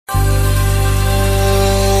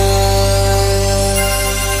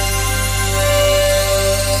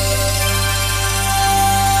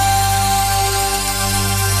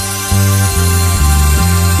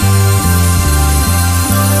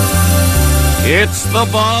It's the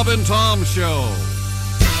Bob and Tom Show.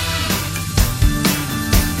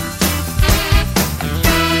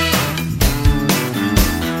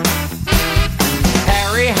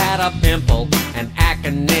 Harry had a pimple, an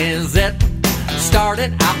acne zit.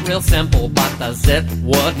 Started out real simple, but the zit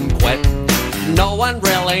wouldn't quit. No one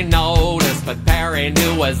really noticed, but Perry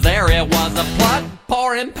knew was there. It was a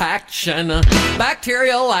blood-poor impaction,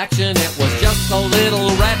 bacterial action. It was just a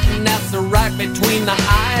little redness right between the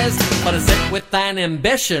eyes. But a zit with an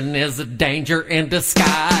ambition is a danger in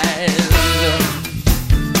disguise.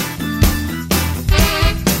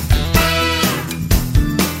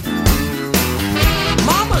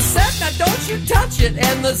 Mama said, now don't you touch it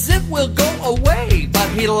and the zit will go away. But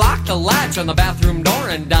he locked the latch on the bathroom door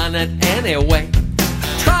and done it anyway.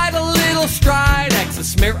 Tried a little Stridex, a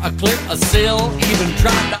smear, a clear, a seal. Even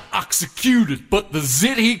tried to execute it, but the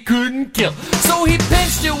zit he couldn't kill. So he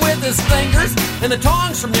pinched it with his fingers and the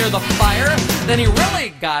tongs from near the fire. Then he really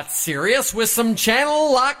got serious with some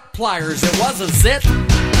channel lock pliers. It was a zit,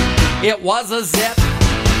 it was a zit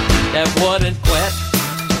that wouldn't quit.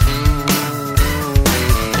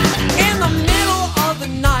 In the middle of the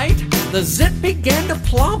night, the zit began to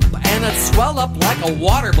plump, and it swelled up like a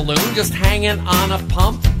water balloon just hanging on a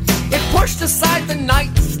pump. It pushed aside the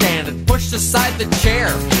nightstand, it pushed aside the chair.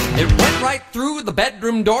 It went right through the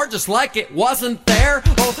bedroom door just like it wasn't there.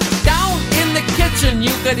 Oh, down in the kitchen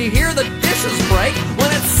you could hear the dishes break when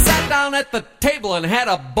it sat down at the table and had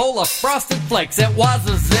a bowl of Frosted Flakes. It was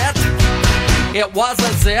a zit, it was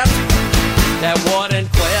a zit that wouldn't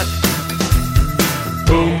quit.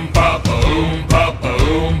 Boom, papa, pow, pow.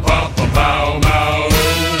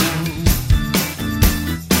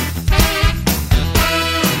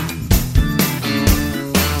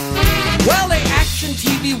 Well, the Action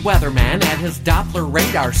TV weatherman at his Doppler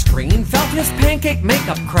radar screen felt his pancake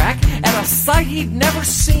makeup crack at a sight he'd never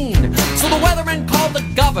seen. So the weatherman called the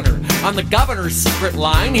governor. On the governor's secret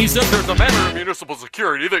line, he said, there's a matter of municipal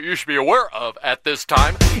security that you should be aware of at this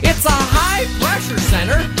time. It's a high-pressure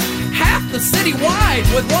center, half the city wide,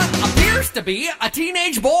 with what appears to be a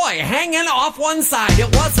teenage boy hanging off one side.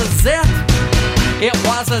 It was a zit, it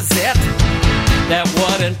was a zit that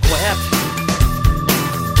wouldn't quit.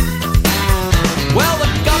 Well, the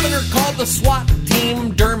governor called the SWAT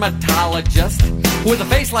team dermatologist. With a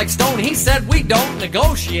face like stone, he said, we don't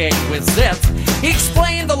negotiate with zits. He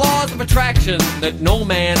explained the laws of attraction that no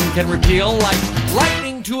man can repeal, like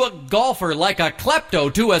lightning to a golfer, like a klepto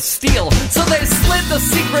to a steal. So they slid the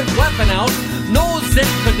secret weapon out. No zit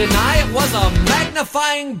could deny it was a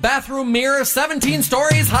magnifying bathroom mirror 17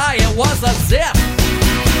 stories high. It was a zit.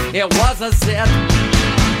 It was a zit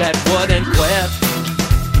that wouldn't quit.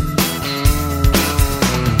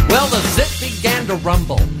 Well, the zit began to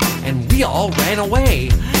rumble, and we all ran away.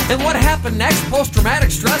 And what happened next,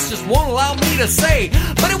 post-traumatic stress just won't allow me to say.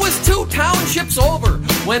 But it was 2 townships over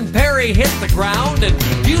when Perry hit the ground. And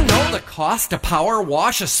do you know the cost to power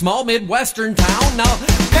wash a small Midwestern town? Now,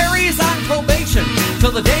 Perry's on probation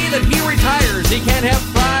till the day that he retires. He can't have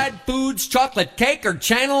fried foods, chocolate cake, or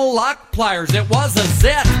channel lock pliers. It was a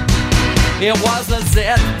zit. It was a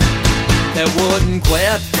zit that wouldn't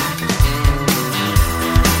quit.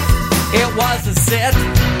 It was a zit,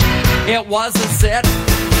 it was a zit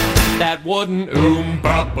that wouldn't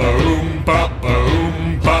papa,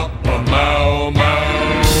 mow,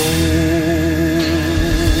 mow.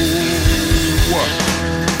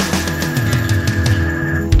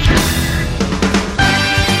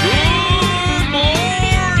 Good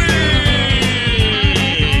morning!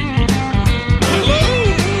 Hello!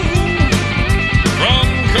 From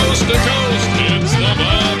coast to coast, it's the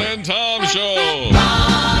Bob and Tom Show.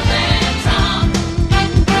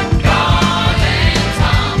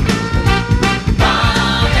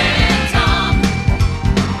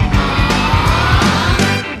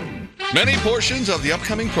 Many portions of the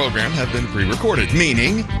upcoming program have been pre-recorded,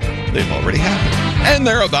 meaning they've already happened. And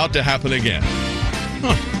they're about to happen again.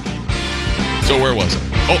 Huh. So where was it?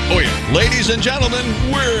 Oh yeah. Ladies and gentlemen,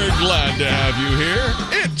 we're glad to have you here.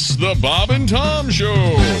 It's the Bob and Tom Show.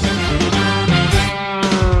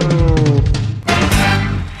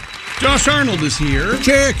 Josh Arnold is here.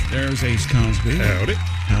 Chick. There's Ace Cosby. Howdy.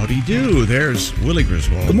 Howdy do. There's Willie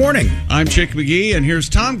Griswold. Good morning. I'm Chick McGee, and here's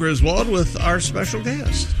Tom Griswold with our special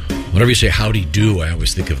guest. Whenever you say howdy do, I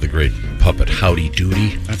always think of the great puppet Howdy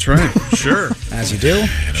Doody. That's right. Sure. As you do.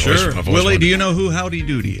 Sure. Willie, do you know who Howdy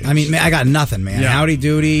Doody is? I mean, I got nothing, man. Yeah. Howdy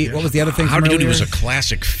Doody. What was the other thing? Howdy from Doody earlier? was a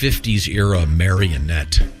classic 50s era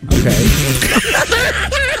marionette. Okay.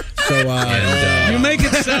 So You make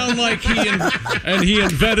it sound like he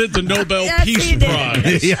invented the Nobel Peace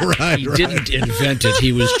Prize. Yeah, right. He didn't invent it.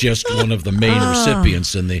 He was just one of the main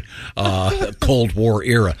recipients in the Cold War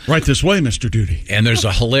era. Right this way, Mr. Duty. And there's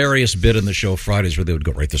a hilarious bit in the show Fridays where they would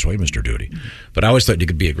go, right this way, Mr. Duty. But I always thought you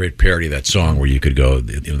could be a great parody of that song where you could go,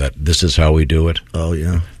 that this is how we do it. Oh,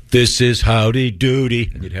 yeah. This is howdy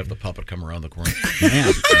doody. And you'd have the puppet come around the corner.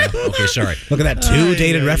 man, Okay, sorry. look at that. Two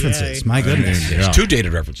dated references. My goodness. There's two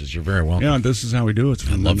dated references. You're very welcome. Yeah, this is how we do it. It's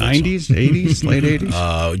from the love that 90s, 80s, late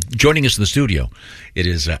 80s. Joining us in the studio, it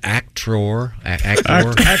is actor.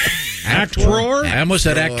 Actor? I almost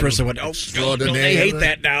said actress. I went, no, they hate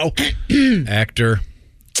that now. Actor,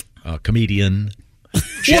 comedian,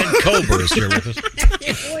 Jen Kober is here with us.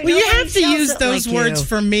 Well, you have to use those words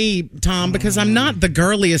for me, Tom, because I'm not the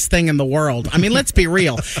girliest thing in the world. I mean, let's be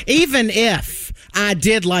real. Even if I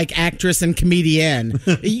did like actress and comedian,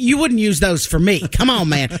 you wouldn't use those for me. Come on,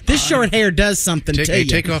 man. This short hair does something to you.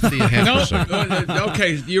 Take off the hat for a second.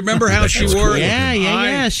 Okay, you remember how she wore it?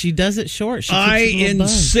 Yeah. She does it short. She I keeps it a little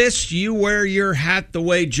insist you wear your hat the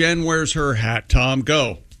way Jen wears her hat. Tom,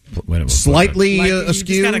 go. Slightly bun. You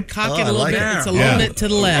askew. just got to cock it a little bit. that. It's a little bit to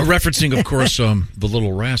the left. Referencing, of course, the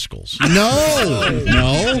Little Rascals.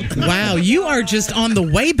 No. Wow, you are just on the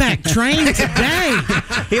way back train today.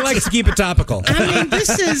 He likes to keep it topical. I mean, this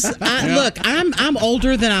is look. I'm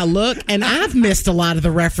older than I look, and I've missed a lot of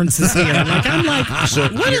the references here. I'm like,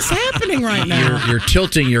 what is happening right now? You're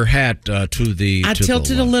tilting your hat to the. I to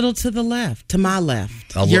tilted the a little to the left, to my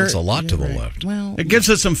left. It's a lot to the left. Well, It gives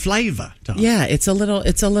us some flavor, Tom. yeah, it's a little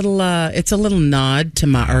nod to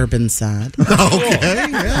my urban side. Okay,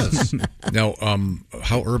 yes. Now,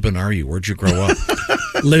 how urban are you? Where'd you grow up?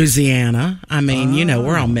 Louisiana. I mean,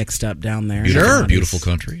 we're all mixed up down there. Beautiful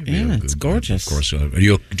country. Yeah, it's gorgeous. Of course. Do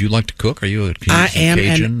you like to cook? Are you a I am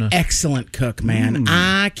Cajun? an excellent cook, man.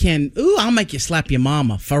 I can. I'll make you slap your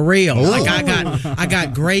mama for real. Like I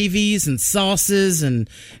got gravies and sauces and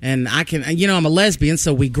I can. I'm a lesbian,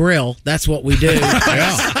 so we grill. That's what we do. They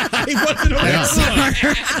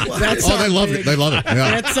love it. They love it.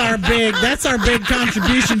 Yeah. That's our big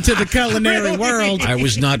contribution to the culinary world. I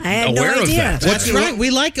was not aware of that. That's right. We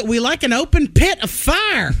like an open pit of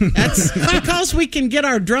fire. That's because we can get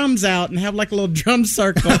our drums out and have like a little drum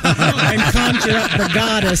circle and conjure up the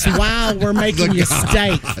goddess while we're making you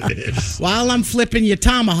steak. While I'm flipping your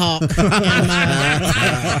tomahawk.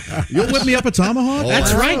 You'll whip me up a tomahawk?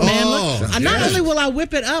 That's right, man. Look, not only will I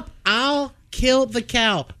whip it up, I'll kill the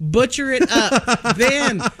cow, butcher it up,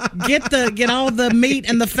 then get all the meat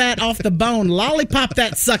and the fat off the bone, lollipop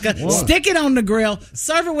that sucker, stick it on the grill,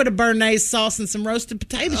 serve it with a béarnaise sauce and some roasted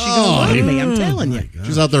potatoes. She's gonna love me, I'm telling you.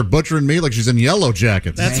 She's out there butchering meat like she's in Yellow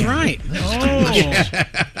Jackets. That's right.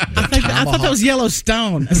 I thought that was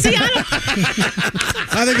Yellowstone. See,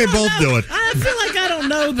 I think they both do it. I feel like I don't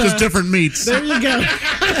know the. Just different meats. There you go.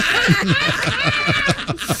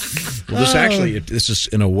 Well, this is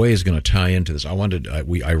in a way is going to tie into this. I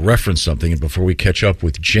referenced something, and before we catch up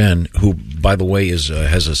with Jen, who, by the way,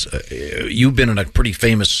 you've been in a pretty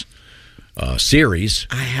famous series.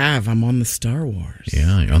 I have. I'm on the Star Wars.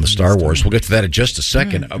 Yeah, you're on the Star Wars. We'll get to that in just a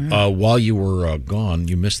second. While you were gone,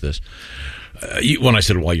 you missed this. When I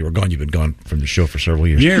said while you were gone, you've been gone from the show for several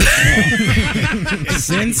years.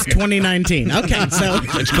 Since 2019. Okay, so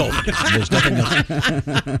it's cold. There's nothing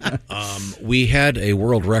else. We had a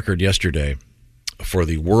world record yesterday for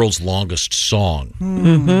the world's longest song.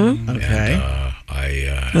 Mm-hmm. Okay.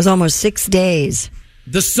 And, it was almost 6 days.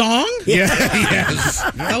 The song? Yeah, yes.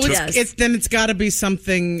 It's got to be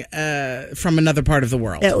something from another part of the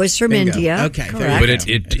world. It was from India. Okay, correct. But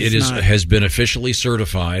it has been officially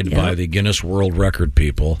certified by the Guinness World Record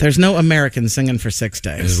people. There's no American singing for 6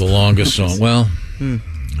 days. It's the longest song. Well, I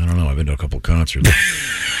don't know. I've been to a couple of concerts.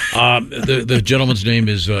 The gentleman's name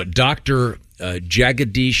is Dr.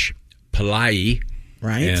 Jagadish Pillai.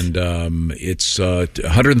 Right. And it's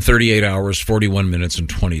 138 hours, 41 minutes, and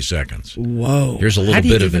 20 seconds. Whoa. Here's a little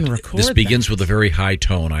bit of it. This That begins with a very high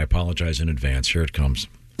tone. I apologize in advance. Here it comes.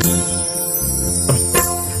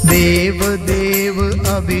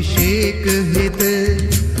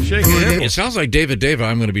 It sounds like David.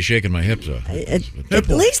 I'm going to be shaking my hips. At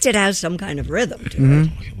least it has some kind of rhythm to it.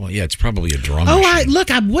 Well, yeah, it's probably a drum.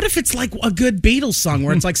 What if it's like a good Beatles song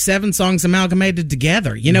where it's like 7 songs amalgamated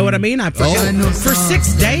together? You know what I mean? For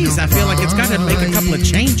 6 days, I feel like it's got to make a couple of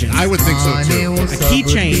changes. I would think so, too. A key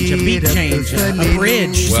change, a beat change, a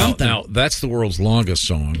bridge, something. Now, that's the world's longest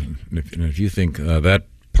song. And if you think that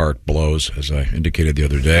part blows, as I indicated the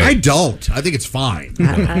other day. I don't. I think it's fine.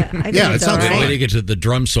 I Yeah, it sounds Wait fine. to get to the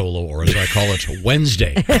drum solo, or as I call it,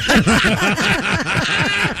 Wednesday.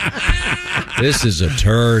 This is a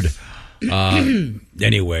turd.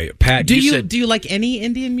 Anyway, Pat, Do you you said do you like any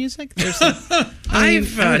Indian music? There's some, I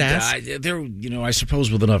would ask.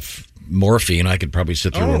 suppose with enough morphine, I could probably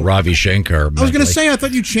sit through a Ravi Shankar. I was going to say, I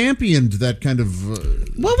thought you championed that kind of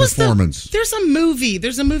What was performance. There's a movie.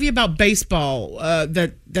 There's a movie about baseball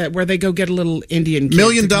that where they go get a little Indian kid $1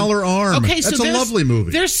 Million to come- Arm. Okay, That's so a lovely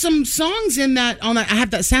movie. There's some songs in that on that. I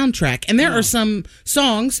have that soundtrack, and there are some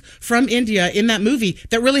songs from India in that movie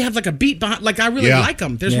that really have like a beat behind. Like I really like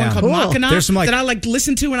them. There's one called Makana There's some, that I like to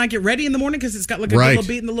listen to when I get ready in the morning because it's got like a good little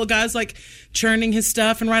beat, and the little guy's like churning his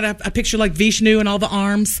stuff. And I picture like Vishnu and all the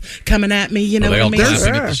arms coming at me. You know they what I all mean?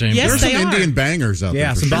 clapping at the same Yes, There's they some are. Indian bangers out there.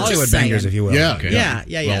 Yeah, some for Bollywood Just saying. bangers, if you will. Yeah. Okay. Yeah.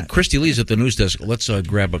 Well, Christy Lee's at the news desk. Let's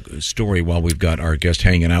grab a story while we've got our guest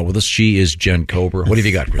hanging out with us. She is Jen Kober. What have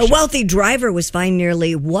you got, A Christy? wealthy driver was fined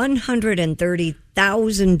nearly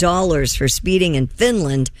 $130,000 for speeding in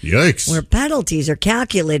Finland, Yikes. where penalties are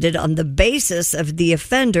calculated on the basis of the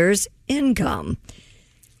offender's income.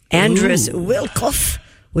 Andres Wilkoff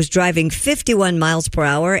was driving 51 miles per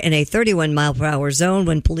hour in a 31 mile per hour zone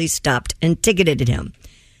when police stopped and ticketed him.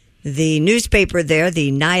 The newspaper there,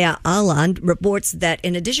 the Naya Aland, reports that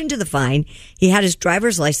in addition to the fine, he had his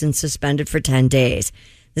driver's license suspended for 10 days.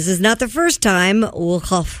 This is not the first time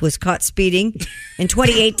Wilkoff was caught speeding. In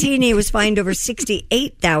 2018, he was fined over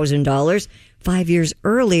 $68,000. 5 years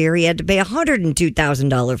earlier, he had to pay a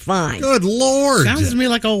 $102,000 fine. Good Lord. Sounds to me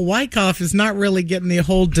like old Wyckoff is not really getting the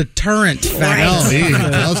whole deterrent factor. No, he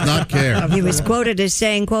does not care. He was quoted as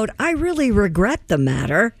saying, quote, "I really regret the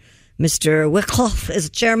matter." Mr. Wyckoff is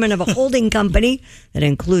chairman of a holding company that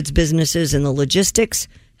includes businesses in the logistics,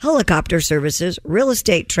 helicopter services, real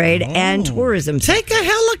estate trade, and tourism. Take a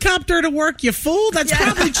helicopter to work, you fool. That's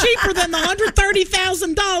probably cheaper than the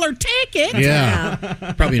 $130,000 ticket. Yeah.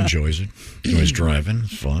 Probably enjoys it. Enjoys driving.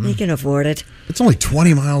 It's fun. He can afford it. It's only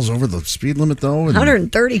 20 miles over the speed limit, though. And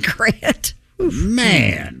 130 grand.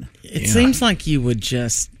 man. It seems like you would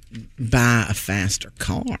just buy a faster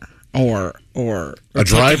car or A take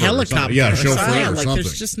driver or a helicopter. something. Yeah, a chauffeur Yeah, or like something.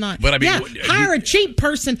 There's just not. But I mean, hire a cheap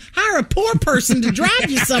person, hire a poor person to drive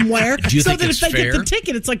you somewhere, Do you so think that it's if they fair? get the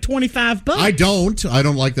ticket, it's like $25. I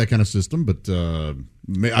don't like that kind of system, but I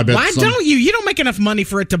bet Why don't you? You don't make enough money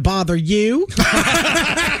for it to bother you.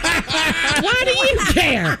 Why do you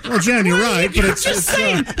care? Well, Jen, you're right, but I'm it's just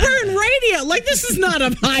saying, we're in radio. Like, this is not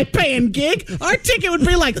a high-paying gig. Our ticket would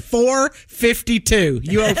be like $4.52.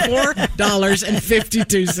 You owe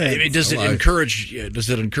 $4.52. I mean, does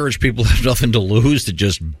it encourage people who have nothing to lose to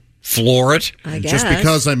just floor it? I guess. just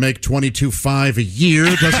because I make $22,500 a year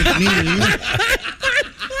doesn't mean.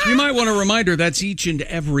 You might want to remind her that's each and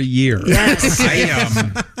every year. Yes.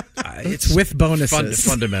 It's with bonuses.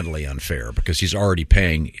 Fundamentally unfair because he's already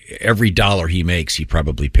paying every dollar he makes. He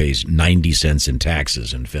probably pays 90 cents in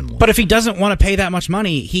taxes in Finland. But if he doesn't want to pay that much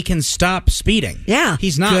money, he can stop speeding. Yeah.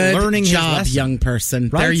 He's not Good learning his job, lesson. young person.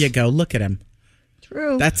 Right? There you go. Look at him.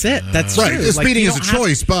 True. That's it. That's Right. true. Speeding you is a don't have-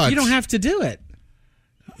 choice, but- you don't have to do it.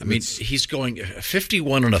 I mean, he's going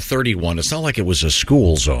 51 and a 31. It's not like it was a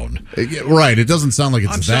school zone. Right. It doesn't sound like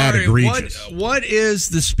it's I'm that sorry, egregious. what is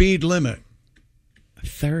the speed limit?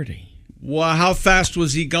 30. Well, how fast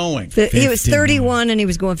was he going? He was 31 and he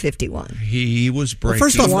was going 51. He was breaking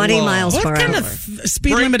first off, 20 the law. miles What per kind hour. of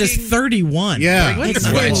speed limit is 31? Yeah. What's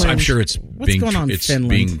Well, I'm Finland? sure it's going on in Finland?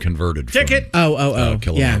 being converted. Ticket. From, Oh.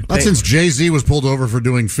 kilometer. Yeah. Not since Jay-Z was pulled over for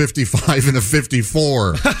doing 55 and a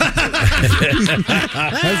 54.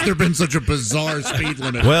 Has there been such a bizarre speed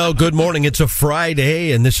limit? Well, good morning. It's a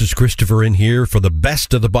Friday, and this is Christopher in here for the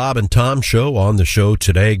best of the Bob and Tom Show. On the show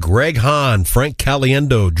today, Greg Hahn, Frank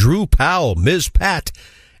Caliendo, Drew Powell, Ms. Pat,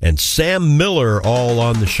 and Sam Miller all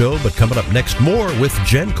on the show. But coming up next, more with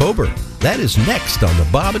Jen Kober. That is next on the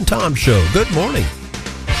Bob and Tom Show. Good morning.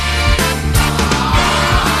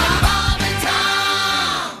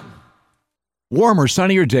 Warmer,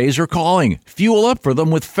 sunnier days are calling. Fuel up for them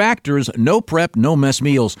with Factor's no prep, no mess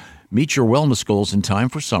meals. Meet your wellness goals in time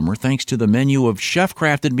for summer thanks to the menu of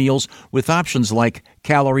chef-crafted meals with options like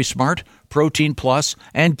Calorie Smart, Protein Plus,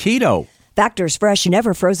 and Keto. Factor's fresh,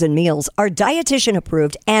 never frozen meals are dietitian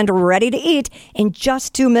approved and ready to eat in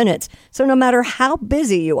just 2 minutes. So no matter how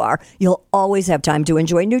busy you are, you'll always have time to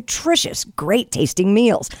enjoy nutritious, great tasting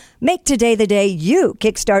meals. Make today the day you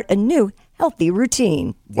kickstart a new healthy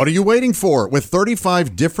routine. What are you waiting for? With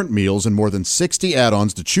 35 different meals and more than 60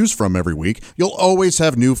 add-ons to choose from every week, you'll always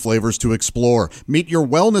have new flavors to explore. Meet your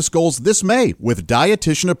wellness goals this May with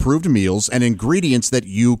dietitian-approved meals and ingredients that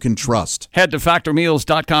you can trust. Head to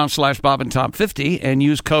factormeals.com/BobandTom50 and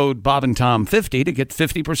use code BobandTom50 to get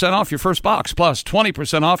 50% off your first box plus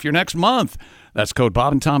 20% off your next month. That's code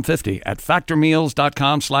BobandTom50 at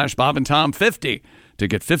factormeals.com/BobandTom50 to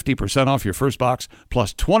get 50% off your first box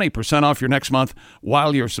plus 20% off your next month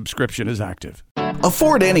while your subscription is active.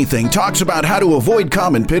 Afford Anything talks about how to avoid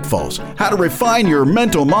common pitfalls, how to refine your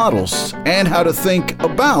mental models, and how to think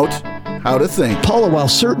about how to think. Paula, while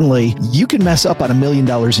certainly you can mess up on $1 million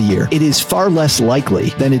a year, it is far less likely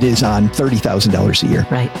than it is on $30,000 a year.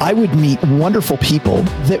 Right. I would meet wonderful people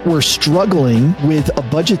that were struggling with a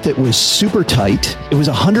budget that was super tight. It was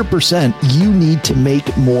 100%. You need to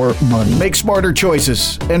make more money. Make smarter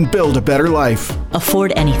choices and build a better life.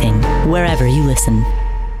 Afford Anything, wherever you listen.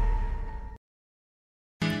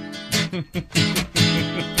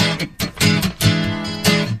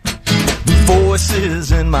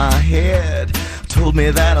 Voices in my head told me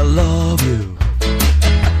that I love you.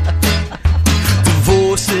 The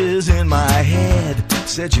voices in my head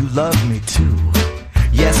said you love me too.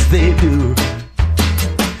 Yes, they do.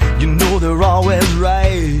 You know they're always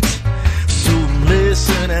right. So I'm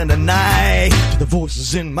listening tonight to the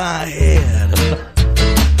voices in my head.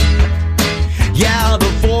 Yeah, the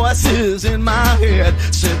voices in my head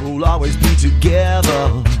said we'll always be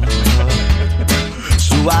together.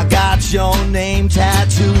 So I got your name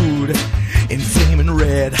tattooed in flaming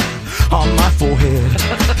red on my forehead.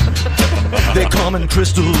 They're coming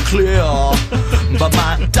crystal clear, but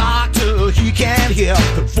my doctor, he can't hear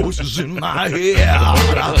the voices in my head.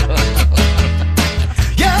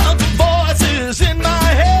 Yeah, the voices in my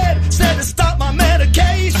head said to stop my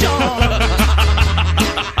medication.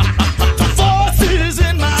 The voices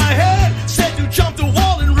in my head said to jump the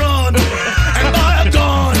wall and run and buy a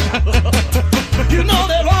gun. You know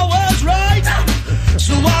they're always right,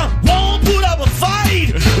 so I won't put up a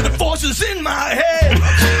fight with the voices in my head.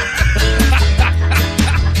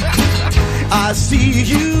 I see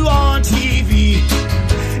you on TV,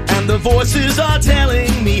 and the voices are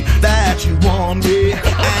telling me that you want me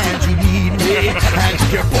and you need me,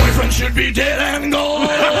 and your boyfriend should be dead and gone.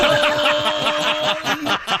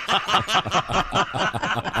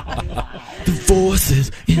 The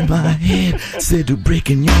voices in my head said to break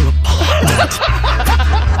in your apartment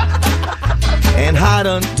and hide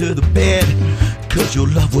under the bed, 'cause your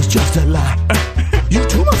love was just a lie. You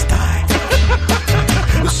too must die.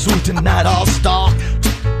 So tonight I'll stalk.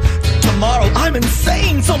 Tomorrow I'm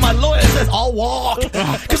insane, so my lawyer says I'll walk.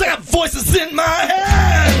 'Cause I got voices in my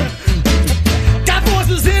head. Got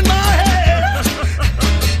voices in my head.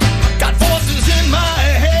 Got voices in my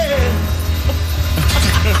head.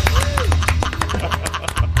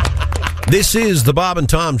 This is the Bob and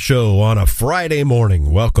Tom Show on a Friday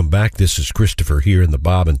morning. Welcome back. This is Christopher here in the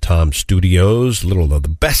Bob and Tom studios. A little of the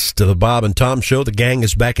best of the Bob and Tom Show. The gang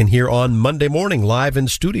is back in here on Monday morning, live in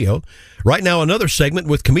studio. Right now, another segment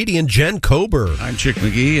with comedian Jen Kober. I'm Chick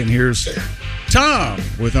McGee, and here's Tom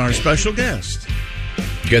with our special guest.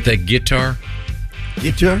 You got that guitar?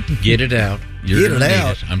 Guitar? Get it out. You're Get it gonna need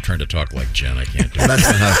out. I'm trying to talk like Jen. I can't do it. That's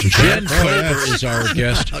not how she Jen talks. Kober is our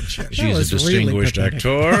guest. She's a distinguished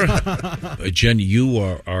actor. Jen, you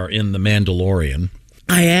are in The Mandalorian.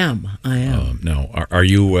 I am. Now, are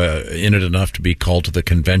you in it enough to be called to the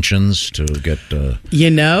conventions to get...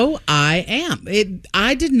 You know, I am.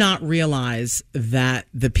 I did not realize that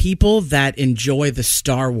the people that enjoy the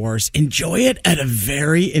Star Wars enjoy it at a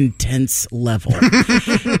very intense level.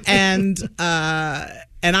 And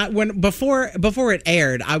before it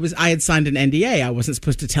aired, I had signed an NDA. I wasn't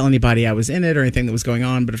supposed to tell anybody I was in it or anything that was going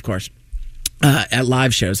on, but of course... at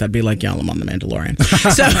live shows, I'd be like, "Y'all, I'm on The Mandalorian."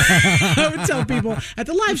 So I would tell people at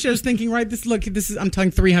the live shows, thinking, "Right, I'm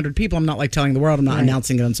telling 300 people. I'm not like telling the world. I'm not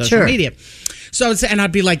announcing it on social media." So I would say, and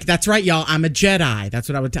I'd be like, "That's right, y'all. I'm a Jedi." That's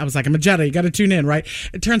what I was like, "I'm a Jedi. You got to tune in, right?"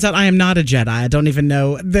 It turns out I am not a Jedi. I don't even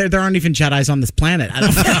know there aren't even Jedis on this planet.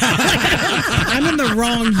 I'm in the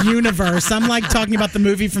wrong universe. I'm like talking about the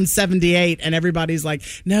movie from '78, and everybody's like,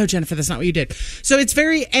 "No, Jennifer, that's not what you did." So it's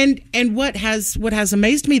very and what has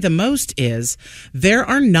amazed me the most is there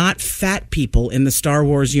are not fat people in the Star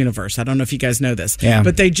Wars universe. I don't know if you guys know this,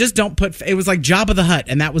 but they just don't put. It was like Jabba the Hutt,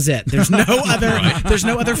 and that was it. There's no other. There's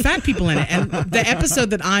no other fat people in it. And the episode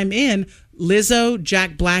that I'm in, Lizzo,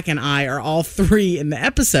 Jack Black, and I are all three in the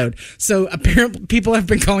episode. So apparently, people have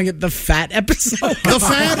been calling it the fat episode. The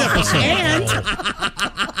fat episode.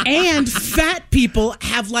 And fat people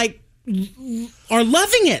have are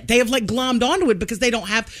loving it. They have glommed onto it because they don't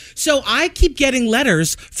have. So I keep getting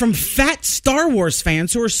letters from fat Star Wars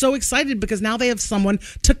fans who are so excited because now they have someone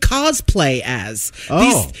to cosplay as.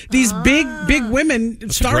 These big women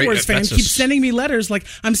Star Wars fans keep sending me letters like,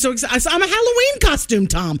 "I'm so excited. I'm a Halloween costume,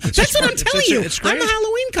 Tom." That's what I'm telling you. I'm a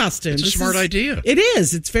Halloween costume. It's a smart idea. It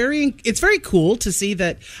is. It's very cool to see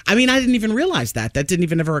that. I mean, I didn't even realize that. That didn't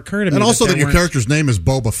even ever occur to me. And also that your character's name is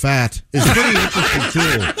Boba Fett is pretty interesting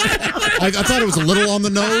too. I thought it was a a little on the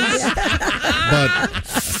nose,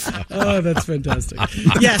 but oh, that's fantastic.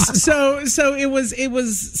 Yes, so it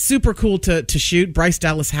was super cool to shoot. Bryce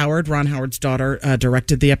Dallas Howard, Ron Howard's daughter,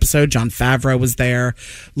 directed the episode. John Favreau was there.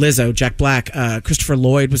 Lizzo, Jack Black, Christopher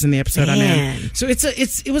Lloyd was in the episode. So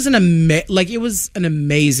it was an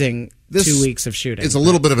amazing 2 weeks of shooting. It's a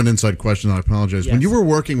little bit of an inside question. I apologize. Yes. When you were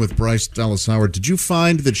working with Bryce Dallas Howard, did you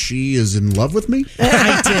find that she is in love with me?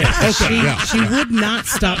 I did. Okay, She would not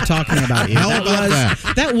stop talking about you. How about that?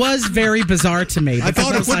 That was very bizarre to me. I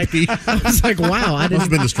thought it would be. I was like, wow. I didn't. It's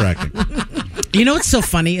been distracting. You know what's so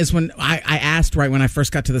funny is when I asked right when I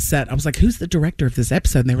first got to the set, I was like, who's the director of this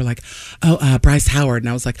episode? And they were like, Bryce Howard. And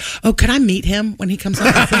I was like, oh, could I meet him when he comes on?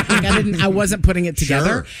 I wasn't putting it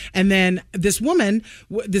together. Sure. And then this woman,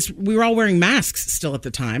 we were all wearing masks still at the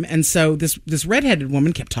time. And so this redheaded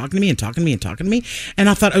woman kept talking to me and talking to me and talking to me. And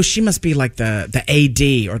I thought, oh, she must be like the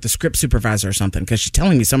AD or the script supervisor or something because she's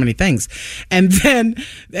telling me so many things. And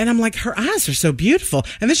I'm like, her eyes are so beautiful.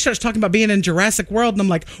 And then she starts talking about being in Jurassic World. And I'm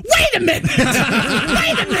like, wait a minute. Wait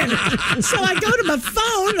a minute. So I go to my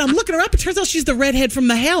phone and I'm looking her up. It turns out she's the redhead from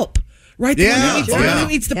The Help. Right? The one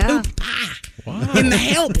who eats the poop pie. Wow. In The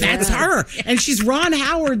Help, that's her. And she's Ron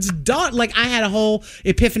Howard's daughter. Like, I had a whole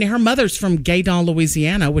epiphany. Her mother's from Gaydon,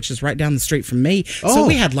 Louisiana, which is right down the street from me. So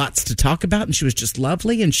we had lots to talk about, and she was just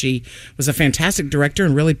lovely, and she was a fantastic director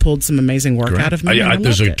and really pulled some amazing work out of me.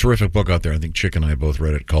 There's a terrific book out there. I think Chick and I both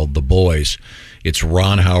read it called The Boys. It's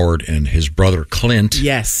Ron Howard and his brother Clint.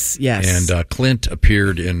 Yes. And Clint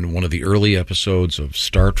appeared in one of the early episodes of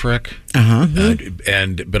Star Trek.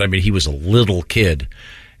 But I mean, he was a little kid.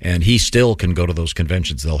 And he still can go to those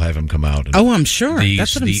conventions. They'll have him come out. And I'm sure.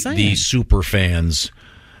 That's what I'm saying. The super fans,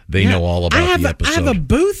 they know all about the episode. I have a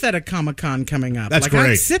booth at a Comic-Con coming up. That's great.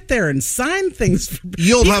 I sit there and sign things.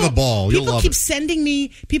 You'll have a ball. You'll love it.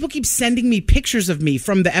 People keep sending me pictures of me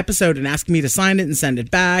from the episode and asking me to sign it and send it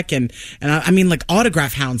back. And I mean, like,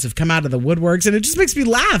 autograph hounds have come out of the woodworks. And it just makes me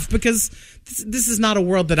laugh because this is not a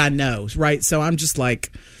world that I know, right? So I'm just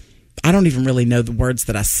like, I don't even really know the words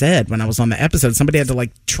that I said when I was on the episode. Somebody had to like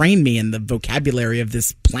train me in the vocabulary of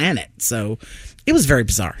this planet. So it was very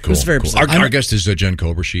bizarre. Cool, it was very bizarre. Our guest is Jen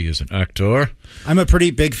Kober. She is an actor. I'm a pretty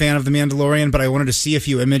big fan of The Mandalorian, but I wanted to see a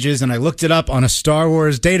few images, and I looked it up on a Star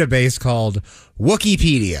Wars database called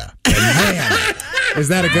Wikipedia. And man, is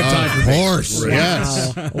that a good time for me? Of course,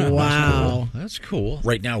 yes. Wow. That's cool.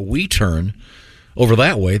 Right now, we turn over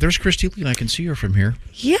that way. There's Christy Lee. I can see her from here.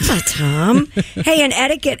 Yeah, Tom. Hey, an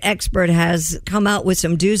etiquette expert has come out with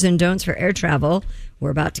some do's and don'ts for air travel. We're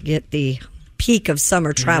about to get the peak of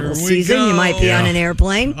summer travel season. Go. You might be on an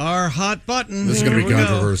airplane. Our hot button. This is going to be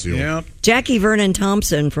controversial. Yep. Jackie Vernon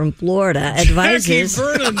Thompson from Florida advises. Jackie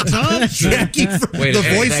Vernon Thompson.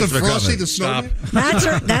 The voice of Frosty the Snowman.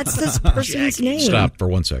 That's this person's name. Stop for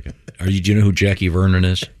 1 second. Do you know who Jackie Vernon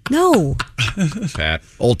is? No. Pat.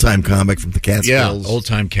 Old-time comic from the Catskills. Yeah,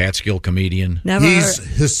 old-time Catskill comedian. He's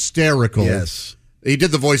hysterical. Yes. He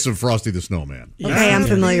did the voice of Frosty the Snowman. Okay, I'm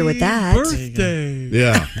familiar with that. Birthday.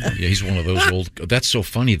 Yeah. Yeah, he's one of those old... That's so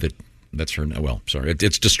funny that's her... Well, sorry.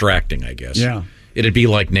 It's distracting, I guess. Yeah. It'd be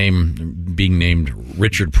like being named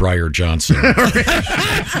Richard Pryor Johnson.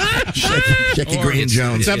 Jackie Green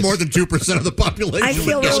Jones. Is that more than 2% of the population? I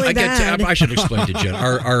feel really bad. I should explain to Jen.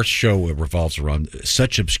 Our show revolves around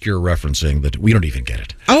such obscure referencing that we don't even get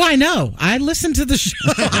it. Oh, I know. I listen to the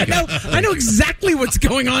show. I know exactly what's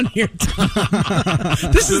going on here, Tom.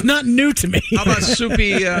 This is not new to me. How about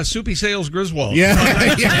Soupy Sales Griswold?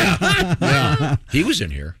 Yeah. He was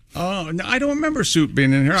in here. Oh, no, I don't remember Soup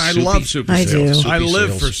being in here. I Soupy- love Soupy I Sales. do. I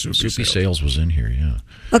live Sales. for Soupy Sales was in here, yeah.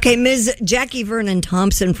 Okay, Ms. Jackie Vernon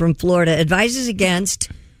Thompson from Florida advises against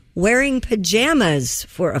wearing pajamas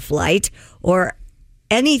for a flight or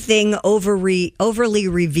anything overly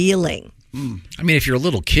revealing. I mean, if you're a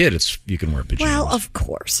little kid, you can wear pajamas. Well, of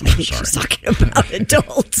course. I think she's talking about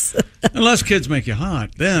adults. Unless kids make you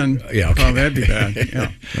hot, then okay. That'd be bad. Yeah.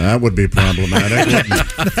 That would be problematic.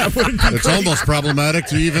 It's almost problematic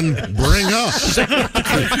to even bring up.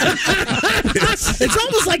 It's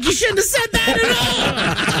almost like you shouldn't have said that at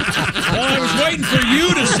all. Well, I was waiting for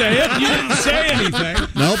you to say it. You didn't say anything.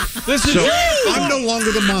 Nope. This is I'm no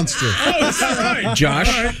longer the monster. Oh, is that right?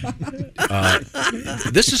 Josh,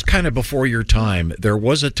 this is kind of before your time. There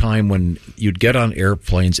was a time when you'd get on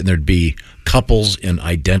airplanes and there'd be couples in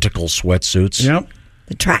identical sweatsuits. Yep.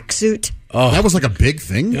 The tracksuit. That was like a big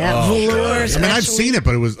thing. Yeah, velours. I mean, I've seen it,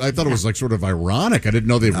 but I thought it was like sort of ironic. I didn't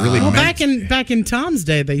know they really meant. Back in Tom's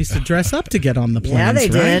day, they used to dress up to get on the planes. Yeah, they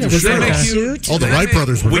right? did. It was like a suit. Oh, the Wright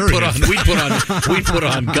brothers were We very put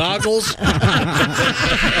on goggles,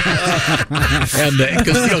 and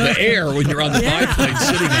because the air when you're on the biplane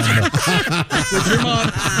sitting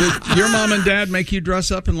on Did your mom and dad make you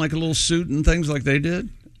dress up in like a little suit and things like they did?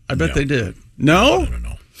 I bet they did. No?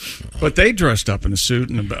 No. But they dressed up in a suit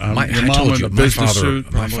and your mom in a business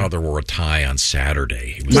suit. My father wore a tie on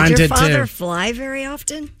Saturday. Did your father fly very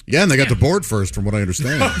often? Yeah, and they got the board first, from what I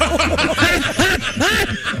understand.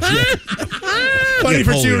 Funny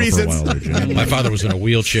for two reasons. My father was in a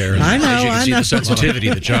wheelchair. And I know. As you can see the sensitivity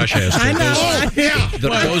that Josh has. I know.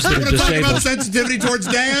 Those that are Talk disabled. about sensitivity towards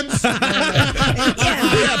dads. Play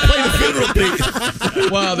the funeral theme.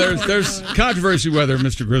 Well, there's controversy whether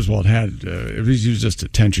Mr. Griswold had if he was just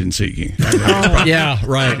attention seeking. Yeah,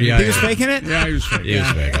 right. Yeah, He was faking it? Yeah, he was faking. He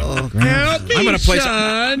was faking. Help me, I'm going to play.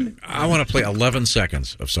 son. I want to play 11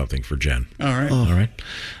 seconds of something for Jen. All right. All right.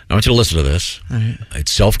 I want you to listen to this. All right.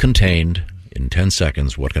 It's self-contained. In 10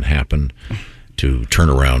 seconds, what can happen to turn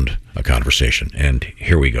around a conversation? And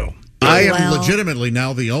here we go. I am legitimately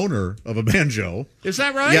now the owner of a banjo. Is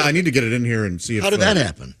that right? Yeah, I need to get it in here and see if. How did that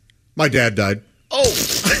happen? My dad died.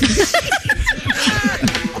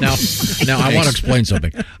 Now I want to explain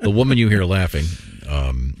something. The woman you hear laughing,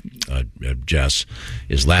 Jess,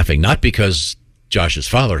 is laughing not because Josh's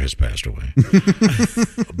father has passed away,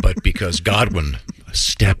 but because Godwin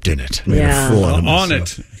stepped in it. On it.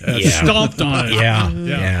 Stomped on it.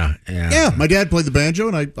 Yeah. My dad played the banjo,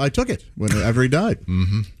 and I took it after he died.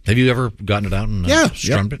 Mm-hmm. Have you ever gotten it out and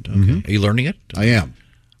strummed it? Okay. Mm-hmm. Are you learning it? I am.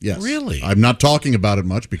 Yes. Really? I'm not talking about it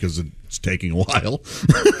much because it's taking a while.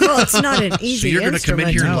 Well, it's not an easy So you're going to come in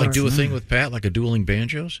here and instrument. like do a thing with Pat, like a dueling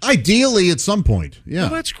banjos? Ideally, at some point. Yeah. Oh,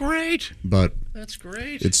 that's great. But that's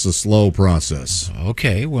great. It's a slow process.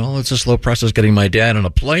 Okay, well, it's a slow process getting my dad on a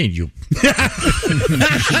plane.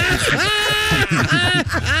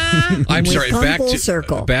 I'm We've sorry. come Back full to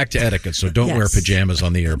circle. back to etiquette. So don't wear Yes. pajamas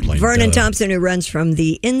on the airplane. Vernon Thompson, who runs from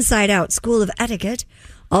the Inside Out School of Etiquette,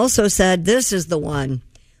 also said this is the one.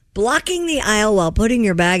 Blocking the aisle while putting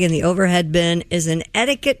your bag in the overhead bin is an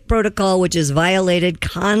etiquette protocol which is violated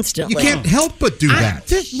constantly. You can't help but do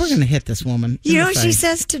that. We're going to hit this woman. You know what she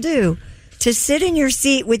says to do? To sit in your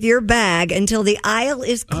seat with your bag until the aisle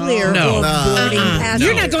is clear of boarding passengers.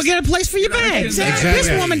 You're not going to get a place for your bags. Exactly. This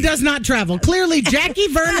woman does not travel. Clearly, Jackie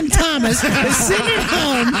Vernon Thomas is sitting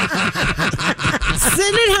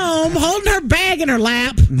at home, holding her bag in her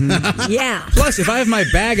lap. Yeah. Plus, if I have my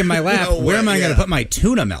bag in my lap, where am I going to put my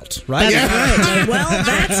tuna melt? Right? That's right. Well,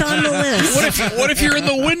 that's on the list. What if you're in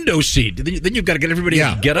the window seat? Then you've got to get everybody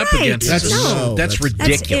to get up again. That's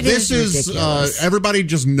ridiculous. This is everybody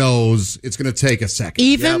just knows it's going to take a second.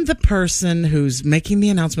 Even the person who's making the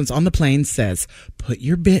announcements on the plane says, put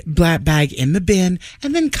your bag in the bin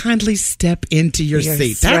and then kindly step into your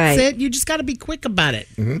seat. That's right. it. You just got to be quick about it.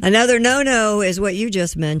 Another no-no is what you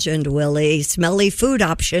just mentioned, Willie. Smelly food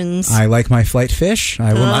options. I like my flight fish.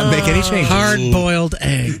 I will not make any changes. Hard-boiled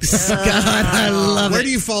eggs. God, I love Where it. do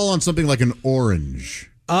you fall on something like an orange?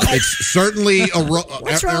 It's certainly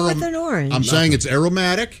What's wrong with an orange? I'm saying it's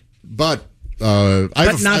aromatic, but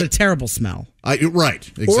not a terrible smell. Right.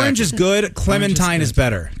 Exactly. Orange is good. Clementine is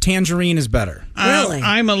better. Tangerine is better. Really?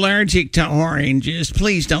 I'm allergic to oranges.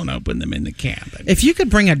 Please don't open them in the cabin. If you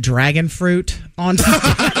could bring a dragon fruit on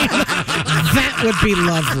that would be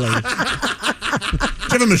lovely.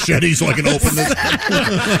 Do you have a machete so I can open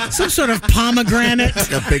this? Some sort of pomegranate.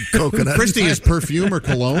 A big coconut. Christy, is perfume or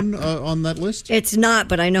cologne on that list? It's not,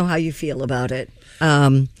 but I know how you feel about it.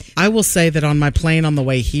 I will say that on my plane on the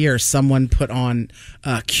way here, someone put on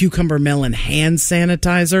cucumber melon hand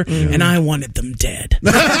sanitizer, and I wanted them dead.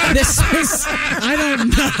 I don't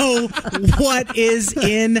know what is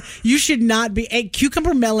in. You should not be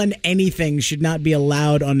cucumber melon. Anything should not be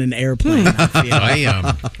allowed on an airplane.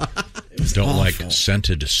 I don't like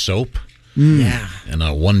scented soap. Yeah. And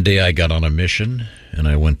one day I got on a mission and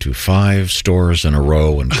I went to 5 stores in a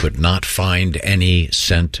row and could not find any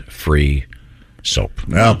scent-free soap.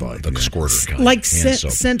 Oh boy, the squirter kind. Like hand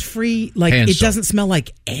soap. scent free. Like Hand it soap. doesn't smell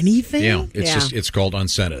like anything. Yeah, it's called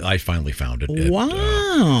unscented. I finally found it. Wow.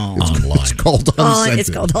 Online. It's called unscented. It's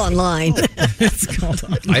called online. It's called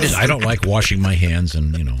online. I don't like washing my hands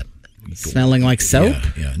and smelling like soap.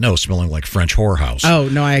 Yeah, no, smelling like French whorehouse. Oh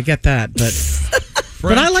no, I get that, but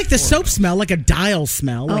But I like the soap smell, like a dial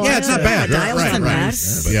smell. Oh, Yeah, it's not bad. Dial's Right, not right. bad.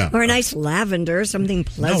 Yeah. Or a nice lavender, something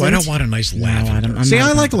pleasant. No, I don't want a nice lavender. See,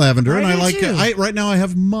 I like lavender, and I I do like. too. Right now, I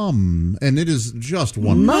have Mum, and it is just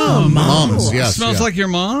one. Mum. Mums, yes. Smells yeah. like your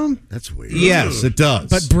mom? That's weird. Yes, it does.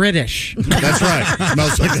 But British. That's right.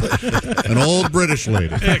 Smells like an old British lady.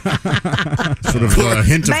 Sort of a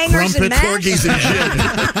hint of Bangers and crumpet. mash? Corgis and gin.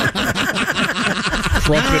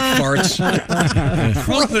 Crumpet farts.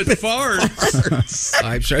 Crumpet farts.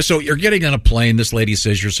 I'm sorry. So you're getting on a plane. This lady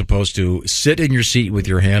says you're supposed to sit in your seat with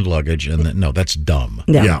your hand luggage, and no, that's dumb.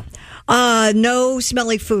 Yeah. No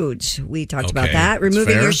smelly foods. We talked about Okay, that. that's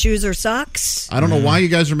Removing fair. your shoes or socks. I don't know why you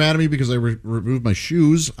guys are mad at me because I removed my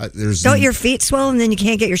shoes. Don't your feet swell and then you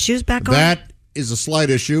can't get your shoes back on? That is a slight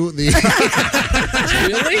issue. Really?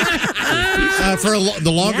 For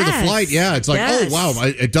the longer the flight, yeah, it's like, Yes. oh wow,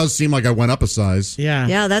 it does seem like I went up a size.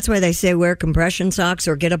 Yeah, that's why they say wear compression socks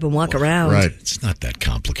or get up and walk around. Right. It's not that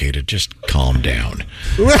complicated. Just calm down.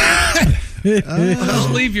 Just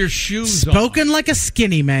leave your shoes on. Spoken like a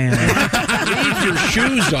skinny man. Leave your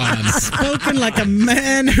shoes on. Spoken like a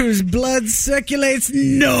man whose blood circulates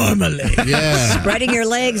normally. Yeah. Spreading your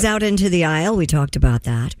legs out into the aisle. We talked about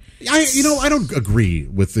that. I don't agree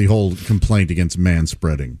with the whole complaint against man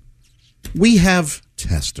spreading. We have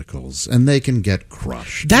testicles, and they can get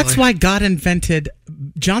crushed. That's why God invented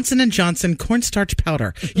Johnson & Johnson cornstarch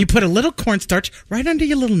powder. You put a little cornstarch right under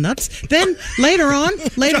your little nuts. Then later on,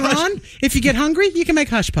 if you get hungry, you can make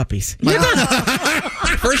hush puppies. You're done.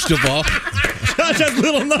 First of all, Josh has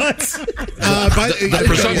little nuts. the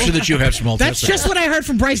presumption that you have small That's testicles. just what I heard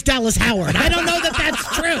from Bryce Dallas Howard. I don't know that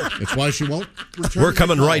that's true. That's why she won't return. We're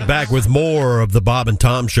coming right back with more of the Bob and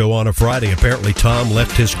Tom Show on a Friday. Apparently, Tom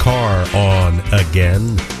left his car on again.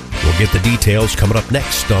 We'll get the details coming up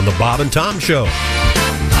next on the Bob and Tom Show.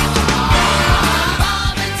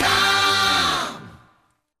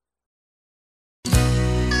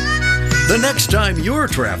 The next time you're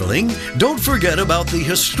traveling, don't forget about the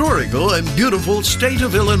historical and beautiful state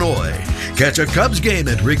of Illinois. Catch a Cubs game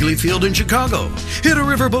at Wrigley Field in Chicago. Hit a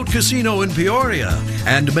riverboat casino in Peoria.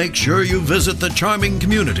 And make sure you visit the charming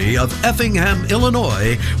community of Effingham,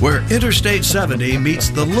 Illinois, where Interstate 70 meets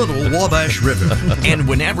the Little Wabash River. And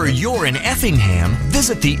whenever you're in Effingham,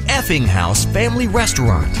 visit the Effing House Family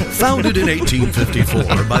Restaurant. Founded in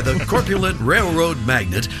 1854 by the corpulent railroad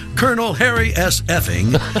magnate Colonel Harry S.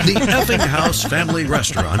 Effing, the Effing House Family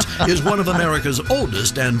Restaurant is one of America's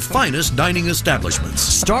oldest and finest dining establishments.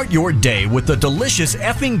 Start your day with the delicious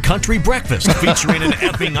effing country breakfast featuring an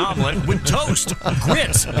effing omelet with toast,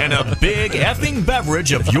 grits, and a big effing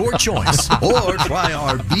beverage of your choice. Or try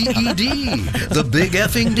our BED, the Big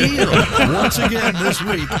Effing Deal. Once again this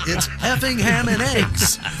week, it's effing ham and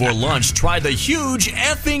eggs. For lunch, try the huge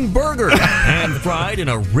effing burger, pan-fried in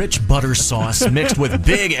a rich butter sauce mixed with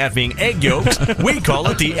big effing egg yolks. We call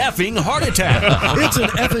it the effing heart attack. It's an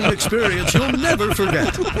effing experience you'll never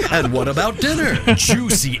forget. And what about dinner?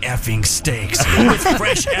 Juicy effing steaks with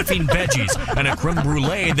fresh effing veggies and a creme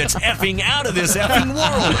brulee that's effing out of this effing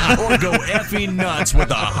world. Or go effing nuts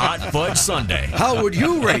with a hot fudge sundae. How would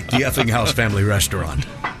you rate the Effing House Family Restaurant?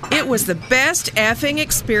 It was the best effing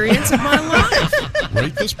experience of my life.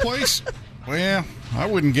 Rate this place? Well, I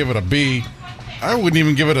wouldn't give it a B. I wouldn't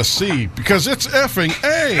even give it a C because it's effing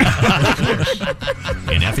A.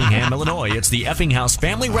 In Effingham, Illinois, it's the Effing House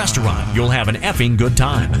Family Restaurant. You'll have an effing good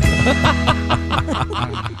time.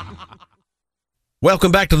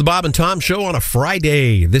 Welcome back to the Bob and Tom Show on a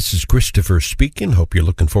Friday. This is Christopher speaking. Hope you're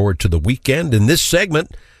looking forward to the weekend. In this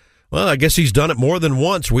segment, well, I guess he's done it more than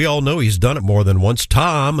once. We all know he's done it more than once.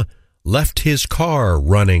 Tom left his car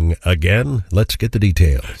running again. Let's get the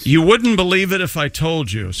details. You wouldn't believe it if I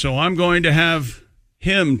told you, so I'm going to have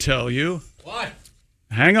him tell you. What?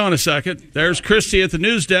 Hang on a second. There's Christy at the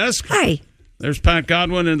news desk. Hi. There's Pat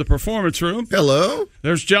Godwin in the performance room. Hello.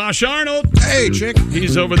 There's Josh Arnold. Hey, chick.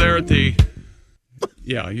 He's over there at the...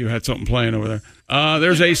 Yeah, you had something playing over there.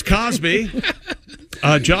 There's Ace Cosby.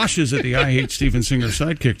 Josh is at the I Hate Steven Singer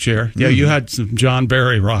sidekick chair. Yeah, you had some John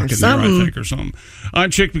Barry rock in there, I think, or something.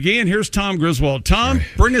 I'm Chick McGee, and here's Tom Griswold. Tom,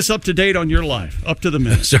 bring us up to date on your life, up to the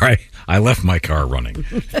minute. Sorry, I left my car running.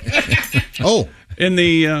 Oh, in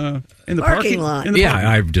the parking lot. Yeah,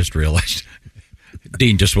 I've just realized.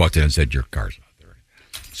 Dean just walked in and said, "Your car's not there."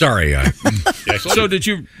 Sorry. So did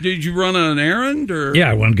you run an errand or?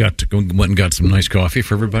 Yeah, I went and got some nice coffee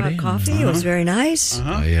for everybody. Coffee. It was very nice.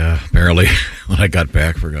 I apparently, when I got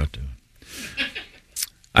back, forgot to.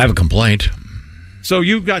 I have a complaint. So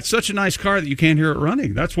you've got such a nice car that you can't hear it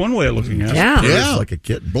running. That's one way of looking at it. Yeah. Like a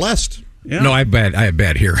kid. Blessed. Yeah. No, I have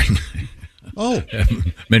bad hearing. Oh.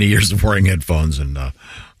 Many years of wearing headphones, and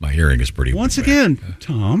My hearing is pretty. Once again,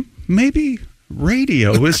 Tom, maybe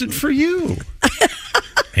radio isn't for you.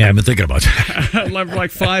 Yeah, I've been thinking about that. Like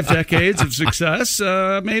 5 decades of success,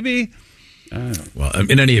 maybe. Well,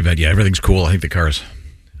 in any event, yeah, everything's cool. I think the car's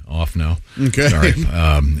off now. Okay. Sorry.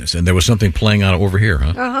 And there was something playing out over here,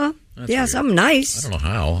 huh? Uh-huh. Yeah, something nice. I don't know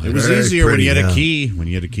how. It was easier when you had a key. When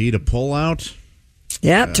you had a key to pull out.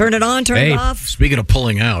 Yep, turn it on, turn it off. Speaking of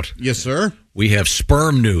pulling out. Yes, sir. We have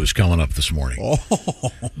sperm news coming up this morning.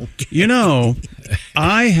 You know,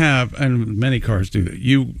 I have, and many cars do that,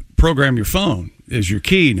 you program your phone as your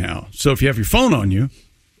key now. So if you have your phone on you,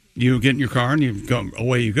 you get in your car and you go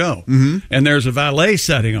away you go. Mm-hmm. And there's a valet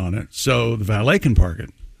setting on it, so the valet can park it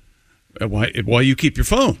while you keep your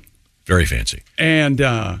phone. Very fancy. And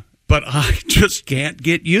but I just can't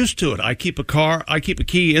get used to it. I keep a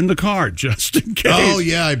key in the car just in case. Oh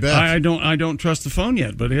yeah, I bet. I don't trust the phone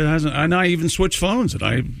yet, but it hasn't. And I even switched phones and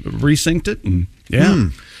I resynced it, and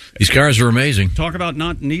These cars are amazing. Talk about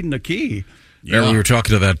not needing a key. Yeah. We were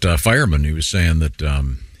talking to that fireman. He was saying that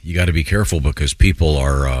you got to be careful because people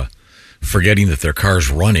are forgetting that their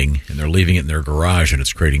car's running and they're leaving it in their garage and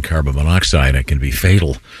it's creating carbon monoxide and it can be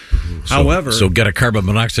fatal. However, so get a carbon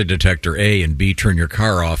monoxide detector, A, and B, turn your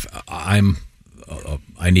car off. I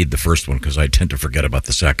need the first one because I tend to forget about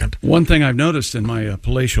the second. One thing I've noticed in my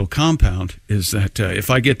palatial compound is that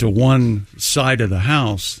if I get to one side of the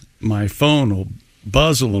house, my phone will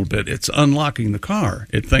buzz a little bit. It's unlocking the car.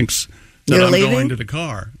 It thinks that You're I'm leaving? going to the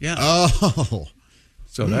car. Yeah. Oh.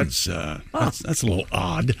 So that's a little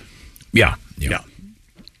odd. Yeah.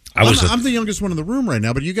 I'm the youngest one in the room right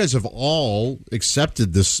now, but you guys have all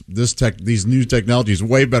accepted these new technologies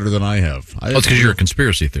way better than I have. Well, it's because you're a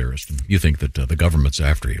conspiracy theorist. And you think that the government's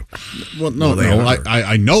after you. Well, no.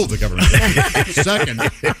 I know the government. Second,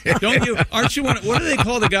 don't you? Aren't you? What do they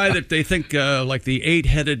call the guy that they think like the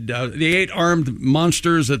 8-headed, the 8-armed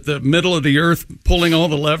monsters at the middle of the earth pulling all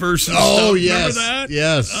the levers? And stuff? Yes, remember that?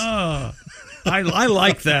 yes. I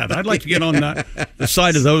like that. I'd like to get on the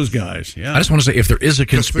side of those guys. Yeah. I just want to say, if there is a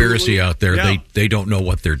conspiracy out there, they don't know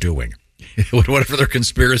what they're doing. Whatever their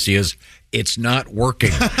conspiracy is, it's not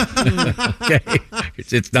working. Okay,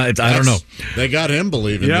 it's not. I don't know. They got him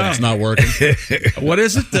believing that it's not working. What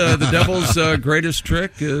is it? The devil's greatest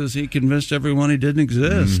trick is he convinced everyone he didn't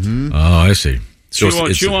exist. Mm-hmm. Oh, I see. So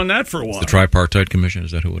chew on that for a while. The Tripartite Commission,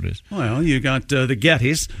 is that who it is? Well, you got the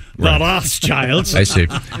Gettys, the Rothschilds. I see.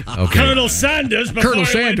 Okay. Colonel Sanders. Colonel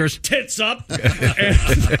Sanders. Tits up. Do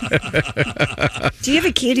you have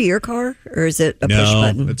a key to your car, or is it a push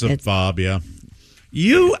button? It's a fob, yeah.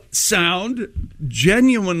 You sound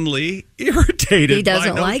genuinely irritated. He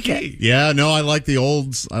doesn't by no like key. it. Yeah, no, I like the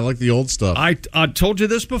old stuff. I told you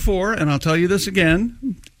this before, and I'll tell you this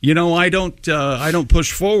again. You know, I don't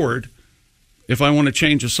push forward if I want to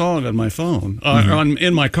change a song on my phone,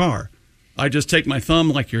 in my car. I just take my thumb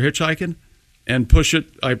like you're hitchhiking and push it.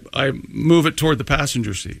 I move it toward the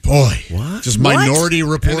passenger seat. Boy, what? Just minority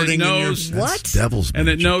reporting. And it knows, what? Devil's and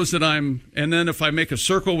it knows that I'm. And then if I make a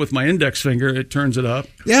circle with my index finger, it turns it up.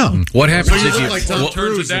 Yeah. What happens So you if look you like Tom turns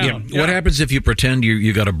Cruise. it down? What happens if you pretend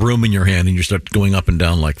you got a broom in your hand and you start going up and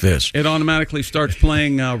down like this? It automatically starts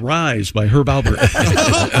playing "Rise" by Herb Alpert.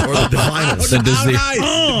 Or the Divinyls. Then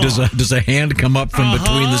does a hand come up from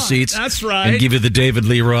between the seats? That's right. And give you the David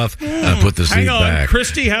Lee Roth. Put the Hang seat on, back.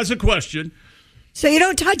 Christy has a question. So you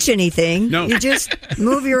don't touch anything. No. You just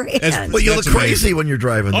move your hands. Well, you look crazy when you're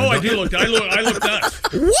driving. Oh, I do look. I look nuts.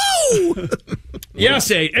 Whoa!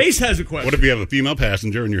 Yes, Ace has a question. What if you have a female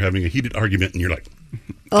passenger and you're having a heated argument and you're like,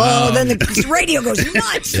 then the radio goes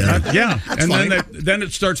nuts. Yeah. And then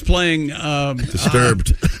it starts playing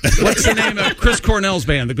Disturbed. What's the name of Chris Cornell's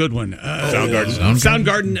band, the good one?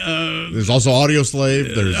 Soundgarden. There's also Audio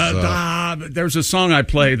Slave. There's a song I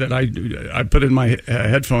play that I put in my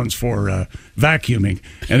headphones for vacuuming,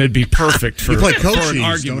 and it'd be perfect for, you play for an Cochise,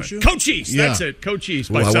 argument. don't you? Cochise, Yeah. that's it. Cochise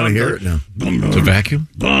by Well, I Soundgarden. want to hear it now. It's a vacuum?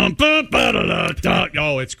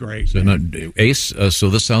 Oh, it's great. So, Ace, so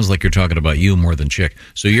this sounds like you're talking about you more than Chick.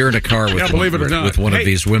 So you're in a car with, believe it or not. with one of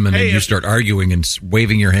these women and you start arguing and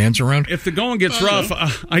waving your hands around? If the going gets rough,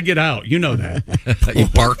 I get out. You know that. You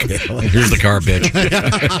park. Here's the car, bitch.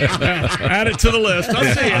 Add it to the list. I'll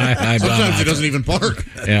see it. Sometimes he doesn't even park.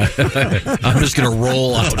 Yeah. I'm just going to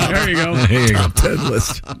roll out. There you go. There you go. Top 10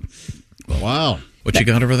 list. Wow. What you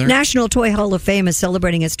got over there? National Toy Hall of Fame is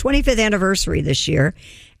celebrating its 25th anniversary this year,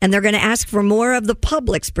 and they're going to ask for more of the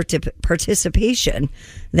public's participation.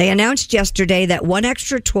 They announced yesterday that one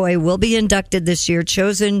extra toy will be inducted this year,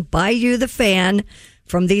 chosen by you, the fan,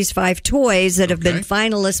 from these 5 toys that have been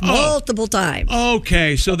finalists multiple times.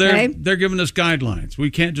 Okay, so they're giving us guidelines.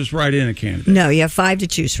 We can't just write in a candidate. No, you have 5 to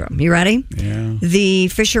choose from. You ready? Yeah. The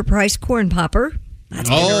Fisher-Price Corn Popper. That's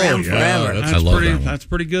been around forever. I love that one. That's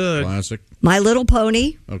pretty good. Classic. My Little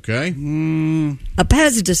Pony. Okay. A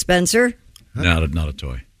Pez dispenser. Not a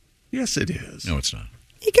toy. Yes, it is. No, it's not.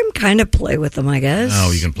 You can kind of play with them, I guess.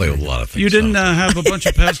 No, you can play with a lot of things. You didn't have a bunch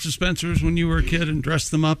of Pez dispensers when you were a kid and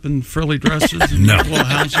dressed them up in frilly dresses and No. little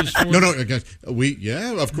houses for No, guys.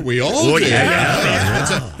 Of course, we all did.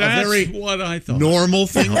 That's a very what I thought. normal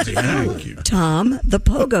thing to do. Thank you. Tom, the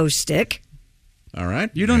Pogo Stick. All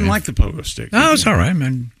right. You don't like the Pogo Stick. Oh, it's all right,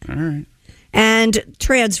 man. All right. And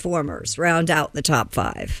Transformers round out the top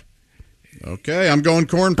 5. Okay, I'm going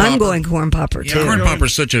Corn Popper. I'm going Corn Popper, too. Yeah, Corn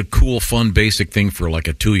Popper's such a cool, fun, basic thing for like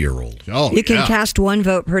a 2-year-old. Oh, You can cast 1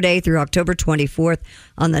 vote per day through October 24th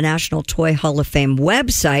on the National Toy Hall of Fame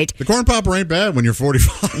website. The Corn Popper ain't bad when you're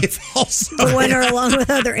 45 also. The winner, along with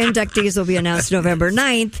other inductees, will be announced November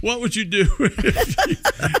 9th. What would you do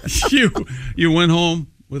if you went home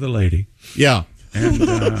with a lady? Yeah. And,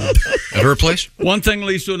 at her place? One thing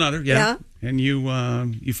leads to another, Yeah. And you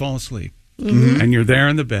fall asleep. Mhm. And you're there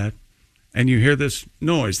in the bed, and you hear this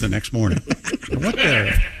noise the next morning. What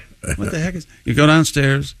the heck is... You go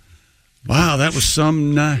downstairs. Wow, that was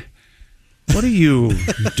some night. What are you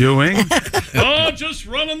doing? Oh, just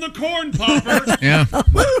running the Corn Popper. Yeah.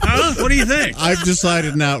 Huh? What do you think? I've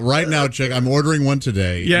decided right now, Chick, I'm ordering one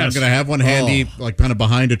today. Yes. I'm going to have one handy, like kind of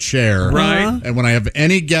behind a chair. Right. And when I have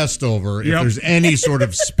any guest over, if there's any sort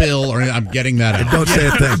of spill or anything, I'm getting that out. Don't say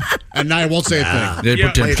a thing. And I won't say a thing. They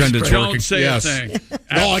pretend it's Don't working. say a thing.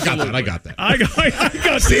 No, I got that. I got that. I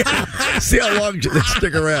got See how long they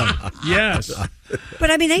stick around. Yes.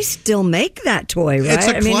 But I mean, they still make that toy, right? It's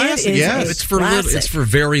a I mean, classic, it is yes. a It's for classic. it's for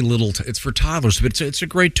very little. It's for toddlers, but it's a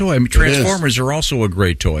great toy. I mean, Transformers are also a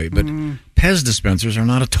great toy, but Pez dispensers are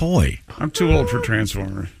not a toy. I'm too old for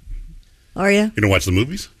Transformers. Are you? You don't watch the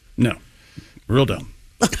movies? No. Real dumb.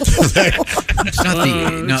 It's not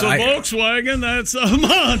the. It's a Volkswagen. That's a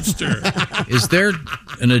monster. Is there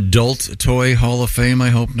an adult toy Hall of Fame? I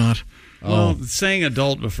hope not. Well, saying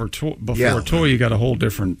adult before Yeah. toy, you got a whole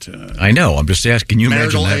different. I know. I'm just asking. Can you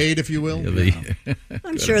Marital imagine that? aid, if you will.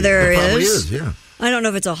 I'm sure there Probably is. is, yeah. I don't know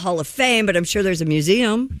if it's a Hall of Fame, but I'm sure there's a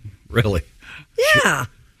museum. Really? Yeah.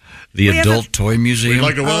 The We have adult toy museum. We'd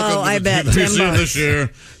like to welcome Oh, I to bet the museum $10. this year,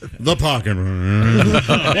 the Pocket.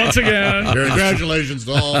 Once again. Congratulations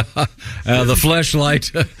to all. The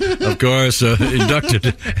Fleshlight, of course,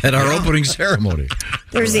 inducted at our opening ceremony.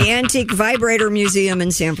 There's the Antique Vibrator Museum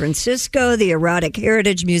in San Francisco, the Erotic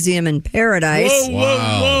Heritage Museum in Paradise.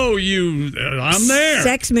 Whoa! I'm there.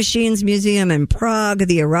 Sex Machines Museum in Prague,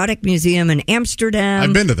 the Erotic Museum in Amsterdam.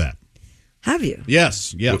 I've been to that. Have you?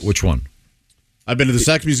 Yes. Which one? I've been to the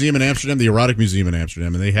Sex Museum in Amsterdam, the Erotic Museum in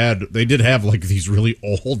Amsterdam, and they did have like these really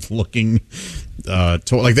old looking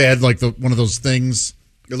like they had like one of those things.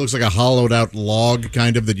 It looks like a hollowed out log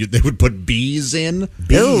kind of that they would put bees in.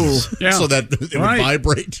 Bees. Yeah. So that it would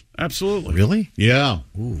vibrate. Absolutely. Really? Yeah.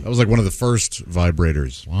 That was like one of the first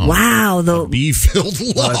vibrators. Wow. The bee-filled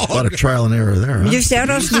log. A lot of trial and error there, huh?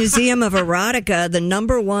 Museos Museum of Erotica, the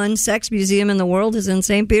 #1 sex museum in the world, is in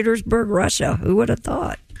St. Petersburg, Russia. Who would have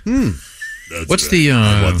thought? What's the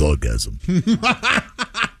orgasm?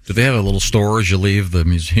 Do they have a little store as you leave the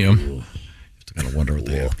museum? Just kind of wonder what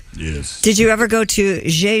they have. Yes. Did you ever go to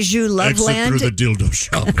Jeju Loveland? Exit through the dildo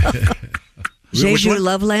shop. Jeju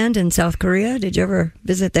Loveland in South Korea. Did you ever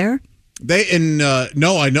visit there?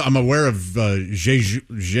 No, I know. I'm aware of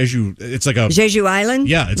Jeju. It's like a Jeju Island.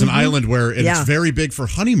 Yeah, it's an island where it's Yeah. very big for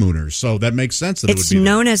honeymooners. So that makes sense that It's it would be.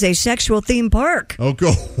 known as a sexual theme park. Oh,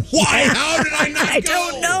 go! Why? How did I not I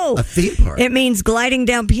don't know. A theme park. It means gliding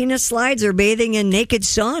down penis slides or bathing in naked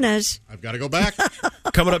saunas. I've got to go back.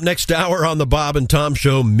 Coming up next hour on the Bob and Tom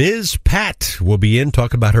Show, Ms. Pat will be in,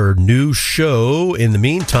 talk about her new show. In the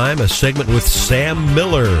meantime, a segment with Sam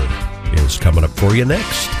Miller is coming up for you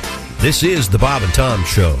next. This is the Bob and Tom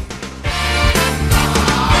Show.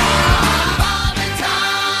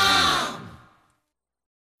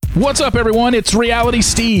 What's up, everyone? It's Reality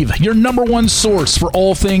Steve, your #1 source for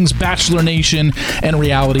all things Bachelor Nation and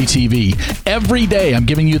reality TV. Every day, I'm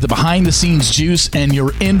giving you the behind-the-scenes juice and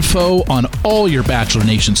your info on all your Bachelor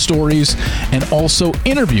Nation stories, and also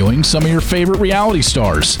interviewing some of your favorite reality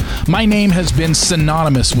stars. My name has been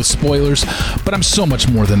synonymous with spoilers, but I'm so much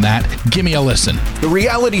more than that. Give me a listen. The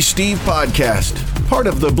Reality Steve Podcast, part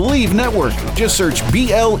of the Believe Network. Just search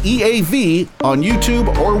BLEAV on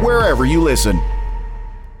YouTube or wherever you listen.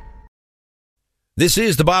 This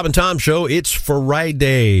is the Bob and Tom Show. It's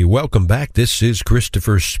Friday. Welcome back. This is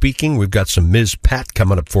Christopher speaking. We've got some Ms. Pat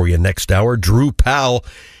coming up for you next hour. Drew Powell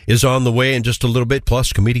is on the way in just a little bit,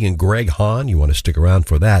 plus comedian Greg Hahn. You want to stick around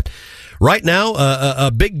for that. Right now,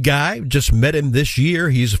 a big guy. Just met him this year.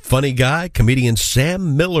 He's a funny guy. Comedian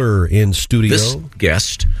Sam Miller in studio. This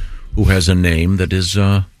guest, who has a name that is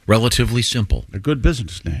relatively simple. A good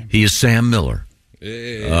business name. He is Sam Miller.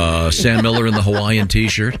 Sam Miller in the Hawaiian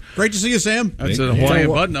T-shirt. Great to see you, Sam. That's a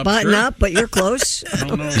Hawaiian button-up shirt. Button-up, but you're close.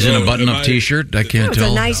 He's in a button-up T-shirt. I can't It's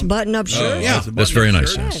tell. a nice button-up shirt. Yeah, that's very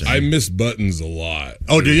nice. I miss buttons a lot.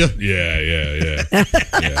 Oh, do you? Yeah.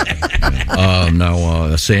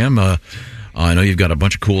 Now, Sam, I know you've got a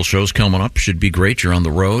bunch of cool shows coming up. Should be great. You're on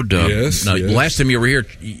the road. Yes. Last time you were here,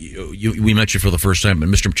 we met you for the first time, but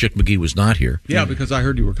Mr. Chick McGee was not here. Yeah, because I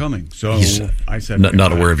heard you were coming. So I said...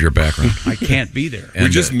 Not aware of your background. I can't be there. We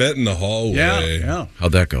just met in the hallway. Yeah.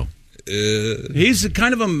 How'd that go? He's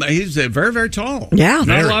he's very, very tall. Yeah.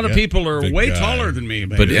 Not a lot of people are Big way guy. taller than me.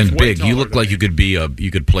 But and big. You look like you could be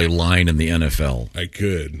you could play line in the NFL. I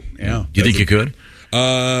could. Yeah. Do you think you could?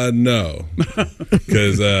 No,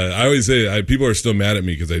 because I always say people are still mad at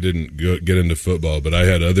me because I didn't get into football, but I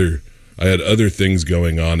had other things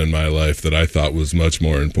going on in my life that I thought was much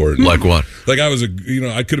more important. Like what? Like I was I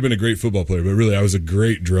could have been a great football player, but really I was a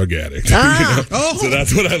great drug addict. So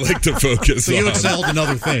that's what I like to focus on. So you excelled in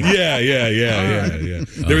other things. Yeah.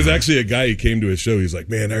 There was actually a guy who came to his show. He's like,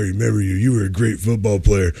 "Man, I remember you. You were a great football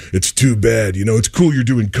player. It's too bad. It's cool you're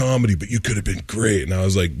doing comedy, but you could have been great." And I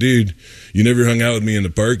was like, "Dude, you never hung out with me in the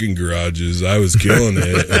parking garages. I was killing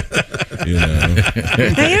it."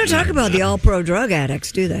 They don't talk about the all-pro drug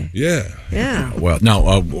addicts, do they? Yeah. Yeah. Well,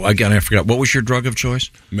 no. Again, I forgot. What was your drug of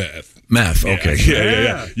choice? Meth. Okay.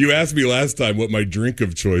 Yeah. You asked me last time what my drink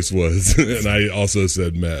of choice was, and I also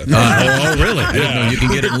said meth. Really? I didn't know you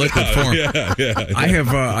can get it in liquid form. Yeah. I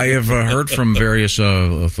have heard from various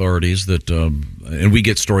authorities that, and we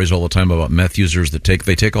get stories all the time about meth users that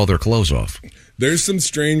take all their clothes off. There's some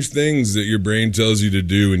strange things that your brain tells you to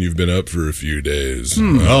do when you've been up for a few days.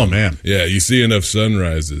 Oh, man. Yeah, you see enough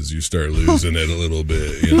sunrises, you start losing it a little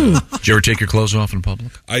bit. Did you ever take your clothes off in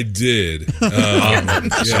public? I did.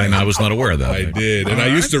 I was not aware of that. I did. And I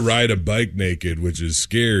used to ride a bike naked, which is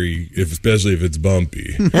scary, especially if it's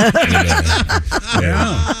bumpy.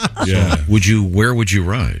 Yeah. Where would you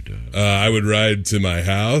ride? I would ride to my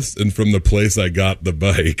house, and from the place I got the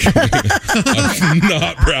bike. I'm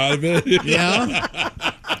not proud of it. Yeah.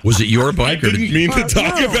 Was it your bike? I didn't mean to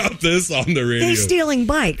talk about this on the radio. They're stealing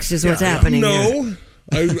bikes is what's happening here.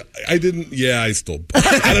 I didn't. Yeah, I stole.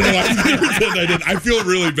 I don't know. I pretend I didn't. I feel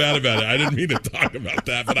really bad about it. I didn't mean to talk about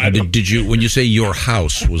that. But did you? When you say your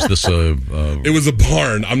house, was this a? It was a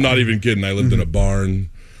barn. I'm not even kidding. I lived in a barn.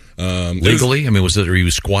 Legally? were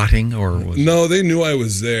you squatting or? No, they knew I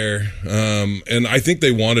was there, and I think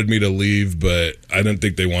they wanted me to leave, but I didn't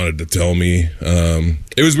think they wanted to tell me.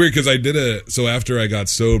 It was weird because so after I got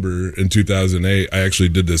sober in 2008, I actually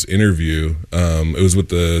did this interview. It was with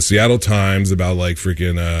the Seattle Times about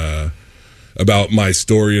about my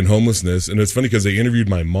story in homelessness, and it's funny because they interviewed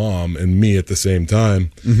my mom and me at the same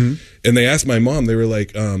time, and they asked my mom. They were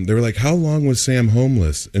like, "How long was Sam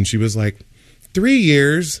homeless?" And she was like, 3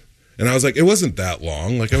 years. And I was like, it wasn't that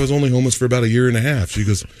long. Like, I was only homeless for about 1.5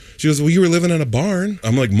 years. She goes, well, you were living in a barn.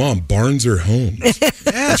 I'm like, Mom, barns are homes.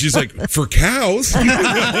 And she's like, for cows? I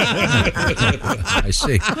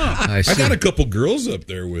see. I got a couple girls up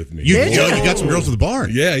there with me. You got some girls with the barn.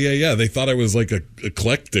 Yeah. They thought I was like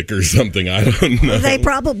eclectic or something. I don't know. They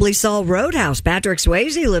probably saw Roadhouse. Patrick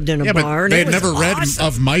Swayze lived in a barn. But they had never read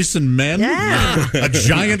Of Mice and Men. Yeah. A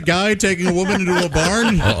giant guy taking a woman into a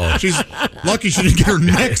barn. She's lucky she didn't get her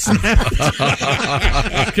neck snapped.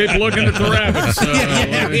 Keep looking at the rabbits.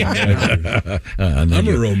 I'm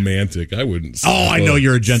a romantic. I wouldn't. I know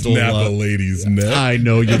you're a gentle. Snap a lady's neck. I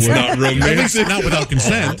know you would. Not romantic. Not without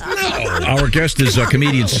consent. No. Our guest is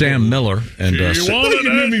comedian Sam Miller, and you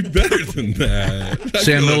knew me better than that.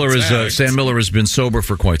 Sam Miller has been sober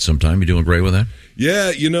for quite some time. You doing great with that?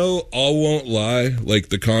 Yeah, all won't lie. Like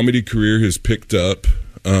the comedy career has picked up.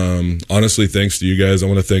 Honestly, thanks to you guys. I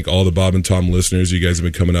want to thank all the Bob and Tom listeners. You guys have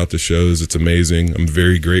been coming out to shows. It's amazing. I'm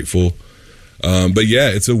very grateful. But yeah,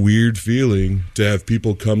 it's a weird feeling to have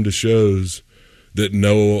people come to shows that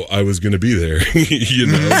know I was going to be there.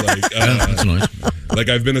 That's nice. Like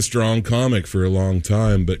I've been a strong comic for a long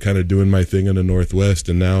time, but kind of doing my thing in the Northwest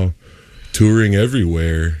and now touring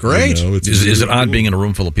everywhere. Great. Is it odd being in a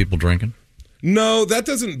room full of people drinking? No, that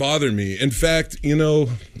doesn't bother me. In fact,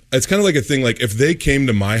 it's kind of like a thing. Like if they came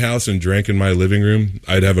to my house and drank in my living room,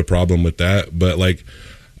 I'd have a problem with that. But like,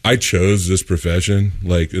 I chose this profession,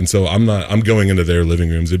 and so I'm going into their living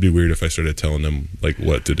rooms. It'd be weird if I started telling them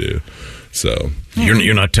what to do. So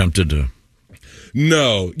you're not tempted to.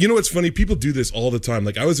 No. You know what's funny? People do this all the time.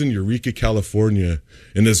 I was in Eureka, California,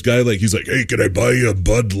 and this guy, he's like, hey, can I buy you a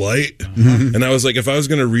Bud Light? Mm-hmm. And I was like, if I was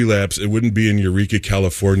going to relapse, it wouldn't be in Eureka,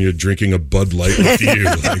 California drinking a Bud Light with you.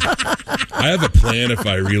 I have a plan if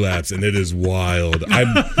I relapse, and it is wild. I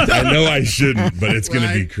know I shouldn't, but it's going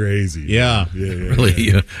to be crazy. Yeah. Really?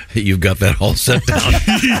 Yeah. You've got that all set down?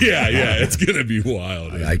 yeah. It's going to be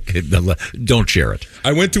wild. Don't share it.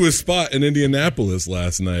 I went to a spot in Indianapolis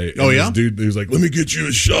last night. Oh, yeah? This dude, he was like, let me get you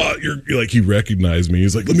a shot. You're he recognized me.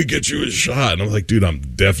 He's like, let me get you a shot. And I'm like, dude, I'm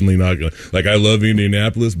definitely not going to. I love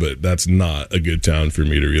Indianapolis, but that's not a good town for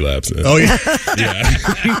me to relapse in. Oh, yeah? Yeah.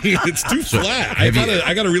 It's too flat. I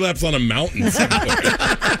got to relapse on a mountain somewhere.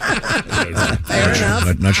 Fair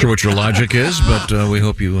enough. Not sure what your logic is, but we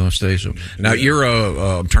hope you stay so. Now, you're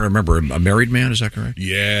I'm trying to remember, a married man, is that correct?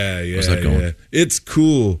 Yeah. How's that going? Yeah. It's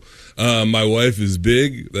cool. My wife is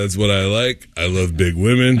big. That's what I like. I love big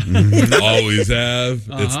women. Always have.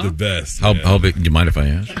 It's the best. How big? Do you mind if I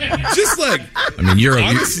ask? Just you're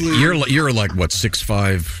honestly, you're like what,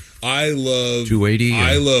 6'5"? I love 280.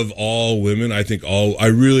 I love all women. I think I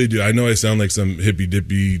really do. I know I sound like some hippy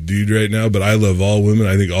dippy dude right now, but I love all women.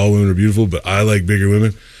 I think all women are beautiful, but I like bigger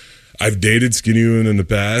women. I've dated skinny women in the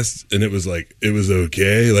past, and it was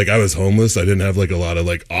okay. I was homeless. I didn't have a lot of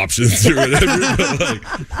options or whatever.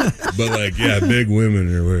 but yeah, big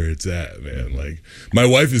women are where it's at, man. My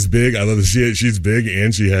wife is big. I love that she's big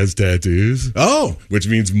and she has tattoos. Oh, which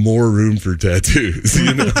means more room for tattoos.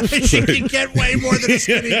 She can get way more than a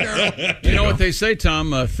skinny girl. You know what they say,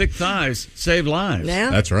 Tom? Thick thighs save lives. Yeah,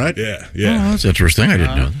 that's right. Yeah. Oh, that's interesting. I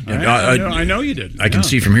didn't know. I know you did. I can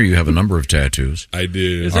see from here you have a number of tattoos. I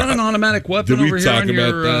do. Is that an automatic weapon over here on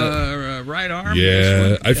your right arm?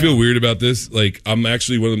 Yeah, I feel weird about this. I'm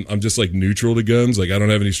actually I'm just neutral to guns. I don't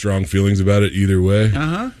have any strong feelings about it either way.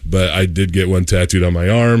 But I did get one tattooed on my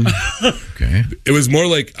arm. Okay. It was more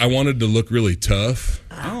I wanted to look really tough.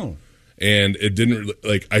 Oh. And it didn't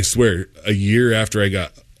I swear, a year after I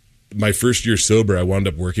got my first year sober, I wound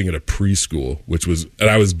up working at a preschool, and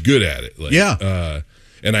I was good at it.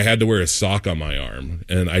 And I had to wear a sock on my arm,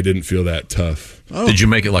 and I didn't feel that tough. Oh. Did you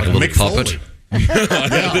make it like a little puppet?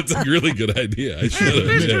 That's a really good idea. I should have.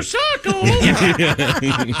 Mr. Socko!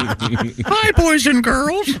 Hi, boys and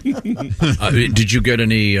girls. Did you get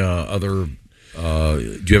any other...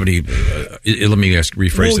 do you have any? Let me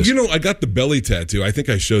rephrase this. I got the belly tattoo. I think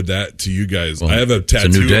I showed that to you guys. I have a tattoo.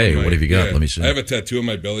 It's a new day. What have you got? Let me see. I have a tattoo on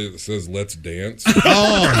my belly that says "Let's Dance."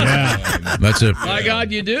 Oh yeah, that's a. My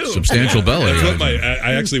God, you do substantial belly.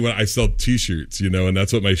 That's what I sell T-shirts, and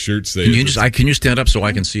that's what my shirts say. Can you stand up so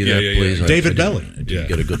I can see that, please? David Belly.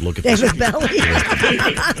 Get a good look at David Belly.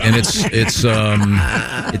 And it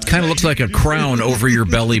kind of looks like a crown over your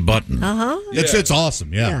belly button. It's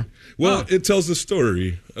awesome. Yeah. Well, it tells a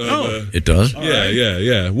story. It does?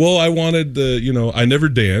 Yeah. Well, I wanted I never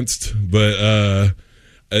danced, but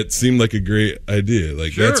it seemed like a great idea.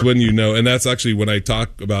 That's when and that's actually when I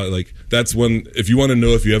talk about that's when, if you want to know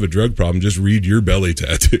if you have a drug problem, just read your belly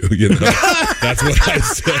tattoo. That's what I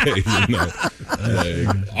say.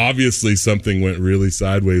 Obviously, something went really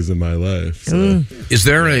sideways in my life. So. Is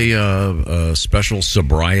there a special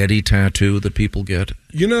sobriety tattoo that people get?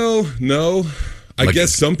 No. I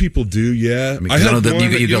guess some people do, yeah. I have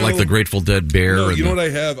you got the Grateful Dead bear. No, you know what I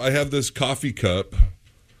have? I have this coffee cup,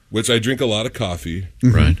 which I drink a lot of coffee.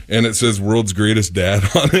 Right. And it says "World's Greatest Dad"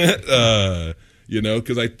 on it,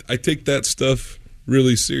 because I take that stuff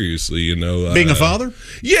really seriously, Being a father?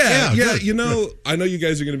 Yeah. I know you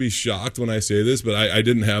guys are going to be shocked when I say this, but I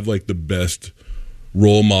didn't have, the best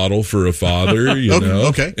role model for a father,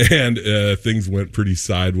 Okay. And things went pretty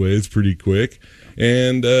sideways pretty quick.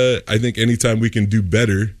 And I think anytime we can do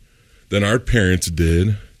better than our parents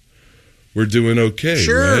did, we're doing okay,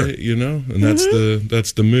 sure. Right? And that's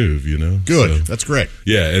the move, Good. So, that's great.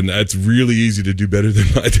 Yeah, and that's really easy to do better than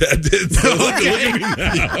my dad did. So,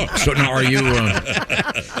 So now, are you?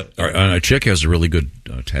 A chick has a really good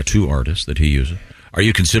tattoo artist that he uses. Are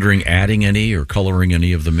you considering adding any or coloring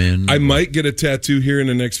any of them in? I might get a tattoo here in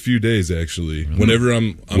the next few days. Actually, whenever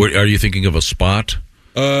I'm are you thinking of a spot?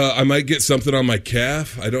 I might get something on my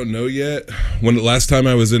calf. I don't know yet. Last time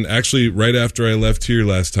I was actually right after I left here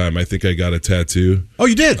last time, I think I got a tattoo. Oh,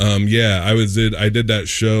 you did? Yeah, I did that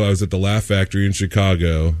show. I was at the Laugh Factory in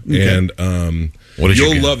Chicago. Okay. And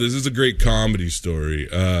you'll love this. This is a great comedy story.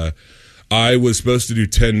 I was supposed to do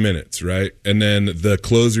 10 minutes, right? And then the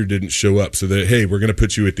closer didn't show up. So hey, we're going to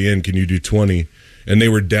put you at the end. Can you do 20? And they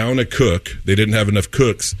were down a cook. They didn't have enough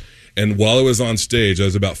cooks. And while I was on stage, I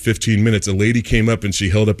was about 15 minutes, a lady came up and she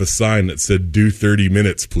held up a sign that said, do 30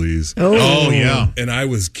 minutes, please. Oh, yeah. And I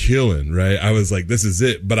was killing, right? I was like, this is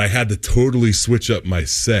it. But I had to totally switch up my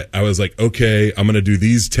set. I was like, okay, I'm going to do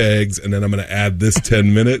these tags, and then I'm going to add this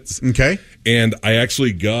 10 minutes. Okay. And I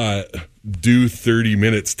actually got do 30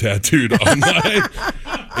 minutes tattooed on my...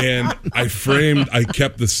 And I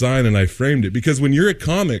kept the sign and I framed it. Because when you're a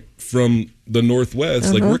comic from the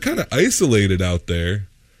Northwest, like, we're kind of isolated out there.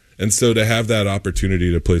 And so to have that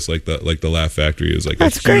opportunity to place like the Laugh Factory is like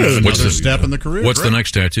that's great. What's the step in the career? What's the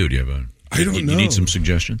next tattoo? Do you have I don't know. You need some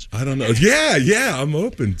suggestions? I don't know. Yeah, I'm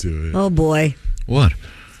open to it. Oh, boy. What?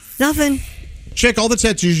 Nothing. Check all the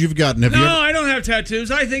tattoos you've gotten. Have you ever... I don't have tattoos.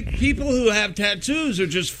 I think people who have tattoos are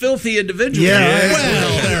just filthy individuals. Yeah.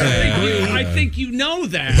 Well, I think you know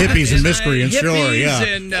that. Hippies and miscreants, sure, yeah.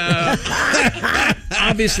 And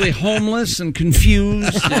obviously homeless and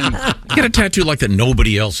confused. And Get a tattoo like that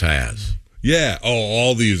nobody else has. Yeah. Oh,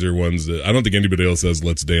 all these are ones that I don't think anybody else has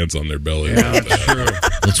Let's Dance on their belly. Yeah, that's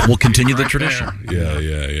true. We'll continue the tradition.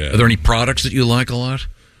 Yeah. Are there any products that you like a lot?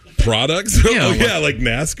 Products? Yeah, like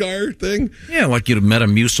NASCAR thing? Yeah, like you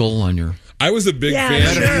Metamucil on your... I was a big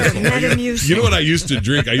fan of Metamucil. You know what I used to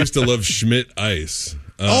drink? I used to love Schmidt Ice.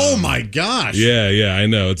 Oh my gosh! Yeah, I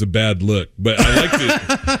know it's a bad look, but I liked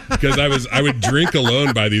it because I would drink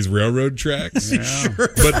alone by these railroad tracks. Yeah. Sure.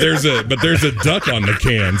 But there's a duck on the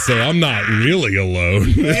can, so I'm not really alone.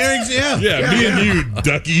 Yeah, me and you,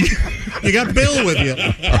 Ducky. You got Bill with you.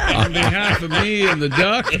 On behalf of me and the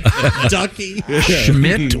duck, Ducky.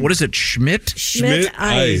 Schmidt. What is it? Schmidt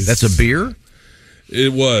Ice. That's a beer.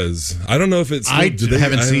 It was. I don't know if it's. I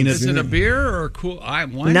haven't seen it. Is it a beer or a cool?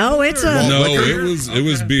 No, it's a. No, it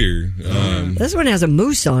was beer. This one has a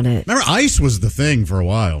moose on it. Remember, ice was the thing for a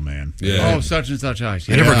while, man. Yeah. Oh, such and such ice.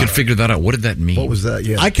 I never could figure that out. What did that mean? What was that?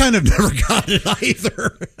 Yeah, I kind of never got it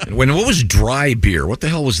either. What was dry beer? What the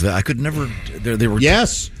hell was that? I could never. They were.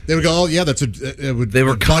 Yes, they would go. Oh, yeah, that's a. They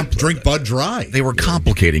were drink Bud Dry. They were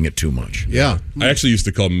complicating it too much. Yeah, I actually used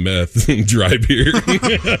to call meth dry beer.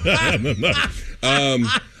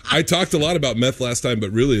 I talked a lot about meth last time,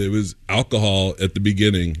 but really it was alcohol at the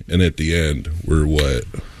beginning and at the end were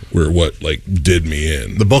what like did me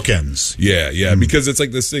in. The bookends. Yeah, because it's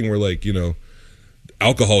like this thing where, like, you know,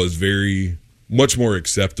 alcohol is very much more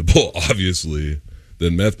acceptable, obviously,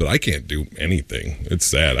 than meth, but I can't do anything. It's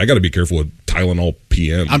sad. I got to be careful with Tylenol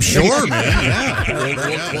PM. I'm sure, man.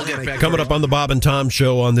 Yeah. We'll get back. Coming up on the Bob and Tom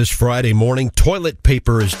Show on this Friday morning, toilet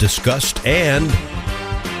paper is discussed and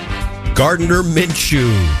Gardner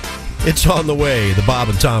Minshew. It's on the way, the Bob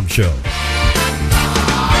and Tom Show.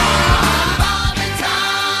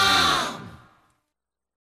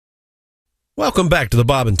 Welcome back to the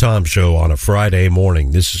Bob and Tom Show on a Friday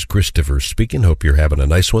morning. This is Christopher speaking. Hope you're having a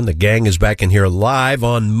nice one. The gang is back in here live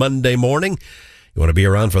on Monday morning. You want to be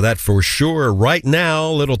around for that for sure. Right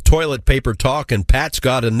now, little toilet paper talk, and Pat's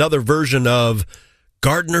got another version of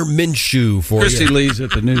Gardner Minshew for Christy you. Lee's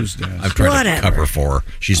at the news desk. I've tried to cover for her.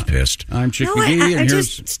 She's pissed. I'm Chick No, McGee, I and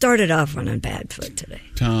just here's started off on a bad foot today.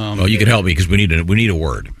 Tom. Oh, you can help me because we need a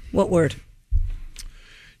word. What word?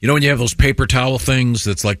 You know when you have those paper towel things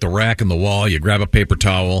that's like the rack in the wall, you grab a paper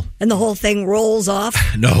towel. And the whole thing rolls off?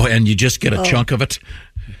 No, and you just get a chunk of it.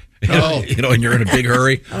 You know, and you're in a big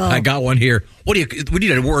hurry. I got one here. We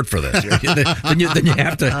need a word for this. then you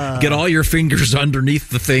have to get all your fingers underneath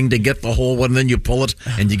the thing to get the whole one. Then you pull it,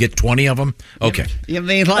 and you get 20 of them. Okay. You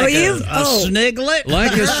mean like a sniglet?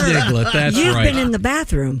 Like a sniglet, that's You've right. been in the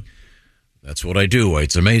bathroom. That's what I do.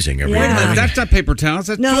 It's amazing. Every Yeah. morning. That's not paper towels.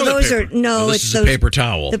 That's No, toilet those paper. are no. This it's is those a paper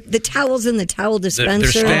towel. The towels in the towel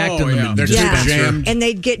dispenser. They're stacked in the They're Yeah. jammed. and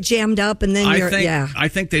they'd get jammed up, and then I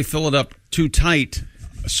think they fill it up too tight,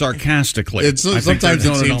 sarcastically. It's I think sometimes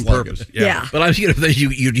they're it doing seems on like purpose. it. Yeah. But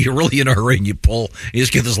you're really in a hurry and you pull. You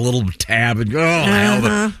just get this little tab and hell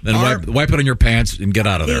of it. Then wipe it on your pants and get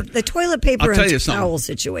out of there. The toilet paper I'll tell and you something. towel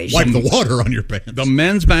situation. Wipe the water on your pants. The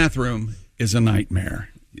men's bathroom is a nightmare.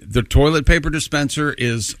 The toilet paper dispenser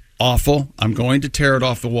is awful. I'm going to tear it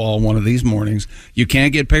off the wall one of these mornings. You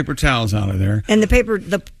can't get paper towels out of there. And the paper,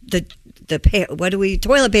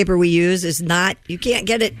 toilet paper we use is not. You can't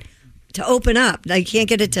get it to open up. You can't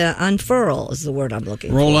get it to unfurl. Is the word I'm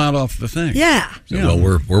looking Roll for. out off the thing. Yeah. Well,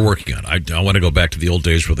 we're working on it. I want to go back to the old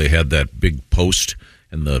days where they had that big post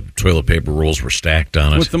and the toilet paper rolls were stacked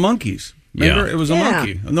on it. With the monkeys. Remember? Yeah. It was a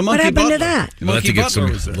monkey. And the monkey What happened butler. to that? The Well, monkey to get butler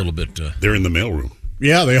some was there. a little bit. They're in the mailroom.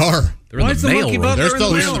 Yeah, they are. They're in the mail room. They're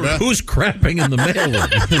still in the bathroom. Who's crapping in the mail room?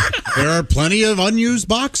 There are plenty of unused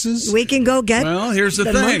boxes. We can go get here's the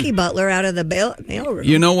thing. monkey butler out of the mail room.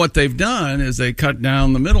 You know what they've done is they cut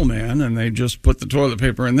down the middleman and they just put the toilet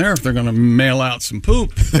paper in there if they're going to mail out some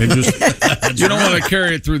poop. They just you don't want to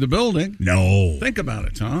carry it through the building. No. Think about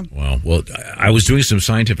it, Tom. Well, I was doing some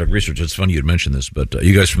scientific research. It's funny you'd mentioned this, but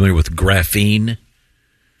you guys familiar with graphene?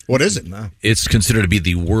 What is it? It's considered to be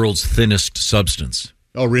the world's thinnest substance.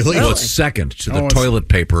 Oh, really? Well, it's second to the toilet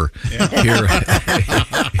paper here in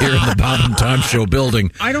the Bob and Tom Show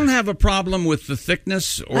building. I don't have a problem with the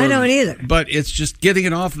thickness. I don't either. But it's just getting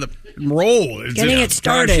it off the roll. Getting it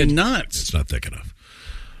started. Drives you nuts. It's not thick enough.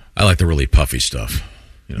 I like the really puffy stuff.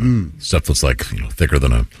 Stuff that's like thicker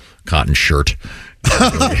than a cotton shirt.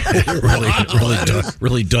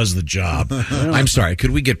 really does the job. I'm sorry.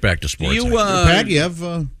 Could we get back to sports? Pat, you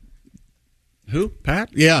have who? Pat?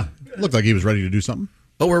 Yeah, looked like he was ready to do something.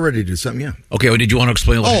 Oh, we're ready to do something, yeah. Okay, well, did you want to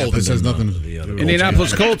explain what happened? This has nothing to do with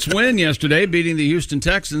Indianapolis Colts win yesterday, beating the Houston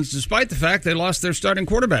Texans, despite the fact they lost their starting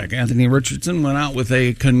quarterback. Anthony Richardson went out with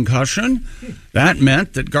a concussion. That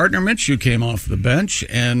meant that Gardner Minshew came off the bench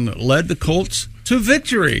and led the Colts to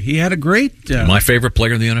victory. He had a great... my favorite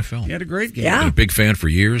player in the NFL. He had a great game. Been a big fan for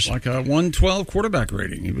years. Like a 112 quarterback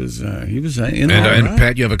rating. He was in and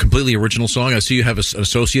Pat, you have a completely original song. I see you have an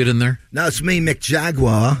associate in there. No, it's me, Mick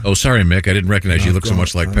Jaguar. Oh, sorry, Mick. I didn't recognize you. You look so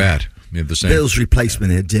much like Pat. You have the same. Bill's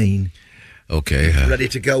replacement here, Dean. Okay. Ready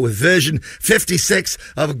to go with version 56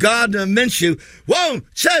 of Gardner Minshew. 1,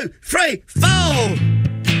 2, 3, 4.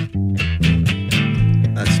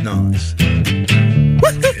 That's nice.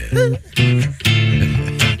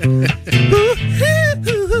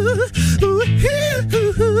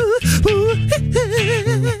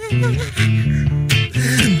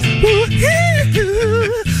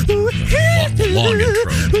 Long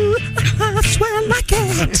intro. I swear like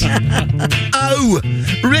it. Oh,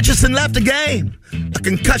 Richardson left the game. A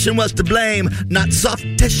concussion was to blame, not soft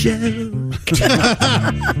tissue.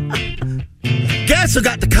 Guess who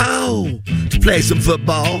got the call to play some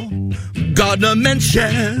football? Gardner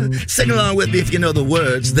Minshew. Sing along with me if you know the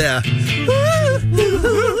words there.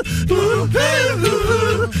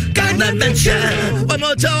 Gardner Minshew. One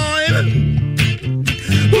more time.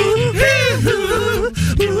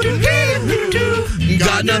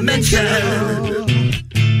 Gardner Minshew.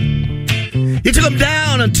 He took him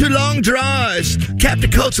down on 2 long drives, kept the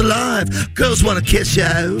Colts alive. Girls want to kiss you.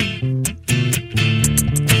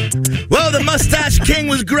 Well, the Mustache King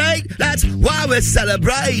was great. That's why we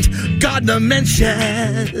celebrate Gardner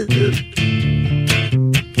Minshew.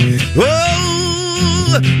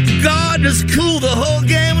 Oh, Gardner's cool the whole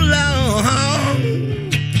game long.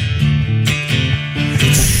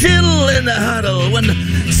 Chill in the huddle when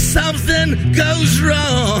something goes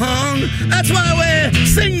wrong. That's why we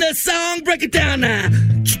sing this song. Break it down now.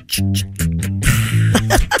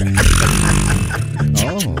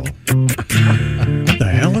 What the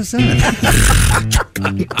hell is that?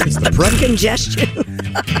 It's the congestion.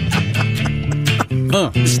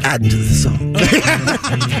 Just adding to the song.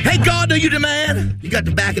 Hey, Gardner, you the man. You got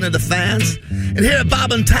the backing of the fans. And here at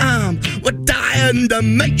Bob and Tom, we're dying to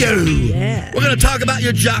meet you. Yeah. We're going to talk about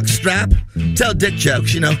your jock strap. Tell dick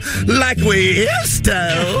jokes, like we used to.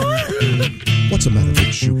 What's the matter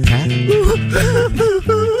with you, Pat?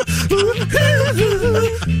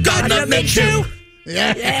 Gardner Minshew.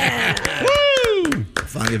 Yeah. Woo!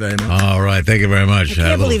 Thank you very much. All right, thank you very much. I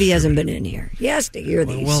can't believe he hasn't been in here. He has to hear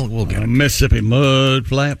these. Well, we'll get him. Mississippi mud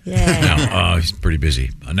flap. Yeah. Now, he's pretty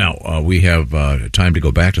busy. Now, we have time to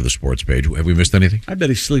go back to the sports page. Have we missed anything? I bet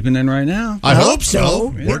he's sleeping in right now. I hope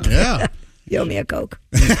so. Yeah. You owe me a Coke.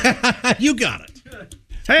 You got it.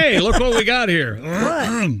 Hey, look what we got here.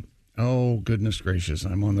 What? Oh, goodness gracious.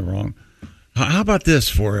 I'm on the wrong. How about this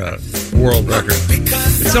for a world record?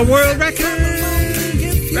 It's a world record.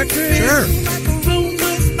 Sure.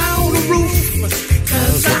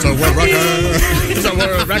 It's a world record. It's a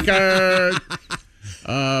world record.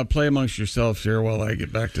 Play amongst yourselves here while I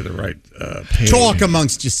get back to the right page. Talk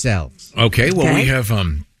amongst yourselves. Okay, well, we have...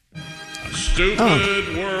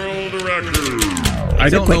 Stupid world record. I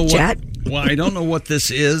don't know what. Well, I don't know what this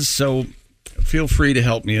is, so feel free to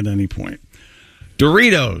help me at any point.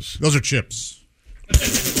 Doritos. Those are chips.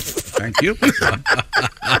 Thank you.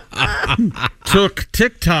 Took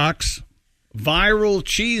TikTok's viral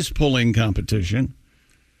cheese pulling competition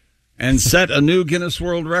and set a new Guinness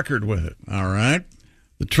World Record with it. All right.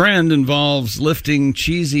 The trend involves lifting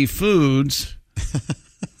cheesy foods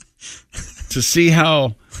to see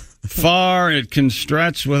how far it can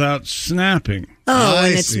stretch without snapping. Oh, and I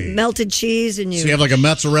it's see. melted cheese, and So you have like a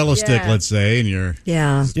mozzarella stick, let's say, and you're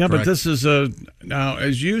Yeah. Yeah, but Correct. this is now,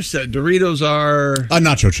 as you said, Doritos are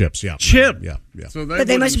nacho chips. Yeah, chip. Yeah. So But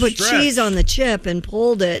they must have put wouldn't stretch. cheese on the chip and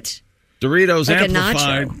pulled it. Doritos like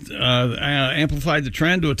a amplified the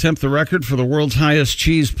trend to attempt the record for the world's highest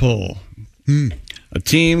cheese pull. A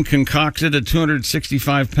team concocted a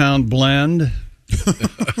 265-pound blend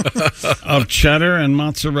of cheddar and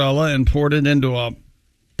mozzarella and poured it into a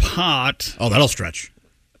pot. Oh, that'll stretch.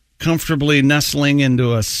 Comfortably nestling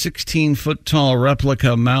into a 16-foot tall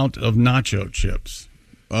replica mount of nacho chips.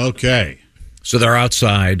 Okay. So they're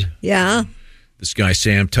outside. Yeah. This guy,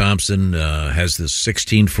 Sam Thompson, has this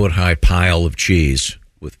 16-foot high pile of cheese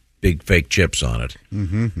with big fake chips on it.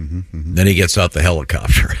 Then he gets out the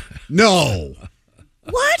helicopter. No.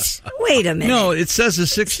 What? Wait a minute. No, it says a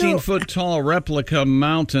 16-foot tall replica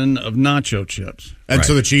mountain of nacho chips. And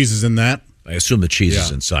so the cheese is in that? I assume the cheese is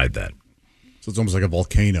inside that. So it's almost like a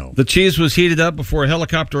volcano. The cheese was heated up before a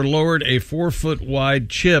helicopter lowered a 4-foot wide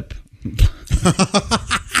chip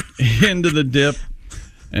into the dip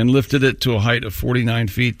and lifted it to a height of 49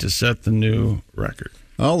 feet to set the new record.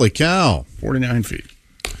 Holy cow. 49 feet.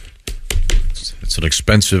 It's an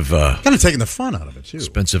expensive... kind of taking the fun out of it, too.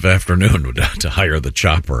 Expensive afternoon to hire the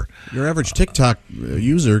chopper. Your average TikTok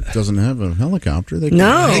user doesn't have a helicopter. They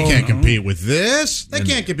No. They can't compete with this. They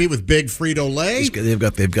can't compete with big Frito-Lay. They've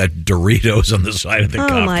got Doritos on the side of the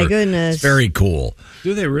copter. Oh, my goodness. It's very cool.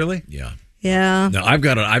 Do they really? Yeah. Yeah. Now I've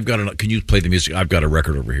got a. Can you play the music? I've got a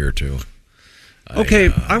record over here too.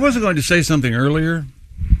 Okay, I wasn't going to say something earlier.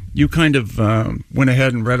 You kind of went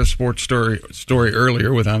ahead and read a sports story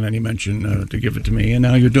earlier without any mention to give it to me, and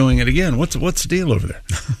now you're doing it again. What's the deal over there?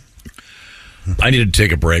 I needed to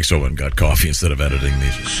take a break, so I went and got coffee instead of editing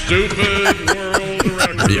these. Stupid world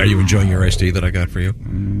record. Are you enjoying your iced tea that I got for you?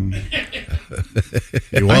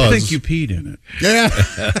 He was. I think you peed in it. Yeah.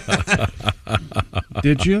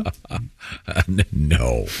 Did you?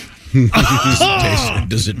 No.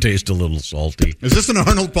 Does it taste a little salty? Is this an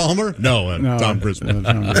Arnold Palmer? No, Tom Brisbane.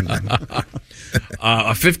 A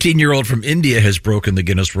 15-year-old from India has broken the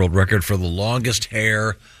Guinness World Record for the longest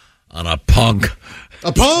hair on a punk.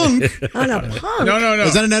 A punk? On a punk? No.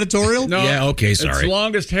 Is that an editorial? No. Yeah, okay, sorry. It's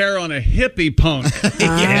longest hair on a hippie punk.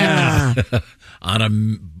 Yeah. on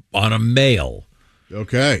a male.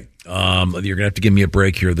 Okay. You're going to have to give me a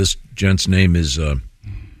break here. This gent's name is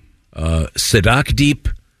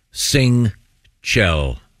Sidakdeep Singh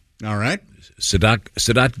Chell. All right.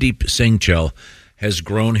 Sidakdeep Singh Chell has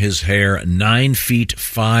grown his hair 9 feet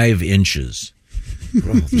 5 inches.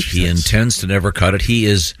 He intends to never cut it. He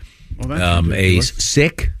is a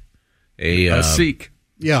Sikh. A Sikh.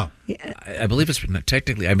 Yeah. I believe it's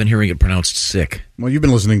technically, I've been hearing it pronounced sick. Well, you've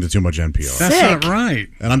been listening to too much NPR. That's not right.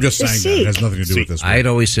 And I'm just saying that. It has nothing to do with this. I had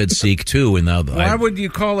always said Sikh too, and now Why would you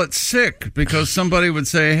call it sick? Because somebody would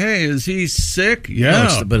say, "Hey, is he sick?"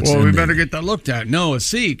 Yeah. but it's well, in we the- better get that looked at. No, a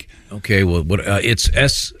Sikh. Okay, well, it's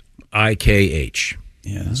SIKH.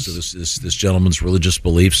 Yeah. So this gentleman's religious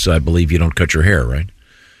beliefs, I believe you don't cut your hair, right?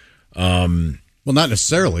 Well, not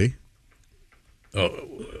necessarily.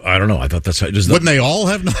 I don't know. I thought that's how. Wouldn't they all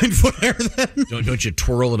have 9-foot hair then? Don't you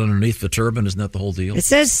twirl it underneath the turban? Isn't that the whole deal? It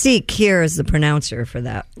says Sikh here as the pronouncer for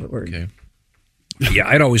that word. Okay. Yeah,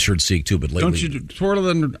 I'd always heard Sikh too, but lately... Don't you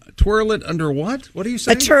twirl it under what? What do you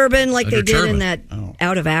say? A turban, like Under they did turban. in that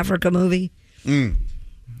Out of Africa movie. Don't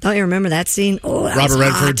you remember that scene? Oh, that Robert was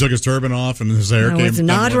Redford hot. took his turban off and his hair No, came. it's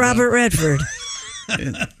not Robert Redford.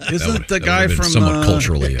 Isn't the guy from somewhat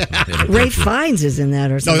culturally? Ray Fiennes is in that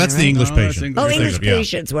or something. No, that's the right? English Oh, that's patient. English Oh, patient. English Yeah.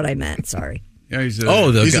 Patient's what I meant. Sorry. Yeah, he's He's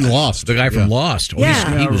guy, in Lost. The guy from Yeah. Lost. Oh,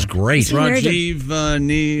 Yeah. he was great. He's very good.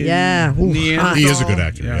 Rajiv Yeah. Ooh, hot. He is a good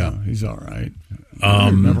actor. Yeah. he's all right.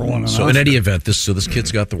 Never won an so in Oscar. any event, this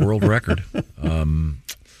kid's got the world record.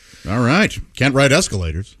 All right. Can't ride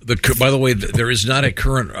escalators. By the way, there is not a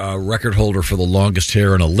current record holder for the longest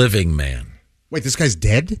hair in a living man. Wait, this guy's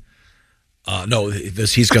dead? No,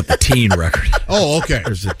 he's got the teen record. Oh, okay.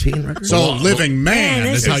 There's a teen record. So living man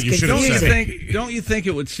Man, is this how is you should have confusing. said it. Don't you think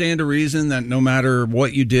it would stand to reason that no matter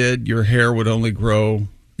what you did, your hair would only grow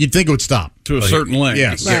You'd think it would stop. to a certain length?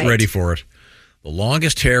 Yes. Get Right. ready for it. The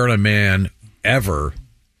longest hair in a man ever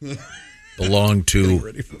belonged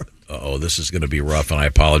to. Oh, this is going to be rough, and I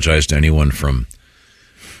apologize to anyone from.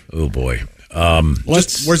 Oh boy.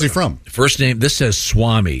 Where's he from? First name. This says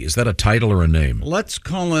Swami. Is that a title or a name? Let's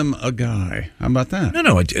call him a guy. How about that?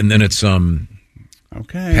 No. And then it's Okay.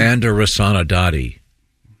 Pandarasanadadi.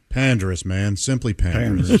 Pandarus, man. Simply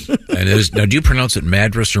Pandarus. And it is now. Do you pronounce it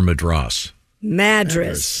Madras or Madras?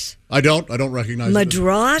 Madras. I don't recognize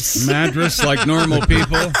Madras? Madras, like normal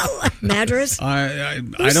people. Madras? I Who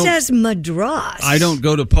don't. says Madras? I don't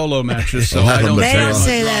go to polo matches, so I don't They don't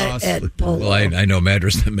say Madras. that at polo. Well, I know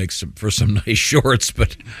Madras that makes for some nice shorts,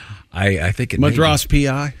 but I think it Madras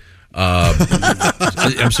PI.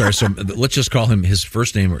 I'm sorry. So let's just call him his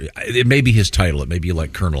first name. It may be his title. It may be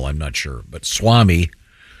like Colonel. I'm not sure. But Swami.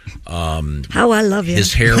 How I love you.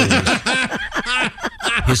 His hair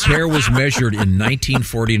was measured in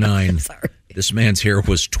 1949. This man's hair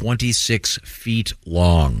was 26 feet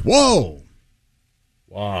long. Whoa!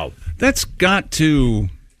 Wow. That's got to.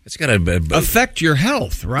 It's got to affect your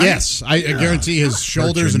health, right? Yes, I guarantee his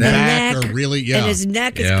shoulders and back are really, And his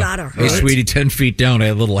neck has got to hurt. Hey, sweetie, 10 feet down, I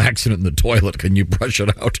had a little accident in the toilet. Can you brush it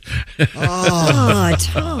out? Oh,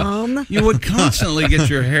 Tom. You would constantly get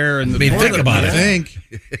your hair in the I mean, toilet. think about it.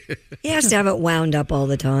 He has to have it wound up all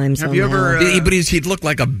the time. Have you ever? But he'd look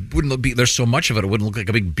like wouldn't be, there's so much of it, it wouldn't look like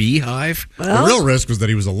a big beehive. The real risk was that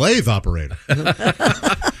he was a lathe operator.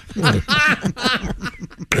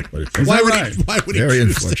 Why would he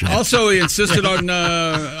choose that? Also, he insisted on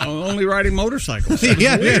only riding motorcycles.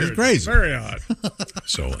 Yeah, Weird. it's crazy. Very odd.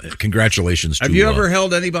 So, congratulations to Have you ever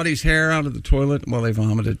held anybody's hair out of the toilet while they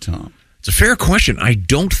vomited, Tom? It's a fair question. I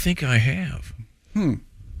don't think I have.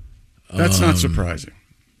 That's not surprising.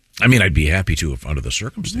 I mean, I'd be happy to if under the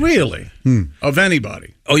circumstances. Really? Of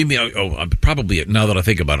anybody? Oh, you mean? Probably. Now that I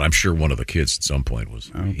think about it, I'm sure one of the kids at some point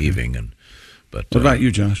was heaving. But what about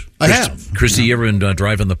you, Josh? I have. Christy, you ever been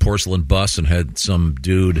driving the porcelain bus and had some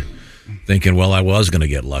dude thinking, "Well, I was going to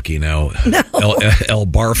get lucky." Now, El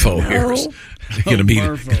Barfo here is going to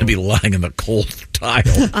be lying in the cold tile.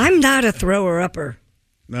 I'm not a thrower-upper.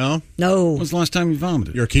 No? No. When was the last time you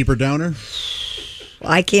vomited? You're a keeper downer?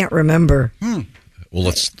 I can't remember. Well,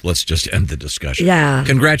 let's just end the discussion. Yeah.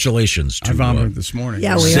 Congratulations to I vomited this morning.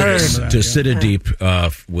 Yeah, we heard. to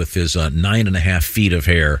Sidideep with his 9.5 feet of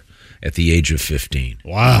hair at the age of 15.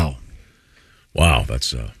 Wow.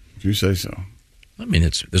 That's you say so. I mean,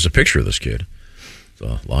 there's a picture of this kid. It's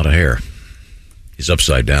a lot of hair. He's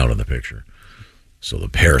upside down in the picture, so the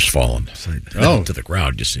hair's fallen to the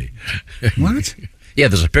ground. You see what? Yeah,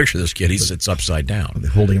 there's a picture of this kid. He sits upside down. Are they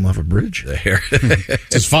holding him off a bridge? The hair.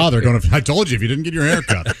 It's his father going, I told you if you didn't get your hair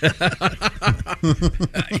cut.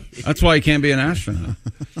 That's why he can't be an astronaut.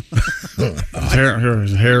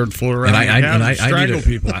 His hair would float around. And I strangle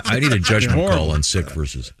people. I need a judgment call on Sikh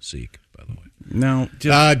versus Sikh, by the way. No.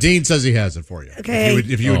 Dean says he has it for you. Okay.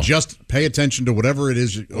 If you would just pay attention to whatever it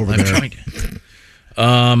is over I'm there. trying to.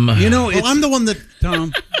 You know, I'm the one that...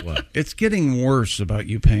 Tom, What? It's getting worse about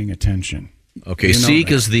you paying attention. Okay, You know Sikh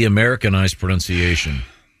that. is the Americanized pronunciation.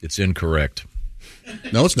 It's incorrect.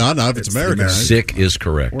 No, it's not. Not if it's American. Sikh is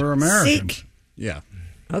correct. We're Americans. Sikh. Yeah.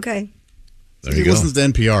 Okay. There He you go. listens to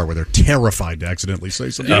NPR where they're terrified to accidentally say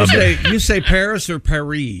something. You say Paris or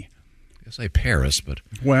Paris? I say Paris, but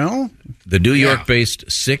Well, the New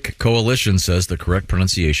York-based Sikh Coalition says the correct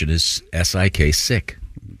pronunciation is S-I-K, Sikh.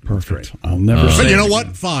 perfect. I'll never But say you know it.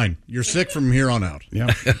 what? Fine. You're sick from here on out. Yeah.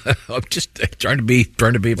 I'm just trying to be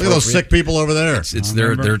Look at those sick people over there. It's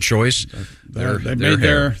their choice. They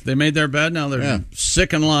hair. made their bed. Now they're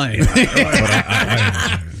sick and lying.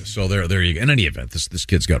 So there you go. In any event, this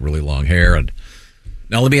kid's got really long hair. And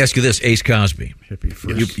now let me ask you this: Ace Cosby,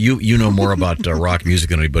 you know more about rock music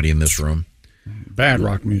than anybody in this room. Bad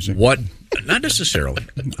rock music. What? Not necessarily.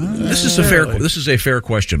 This is a fair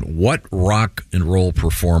question. What rock and roll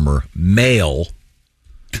performer, male,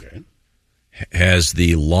 has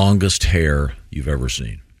the longest hair you've ever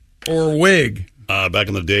seen? Or wig. Back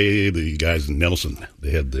in the day, the guys in Nelson,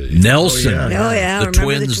 they had the Nelson. Oh, yeah. The Remember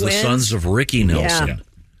twins, the sons of Ricky Nelson. Yeah.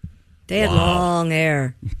 They had long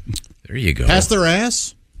hair. There you go. Past their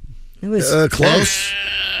ass? It was close.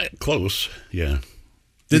 Close, yeah.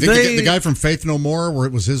 Did the guy from Faith No More, where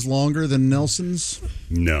it was his longer than Nelson's?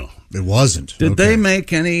 No. It wasn't. Did they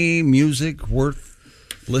make any music worth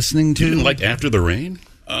listening to? You didn't like After the Rain?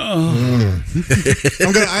 Oh.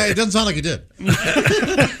 It doesn't sound like he did.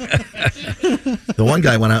 The one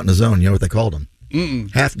guy went out in his own. You know what they called him?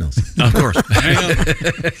 Half Nelson. Of course.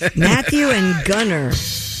 Matthew and Gunner.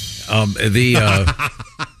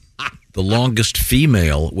 The longest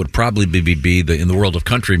female would probably be in the world of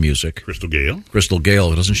country music. Crystal Gale. Crystal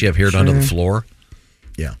Gale. Doesn't she have hair down to the floor?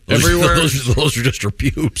 Yeah. Everywhere. Those are just her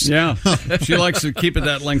pubes. Yeah. She likes to keep it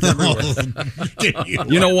that length everywhere.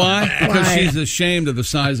 You know why? Because she's ashamed of the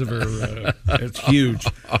size of her. It's huge.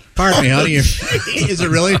 Pardon me, honey. Is it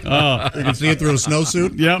really? Oh. You can see it through a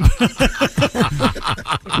snowsuit? Yep.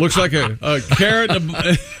 Looks like a carrot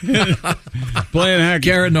playing hacky.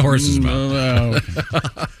 Carrot in the horse's mouth.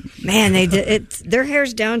 Man, they did it. Their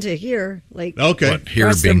hair's down to here, like Hair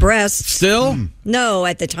across their being breasts. Still? No,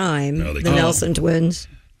 at the time, the Nelson twins.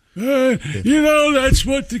 That's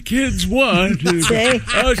what the kids want. Say?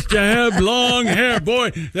 Us to have long hair.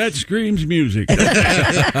 Boy, that screams music.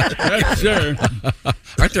 Yes, sir.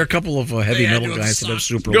 Aren't there a couple of heavy metal guys that have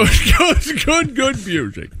super Good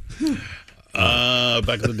music.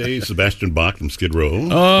 Back in the day, Sebastian Bach from Skid Row.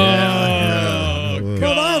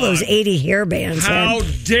 Well, all those 80 hair bands. How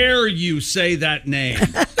dare you say that name?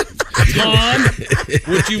 Tom,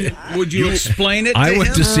 would you explain it to I went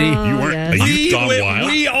him? to see. You weren't. We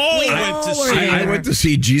all went to see. I went to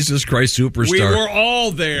see Jesus Christ Superstar. We were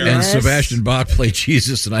all there. And Sebastian Bach played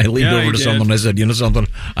Jesus, and I leaned over to someone and I said, "You know something?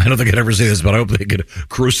 I don't think I'd ever say this, but I hope they could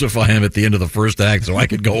crucify him at the end of the first act so I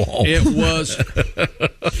could go home." He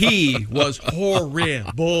was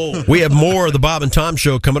horrible. We have more of the Bob and Tom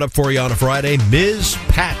Show coming up for you on a Friday. Ms.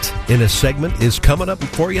 Pat in a segment is coming up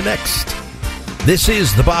for you next. This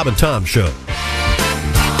is the Bob and Tom Show.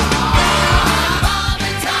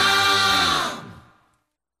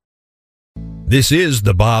 This is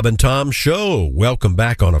the Bob and Tom Show. Welcome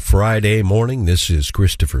back on a Friday morning. This is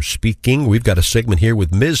Christopher speaking. We've got a segment here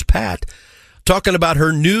with Ms. Pat talking about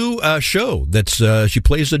her new show. She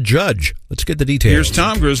plays a judge. Let's get the details. Here's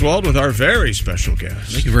Tom Griswold with our very special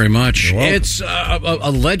guest. Thank you very much. It's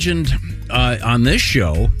a legend on this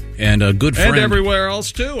show and a good friend. And everywhere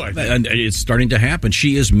else, too, I think. And it's starting to happen.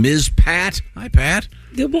 She is Ms. Pat. Hi, Pat.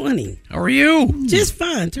 Good morning. How are you? Just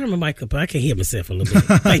fine. Turn my mic up. I can hear myself a little bit.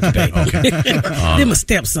 Thank you, baby. Okay. They're my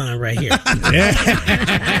stepson right here.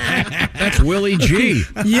 That's Willie G.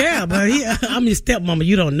 Yeah, but I'm your stepmama.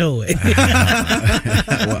 You don't know it.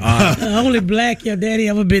 Only black your daddy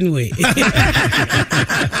ever been with. I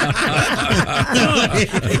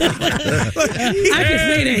can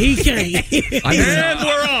say that he can't. And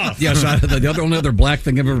we're off. Yes, the only other black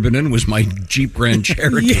thing I've ever been in was my Jeep Grand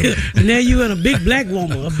Cherokee. Yeah. And now you in a big black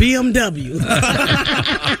woman, a BMW.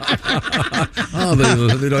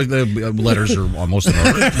 The letters are almost in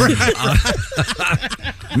order.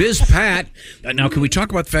 Ms. Pat, now can we talk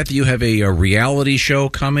about the fact that you have a reality show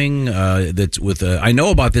coming that's with I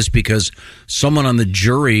know about this because someone on the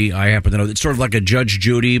jury, I happen to know, it's sort of like a Judge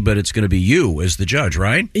Judy, but it's going to be you as the judge,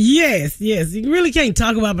 right? Yes. You really can't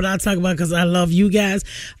talk about it, but I'll talk about it because I love you guys.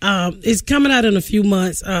 It's coming out in a few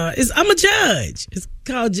months. I'm a judge. It's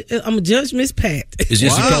called I'm a Judge Miss Pat. Is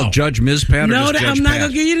it called Judge Ms. Pat or no, just Judge I'm not Pat?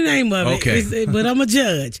 going to give you the name of it. Okay. But I'm a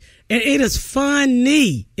judge. And it is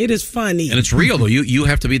funny. It is funny. And it's real, though. You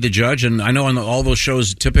have to be the judge. And I know on all those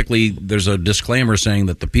shows, typically there's a disclaimer saying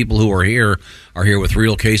that the people who are here with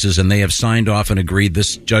real cases, and they have signed off and agreed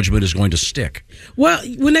this judgment is going to stick. Well,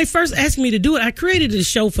 when they first asked me to do it, I created a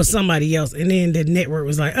show for somebody else. And then the network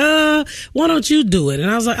was like, why don't you do it? And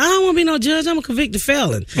I was like, I don't want to be no judge. I'm a convicted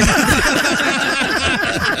felon.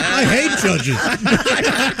 I hate judges.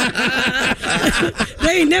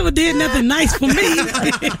 They ain't never did nothing nice for me.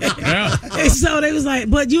 Yeah. And so they was like,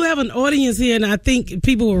 but you have an audience here, and I think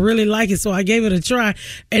people will really like it. So I gave it a try,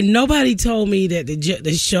 and nobody told me that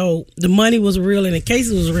the show, the money was real and the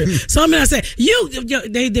cases was real. So I said,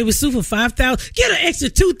 they were sued for $5,000. Get an extra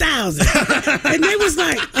 $2,000. And they was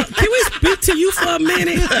like, can we speak to you for a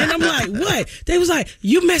minute? And I'm like, what? They was like,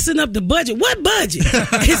 you messing up the budget. What budget?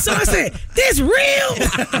 And so I said, this real?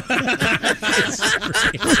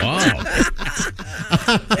 Wow.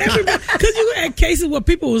 Because you had cases where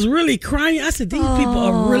people was really crying. I said, these people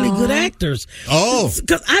are really good actors. Oh.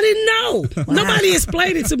 Because I didn't know. Nobody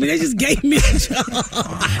explained it to me. They just gave me a job.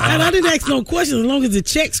 And I didn't ask no questions as long as the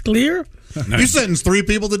check's clear. You sentenced 3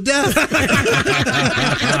 people to death.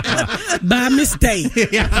 By mistake.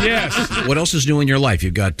 Yes. What else is new in your life?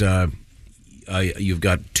 You've got 2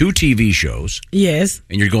 TV shows. Yes.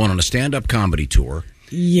 And you're going on a stand-up comedy tour.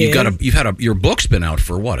 Yeah. Your book's been out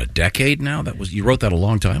for what, a decade now? You wrote that a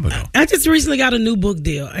long time ago. I just recently got a new book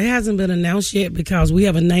deal. It hasn't been announced yet because we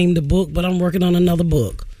haven't named the book, but I'm working on another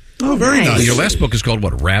book. Oh, very nice. Your last book is called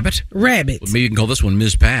what, Rabbit? Rabbit. Well, maybe you can call this one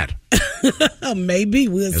Ms. Pat. Maybe.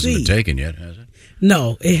 We'll Hasn't see. been taken yet, has it?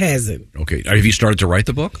 No, it hasn't. Okay. Have you started to write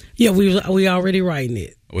the book? Yeah, we already writing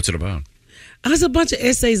it. What's it about? It's a bunch of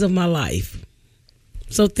essays of my life.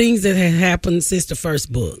 So things that had happened since the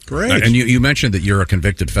first book. Great. And you mentioned that you're a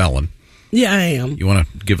convicted felon. Yeah, I am. You want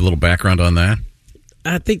to give a little background on that?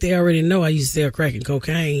 I think they already know I used to sell crack and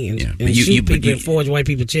cocaine and but shoot people and forge white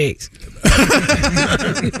people checks.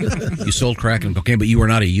 You sold crack and cocaine, but you were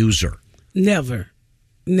not a user. Never.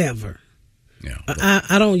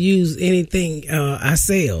 I don't use anything I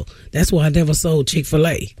sell. That's why I never sold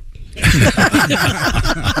Chick-fil-A.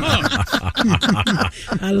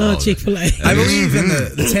 I love Chick-fil-A. I believe in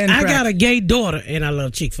the 10 I got a gay daughter, and I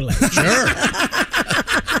love Chick-fil-A. Sure.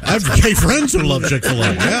 I have gay friends who love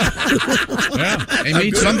Chick-fil-A. Yeah.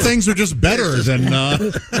 Some things are just better than.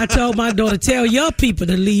 I told my daughter, tell your people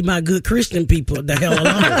to leave my good Christian people the hell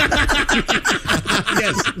alone.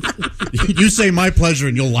 Yes. You say my pleasure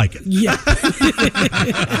and you'll like it. Yeah.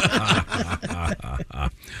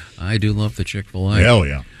 I do love the Chick-fil-A. Hell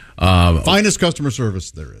yeah. Finest customer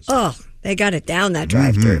service there is. Oh, they got it down, that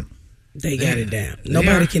drive-thru. They got it down.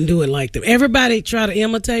 Nobody can do it like them. Everybody try to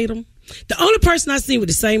imitate them. The only person I've seen with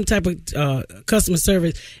the same type of customer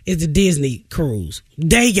service is the Disney cruise.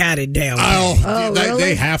 They got it down.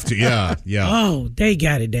 They have to. Yeah. Oh, they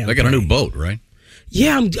got it down. They got a new boat, right?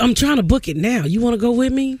 Yeah, I'm trying to book it now. You want to go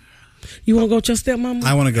with me? You want to go with your stepmama?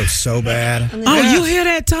 I want to go so bad. Oh, you hear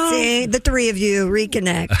that, Tom? See, the three of you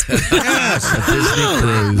reconnect. Bring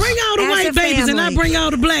all the white babies and I bring all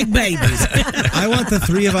the black babies. I want the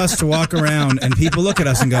three of us to walk around and people look at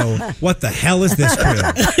us and go, what the hell is this crew?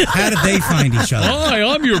 How did they find each other? Hi,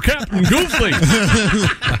 I'm your Captain Goofy.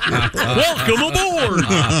 Welcome aboard.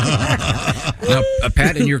 Now,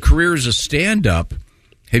 Pat, in your career as a stand-up,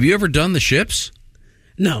 have you ever done the ships?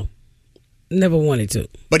 No. Never wanted to.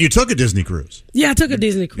 But you took a Disney cruise. Yeah, I took a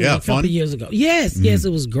Disney cruise a couple fun? of years ago. Yes,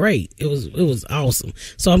 it was great. It was awesome.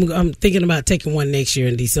 So I'm thinking about taking one next year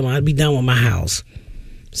in December. I'll be done with my house.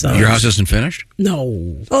 So Your house isn't finished?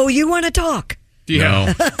 No. Oh, you want to talk?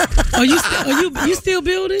 No. Are you still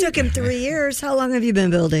building? Took him 3 years. How long have you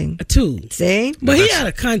been building? 2. See? But he had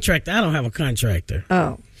a contractor. I don't have a contractor.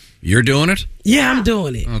 Oh. You're doing it? Yeah, I'm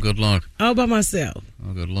doing it. Oh, good luck. All by myself.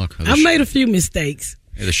 Oh, good luck. I made a few mistakes.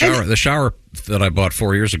 Hey, the shower that I bought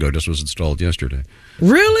 4 years ago just was installed yesterday.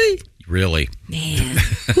 Really? Really? Man,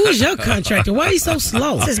 who's your contractor? Why are you so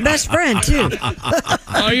slow? It's his best friend, too.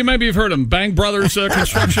 You maybe have heard of them. Bang Brothers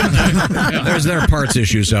Construction. There are parts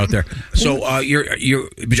issues out there. So are you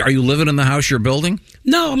living in the house you're building?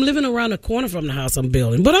 No, I'm living around the corner from the house I'm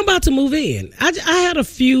building, but I'm about to move in. I had a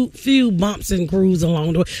few bumps and grooves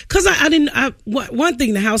along the way because one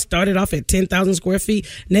thing, the house started off at 10,000 square feet,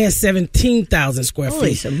 now it's 17,000 square Holy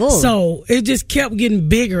feet. Samoa. So it just kept getting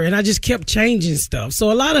bigger, and I just kept changing stuff.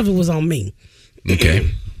 So a lot of it was on me. Okay.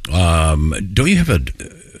 Don't you have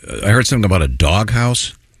I heard something about a dog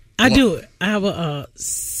house? I do. I have a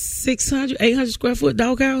 600, 800 square foot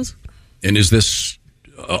dog house. And is this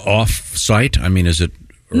off-site? I mean, is it,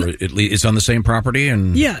 or it's on the same property?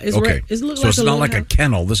 And Yeah, it's okay. right. It looks so like it's a not little like a house.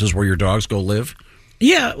 kennel. This is where your dogs go live?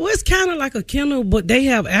 Yeah, well, it's kind of like a kennel, but they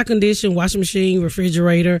have air conditioning, washing machine,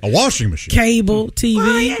 refrigerator, A washing machine. cable,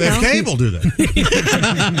 TV. They have cable, do they?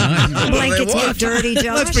 The blankets get dirty, Josh.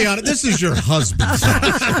 Let's be honest. This is your husband's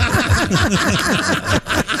house.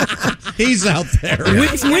 He's out there.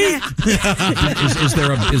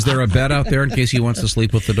 Is there a bed out there in case he wants to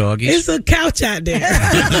sleep with the doggies? It's a couch out there.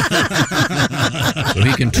 So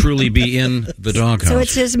he can truly be in the doghouse. So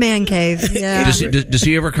it's his man cave. Yeah. Does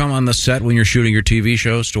he ever come on the set when you're shooting your TV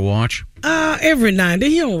shows to watch? Every now and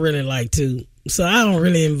then. He don't really like to, so I don't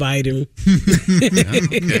really invite him.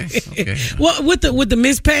 Okay. Well, with the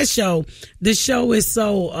Miss Pat show, the show is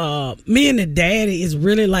so me and the daddy is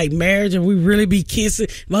really like marriage, and we really be kissing.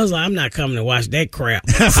 I was like, I'm not coming to watch that crap.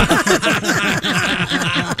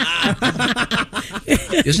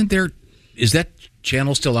 Is that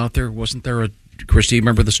channel still out there? Wasn't there a Christy?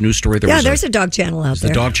 Remember this news story? There's a dog channel out is there.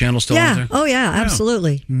 the dog channel still out there? Oh yeah,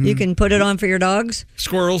 absolutely. Mm-hmm. You can put it on for your dogs.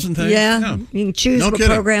 Squirrels and things. Yeah, you can choose what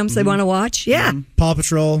programs they want to watch. Yeah, Paw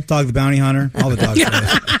Patrol, Dog the Bounty Hunter, all the dog stuff.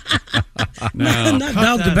 Not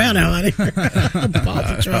Dog the Bounty Hunter.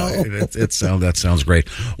 Paw Patrol. That sounds great.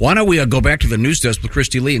 Why don't we go back to the news desk with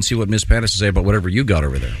Christy Lee and see what Miss Pat has to say about whatever you got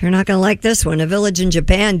over there? You're not going to like this one. A village in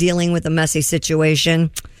Japan dealing with a messy situation.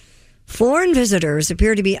 Foreign visitors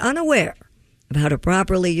appear to be unaware of how to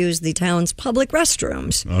properly use the town's public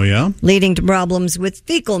restrooms. Oh, yeah? Leading to problems with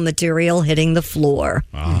fecal material hitting the floor.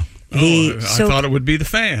 Wow. I thought it would be the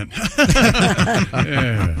fan.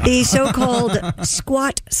 The so-called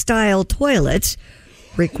squat-style toilets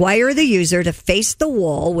require the user to face the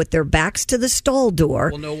wall with their backs to the stall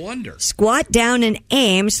door. Well, no wonder. Squat down and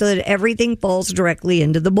aim so that everything falls directly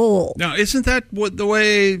into the bowl. Now, isn't that the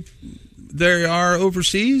way they are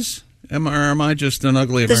overseas? Am I just an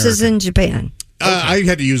ugly American? This is in Japan. I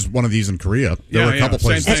had to use one of these in Korea. There were a couple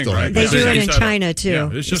places that still had They do it in China, too. Yeah,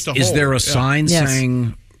 it's just a Is hole. there a sign Yes.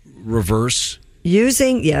 saying reverse?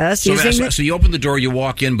 Using So you open the door, you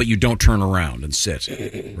walk in, but you don't turn around and sit,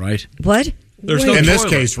 right? What? There's in this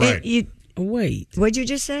case, right? Wait. What'd you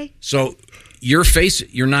just say? So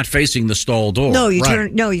you're not facing the stall door. No, you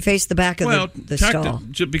turn. No, you face the back of the stall.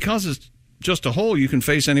 Because it's just a hole, you can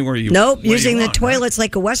face anywhere you. Nope, where using you the want, toilets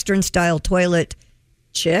like a Western style toilet,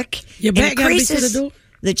 chick. Your back gotta be to the increases door?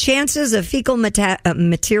 the chances of fecal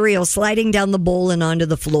material sliding down the bowl and onto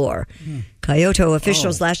the floor. Kyoto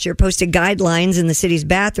officials last year posted guidelines in the city's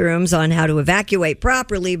bathrooms on how to evacuate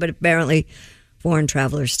properly, but apparently foreign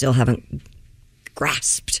travelers still haven't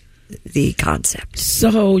grasped the concept.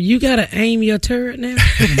 So you got to aim your turret now?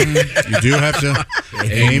 You do have to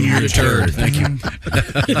aim your turd. Thank you.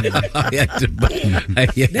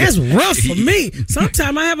 That's rough for me.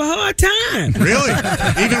 Sometimes I have a hard time. Really?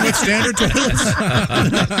 Even with standard toilets?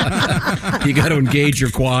 You got to engage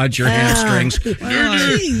your quads, your hamstrings.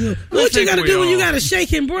 What you got to do when you got to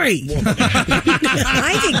shake and break?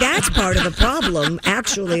 I think that's part of the problem.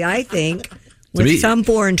 Actually, I think with some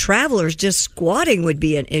foreign travelers, just squatting would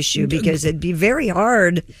be an issue because it'd be very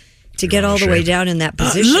hard to get all the way down in that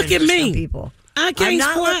position. Look at for me. some people. I can't I'm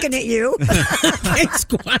not squat. looking at you. I can't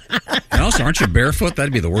squat. And also, aren't you barefoot?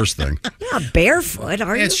 That'd be the worst thing. Not barefoot,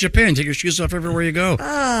 are you? It's Japan. Take your shoes off everywhere you go.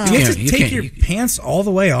 You have to take your pants all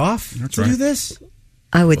the way off to do this?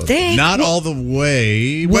 I would think. Not all the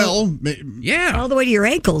way. Well, yeah. All the way to your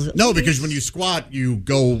ankles. No, because when you squat, you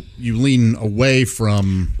lean away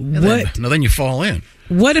from. What? No, then you fall in.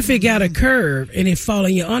 What if it got a curve and it fall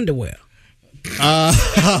in your underwear?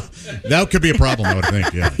 That could be a problem, I would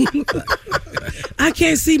think, yeah. I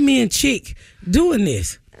can't see me and Chick doing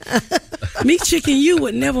this. Me, Chick, and you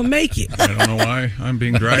would never make it. I don't know why I'm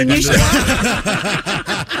being dragged into this.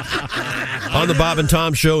 On the Bob and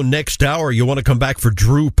Tom Show next hour, you want to come back for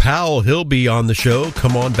Drew Powell. He'll be on the show.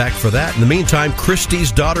 Come on back for that. In the meantime,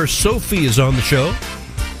 Christy's daughter Sophie is on the show.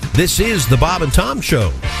 This is the Bob and Tom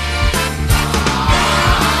Show.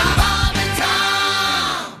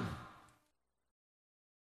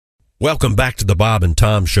 Welcome back to the Bob and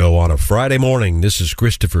Tom Show on a Friday morning. This is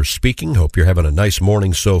Christopher speaking. Hope you're having a nice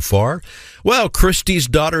morning so far. Well, Christy's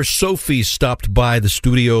daughter Sophie stopped by the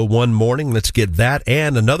studio one morning. Let's get that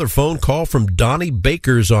and another phone call from Donnie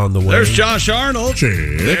Baker's on the way. There's Josh Arnold.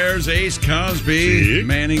 Chick. There's Ace Cosby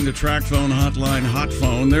manning the track phone hotline hot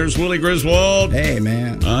phone. There's Willie Griswold. Hey,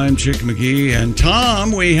 man. I'm Chick McGee. And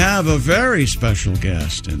Tom, we have a very special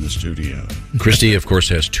guest in the studio. Christy, of course,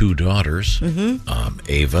 has two daughters,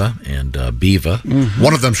 Ava and Beava.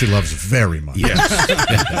 One of them she loves very much. Yes.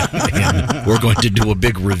 And we're going to do a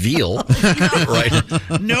big reveal. Right?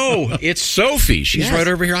 No, it's Sophie. She's right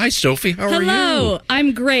over here. Hi, Sophie. How are you? Hello.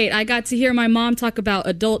 I'm great. I got to hear my mom talk about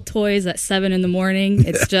adult toys at 7 in the morning.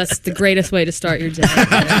 It's just the greatest way to start your day.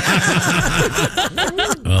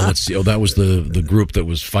 Let's see. Oh, that was the group that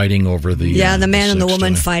was fighting over the the man and the sex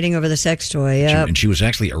woman toy. fighting over the sex toy. Yeah, And she was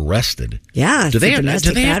actually arrested. yeah. Do they, for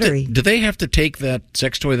domestic battery. do they have to take that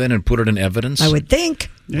sex toy then and put it in evidence? I would think.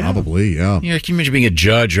 Probably, yeah. Yeah, can you imagine being a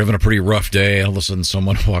judge, you're having a pretty rough day, all of a sudden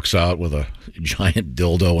someone walks out with a giant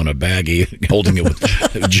dildo and a baggie, holding it with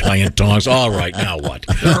giant tongs. All right, now what?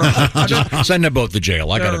 Just send them both to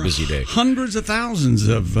jail. I got a busy day. Hundreds of thousands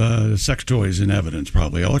of sex toys in evidence,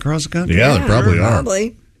 probably all across the country. Yeah, they probably are.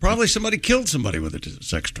 Probably somebody killed somebody with a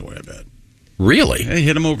sex toy, I bet. Really? They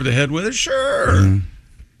hit him over the head with it? Sure.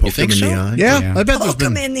 You think so? Yeah, I bet there's Poke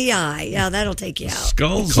been. him in the eye. Yeah, that'll take you out.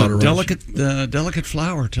 Skull's a delicate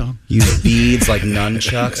flower, Tom. Use beads like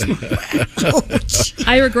nunchucks.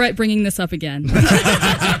 I regret bringing this up again. No,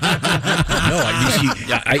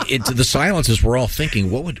 the silences we're all thinking,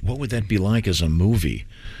 what would that be like as a movie?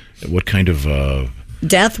 What kind of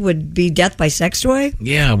Death would be death by sex toy?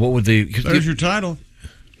 yeah? What would the? There's your title.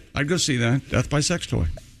 I'd go see that. Death by sex toy.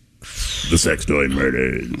 The sex toy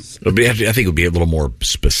murders. I think it would be a little more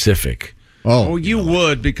specific. Oh, you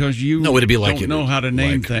would because you it'd be like don't know how to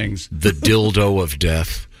name like things. The dildo of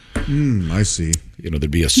death. I see. You know,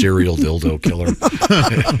 there'd be a serial dildo killer.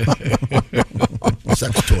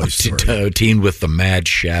 Sex toy story. Teen with the mad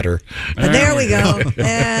shatter. There we go.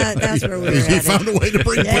 That's where we were He at. found a way to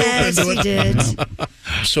bring Yes, into he it. did.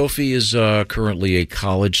 Sophie is currently a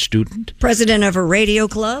college student. President of a radio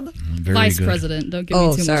club. Very Vice good. president. Don't give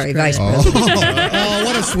me too sorry, much vice credit. president. Oh,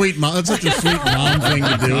 what a sweet mom. That's such a sweet mom thing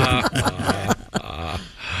to do.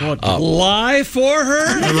 Lie for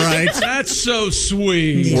her? Right. That's so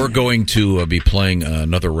sweet. We're going to be playing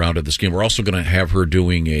another round of this game. We're also going to have her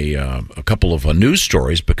doing a couple of news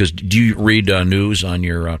stories because do you read news on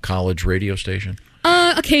your college radio station?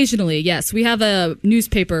 Occasionally, yes. We have a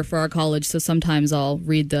newspaper for our college, so sometimes I'll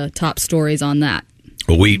read the top stories on that.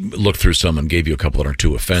 Well, we looked through some and gave you a couple that are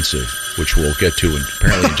too offensive, which we'll get to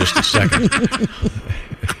apparently in just a second.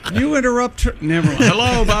 You interrupt. Never mind.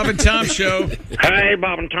 Hello, Bob and Tom Show. Hey,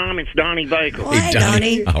 Bob and Tom, it's Donnie Baker. Hey,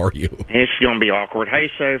 Donnie. How are you? It's going to be awkward.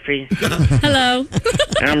 Hey, Sophie. Hello.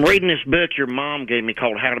 I'm reading this book your mom gave me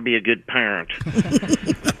called How to Be a Good Parent.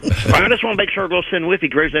 I just want to make sure little son Whiffy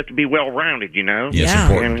grows up to be well-rounded, you know? Yes,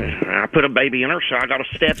 important. And I put a baby in her, so I got to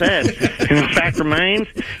step up. And the fact remains,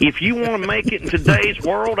 if you want to make it in today's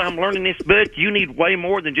world, I'm learning this book, you need way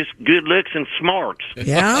more than just good looks and smarts.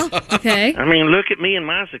 Yeah? Okay. I mean, look at me and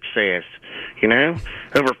my success. You know,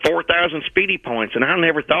 over 4,000 speedy points, and I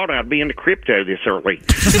never thought I'd be into crypto this early.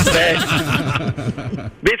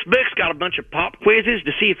 This book's got a bunch of pop quizzes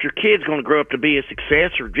to see if your kid's going to grow up to be a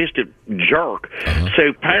success or just a jerk.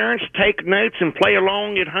 So parents, take notes and play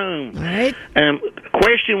along at home. All right.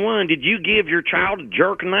 Question 1, did you give your child a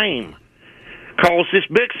jerk name? Because this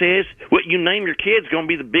book says what you name your kid's going to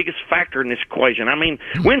be the biggest factor in this equation. I mean,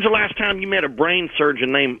 when's the last time you met a brain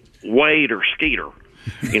surgeon named Wade or Skeeter?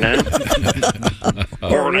 You know?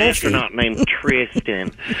 Or an astronaut named Tristan.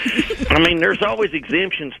 I mean, there's always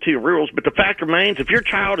exemptions to rules, but the fact remains, if your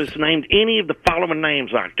child is named any of the following names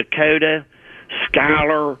like Dakota,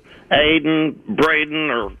 Skylar, Aiden, Braden,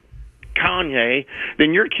 or Kanye,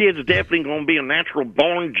 then your kid's definitely going to be a natural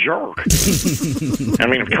born jerk. I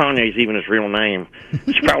mean, if Kanye's even his real name,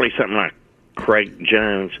 it's probably something like Craig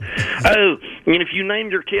Jones. Oh, and if you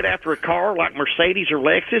name your kid after a car like Mercedes or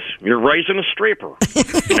Lexus, you're raising a stripper.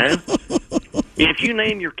 You know? If you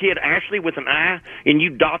name your kid Ashley with an I and you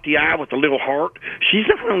dot the I with a little heart, she's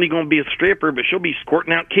not only going to be a stripper, but she'll be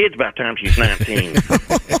squirting out kids by the time she's 19.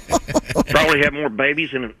 Probably have more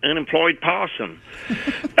babies than an unemployed possum.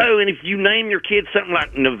 Oh, and if you name your kid something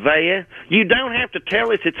like Nevaeh, you don't have to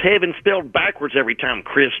tell us it's heaven spelled backwards every time,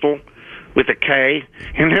 Crystal. With a K,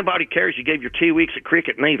 and nobody cares you gave your 2 weeks at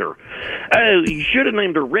cricket neither. Oh, you should have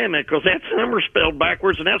named her Rema, because that's summer spelled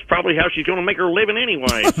backwards, and that's probably how she's going to make her living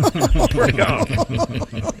anyway. Swear to God.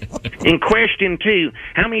 And question 2,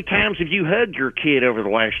 how many times have you hugged your kid over the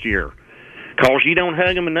last year? Because you don't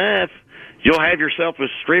hug them enough, you'll have yourself a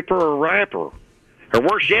stripper or rapper. Or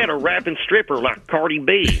worse yet, a rapping stripper like Cardi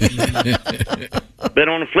B. But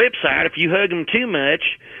on the flip side, if you hug them too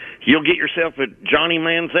much, you'll get yourself a Johnny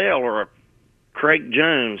Manziel or a Craig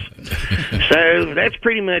Jones. So that's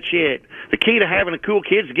pretty much it. The key to having a cool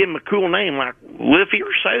kid is to give them a cool name like Luffy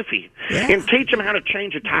or Sophie. Yeah. And teach them how to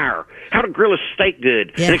change a tire, how to grill a steak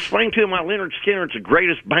good, and explain to them why Leonard Skinner's the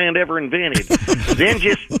greatest band ever invented. Then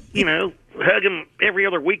just, you know, hug them every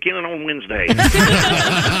other weekend and on Wednesday.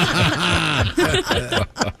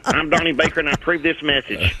 I'm Donnie Baker, and I approve this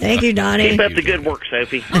message. Thank you, Donnie. Keep up the good work,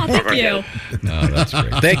 Sophie. Oh, thank you. No, that's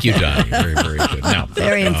great. Thank you, Donnie. Very, very good. Now,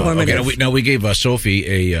 very informative. Okay, now we gave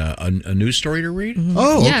Sophie a news story to read.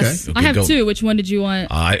 Oh, okay. Yes, I have two. Which one did you want?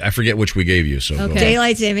 I forget which we gave you. So Okay.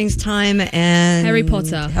 Daylight savings time and Harry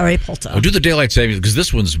Potter. Harry Potter. Oh, do the daylight savings because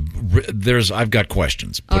this one's I've got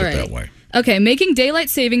questions. Put All it right. that way. Okay, making daylight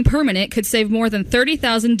saving permanent could save more than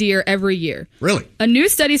 30,000 deer every year. Really? A new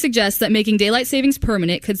study suggests that making daylight savings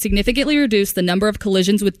permanent could significantly reduce the number of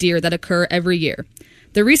collisions with deer that occur every year.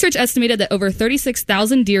 The research estimated that over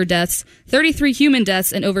 36,000 deer deaths, 33 human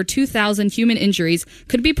deaths, and over 2,000 human injuries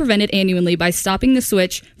could be prevented annually by stopping the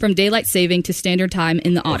switch from daylight saving to standard time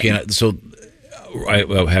in the autumn. Okay, so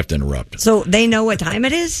I'll have to interrupt. So they know what time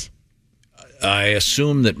it is? I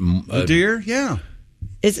assume that deer, yeah.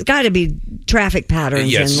 It's got to be traffic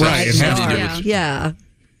patterns. Yes, and right. light It stars. Yeah.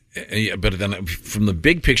 But then, from the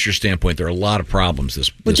big picture standpoint, there are a lot of problems.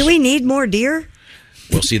 But do we need more deer?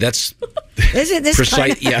 Well, see, that's Isn't this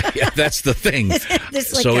precise. kinda- Yeah, that's the thing.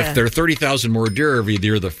 This like So a- if there are 30,000 more deer every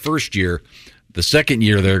year the first year, the second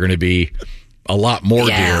year they're going to be a lot more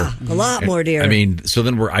Yeah, deer. a lot more deer. I mean, so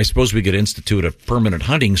then I suppose we could institute a permanent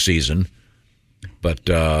hunting season, but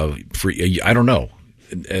I don't know.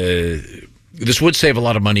 This would save a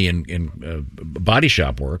lot of money in body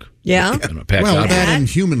shop work. Yeah. Pat's Well, out that here. in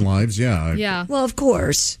human lives, yeah. Yeah. Well, of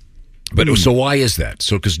course. But so why is that?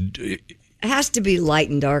 So because It has to be light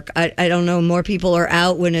and dark. I don't know. More people are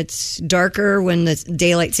out when it's darker, when it's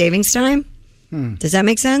daylight savings time. Does that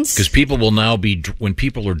make sense? people will now be when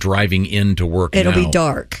people are driving into work. It'll be now,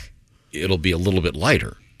 dark. It'll be a little bit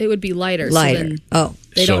lighter. It would be lighter. Lighter. So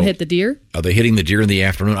they don't hit the deer? Are they hitting the deer in the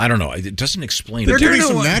afternoon? I don't know. It doesn't explain. There it. could be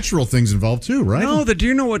some natural things involved too, right? No, the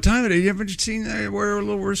deer know what time it is. You haven't seen they wear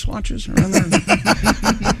little wristwatches around there?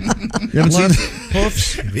 You haven't seen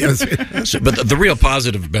hoofs? But the real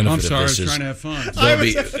positive benefit I'm sorry, of I this was is trying to have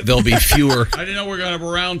fun. there'll be fewer. I didn't know we were going to have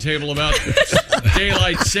a round table about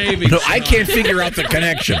daylight savings. No, I can't figure out the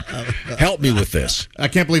connection. Help me with this. I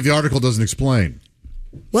can't believe the article doesn't explain.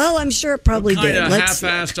 Well, I'm sure it probably What kind did. of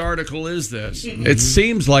half-assed article is this? It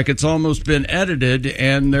seems like it's almost been edited,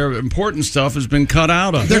 and their important stuff has been cut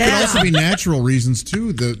out of it. There could also be natural reasons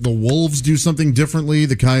too. The wolves do something differently.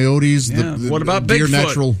 The coyotes. Yeah. The What about deer Bigfoot?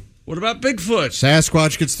 natural. What about Bigfoot?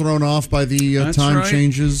 Sasquatch gets thrown off by the That's time right.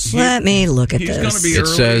 changes. Let me look at He's this. going to be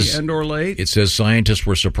early and or late. It says scientists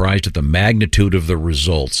were surprised at the magnitude of the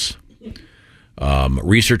results.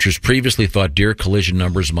 Researchers previously thought deer collision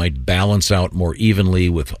numbers might balance out more evenly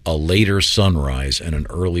with a later sunrise and an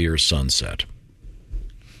earlier sunset.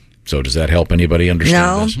 So does that help anybody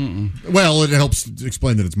understand this? Well, it helps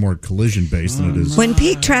explain that it's more collision based than it is. When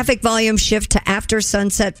peak traffic volumes shift to after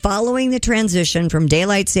sunset following the transition from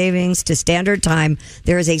daylight savings to standard time,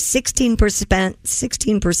 there is a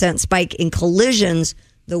 16% spike in collisions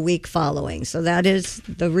the week following. So that is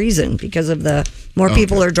the reason, because of the more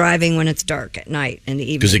people are driving when it's dark at night and the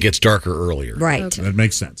evening. Because it gets darker earlier. Right. Okay. That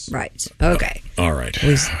makes sense. Right. Okay. All right.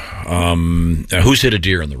 Who's hit a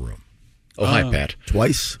deer in the room? Oh, hi, Pat.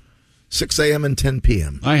 Twice. 6 a.m. and 10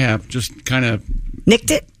 p.m. I have just kind of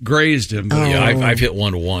nicked it, grazed him. But Yeah, I've hit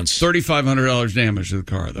one once. $3,500 damage to the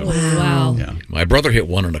car, though. Wow. Yeah. My brother hit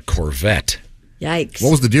one in a Corvette. Yikes. What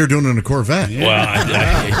was the deer doing in a Corvette?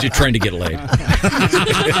 Well, you're trying to get laid.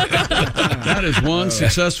 That is one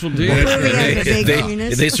successful deer.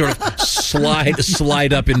 They sort of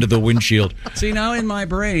slide up into the windshield. See, now in my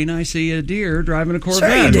brain, I see a deer driving a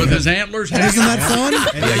Corvette with his antlers. Isn't that fun?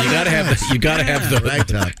 Yeah, you gotta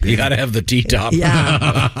have the T-top.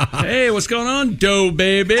 Yeah. Hey, what's going on, Doe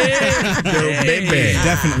baby?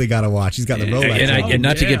 Definitely got to watch. He's got the Rolex. And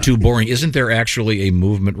not to get too boring, isn't there actually a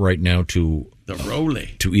movement right now to the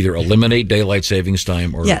Rolly to either eliminate daylight savings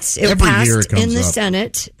time or Yes, it every passed year it comes in the up.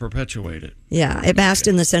 Senate. Perpetuate it. Yeah, it passed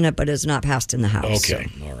in the Senate, but is not passed in the House. Okay,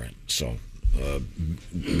 all right. So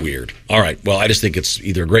weird. All right. Well, I just think it's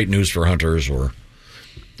either great news for hunters or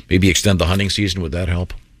maybe extend the hunting season. Would that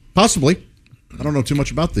help? Possibly. I don't know too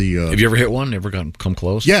much about the. Have you ever hit one? Ever come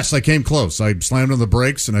close? Yes, I came close. I slammed on the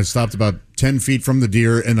brakes and I stopped about 10 feet from the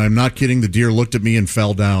deer, and I'm not kidding. The deer looked at me and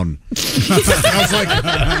fell down. I was like,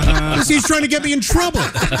 he's trying to get me in trouble,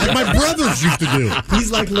 like my brothers used to do. He's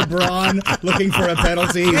like LeBron looking for a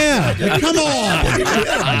penalty. Yeah, like, come on.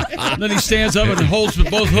 And then he stands up and holds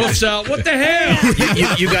both hoofs out. What the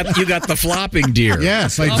hell? You got the flopping deer.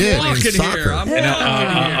 Yes, I did. I'm walking here. I'm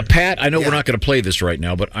walking here. Pat, I know we're not going to play this right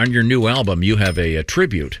now, but on your new album, you have a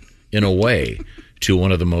tribute, in a way, to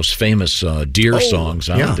one of the most famous deer songs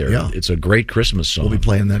out there. Yeah. It's a great Christmas song. We'll be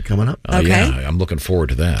playing that coming up. Yeah, I'm looking forward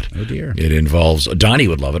to that. Oh, dear. It involves, Donnie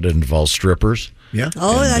would love it. It involves strippers. Yeah.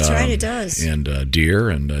 Oh, that's right, it does. And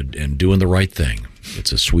deer and doing the right thing.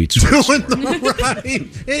 It's a sweet story. Doing the right.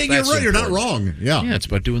 Hey, you're right. You're not wrong. Yeah. Yeah, it's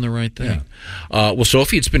about doing the right thing. Well,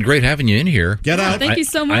 Sophie, it's been great having you in here. Get out. Thank you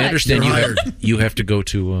so much. I understand you have to go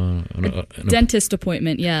to an Dentist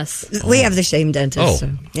appointment, yes. We have the same dentist. Oh,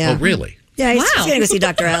 so, yeah. oh, really? Yeah, he's going to go see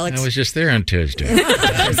Dr. Alex. I was just there on Tuesday.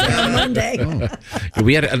 on Monday.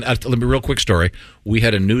 We had let me real quick story. We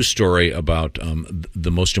had a news story about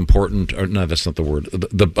the most important, or no, that's not the word.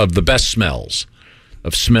 The best smells.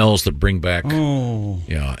 Of smells that bring back,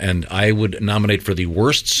 and I would nominate for the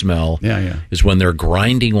worst smell. Is when they're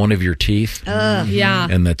grinding one of your teeth. Yeah.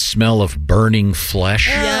 And that smell of burning flesh.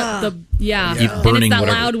 Yeah. Keep And burning it's that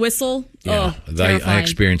whatever. loud whistle. Yeah, Oh, I terrifying.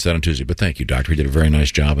 experienced that on Tuesday. But thank you, doctor. You did a very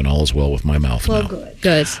nice job, and all is well with my mouth now.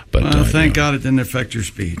 Good. But Thank God it didn't affect your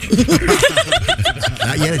speech. Not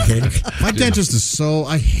yet, it didn't. My dentist is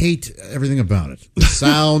I hate everything about it. The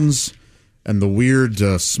sounds and the weird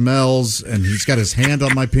smells, and he's got his hand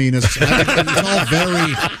on my penis. It's all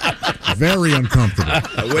very, very uncomfortable.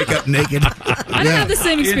 I wake up naked. I have the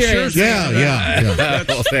same experience. Yeah.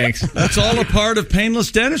 Well, thanks. That's all a part of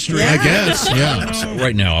painless dentistry. I guess, yeah. So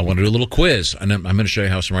right now, I want to do a little quiz, and I'm going to show you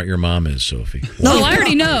how smart your mom is, Sophie. No, I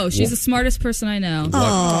already know. She's the smartest person I know.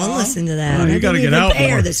 Oh, listen to that. Oh, you got to get out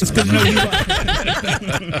more. This What's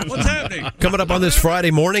happening? Coming up on this Friday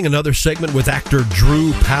morning, another segment with actor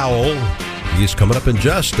Drew Powell. He's coming up in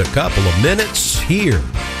just a couple of minutes here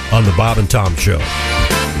on the Bob and Tom Show.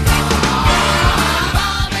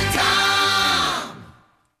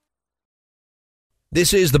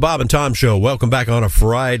 This is the Bob and Tom Show. Welcome back on a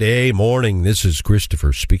Friday morning. This is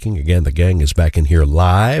Christopher speaking. Again, the gang is back in here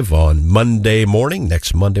live on Monday morning,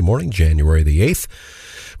 next Monday morning, January the 8th.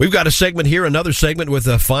 We've got a segment here, another segment with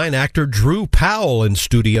a fine actor, Drew Powell, in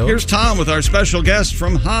studio. Here's Tom with our special guest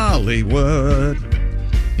from Hollywood.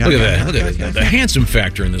 Look at that. The handsome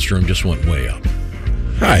factor in this room just went way up.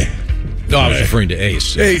 Hi. No, I was referring to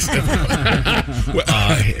Ace. Ace. He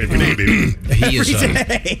is he's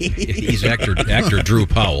actor Drew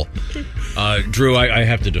Powell. Drew, I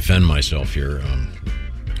have to defend myself here.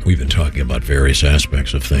 We've been talking about various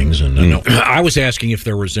aspects of things, and I was asking if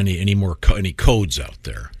there was any codes out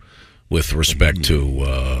there with respect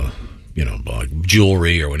to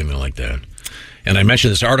jewelry or anything like that. And I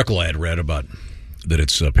mentioned this article I had read about that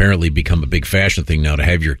it's apparently become a big fashion thing now to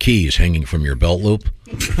have your keys hanging from your belt loop.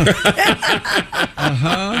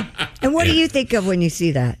 And what do you think of when you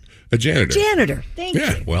see that? A janitor. Janitor. Thank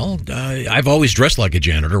you. Well, I've always dressed like a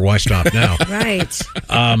janitor. Why stop now? Right.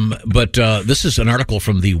 But this is an article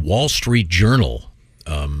from the Wall Street Journal.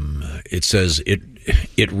 It says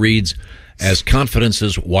it reads, as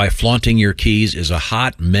confidences why flaunting your keys is a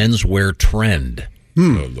hot menswear trend.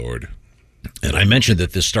 Oh, Lord. And I mentioned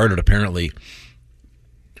that this started apparently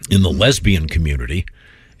in the lesbian community,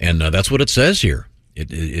 and that's what it says here.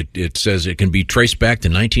 It says it can be traced back to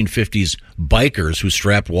 1950s bikers who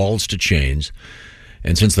strapped wallets to chains.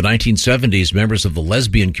 And since the 1970s, members of the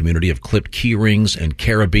lesbian community have clipped key rings and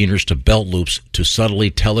carabiners to belt loops to subtly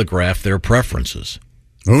telegraph their preferences.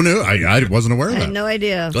 Who knew? I wasn't aware of I that. had no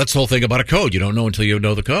idea. That's the whole thing about a code. You don't know until you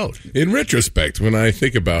know the code. In retrospect, when I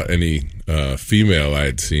think about any female I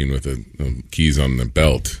had seen with keys on the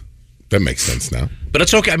belt, that makes sense now. But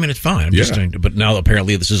it's okay. I mean, it's fine. I'm just saying. But now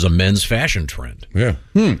apparently this is a men's fashion trend. Yeah.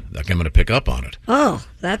 I'm going to pick up on it. Oh,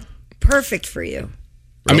 that's perfect for you.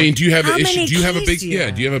 I mean, do you have How an issue? many Do you have a keys big? do you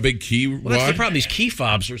have? Do you have a big key Well, that's the wad? problem. These key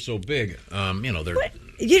fobs are so big. They're.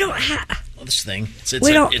 You don't have. Well, this thing.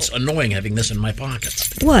 It's annoying having this in my pocket.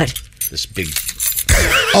 What? This big.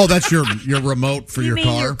 Oh, that's your remote for your mean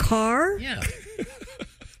car? your car? Yeah.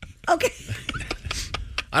 Okay.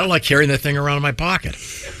 I don't like carrying that thing around in my pocket.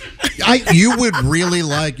 You would really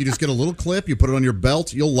like, you just get a little clip, you put it on your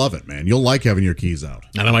belt, you'll love it, man. You'll like having your keys out.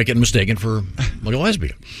 And I might get mistaken for like a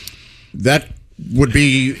lesbian. That would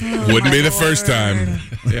be... Wouldn't be the first time.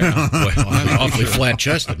 Yeah. Well, I'm awfully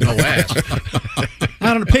flat-chested, no ass.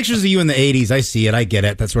 I don't know. Pictures of you in the 80s, I see it. I get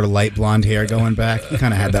it. That sort of light blonde hair going back. You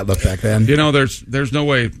kind of had that look back then. You know, there's no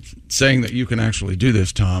way saying that you can actually do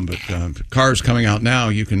this, Tom, but cars coming out now,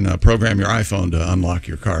 you can program your iPhone to unlock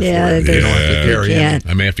your car. Yeah, for you. You don't have to carry it.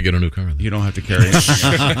 I may have to get a new car. Then. You don't have to carry it. Is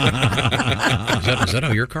that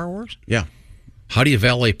how your car works? Yeah. How do you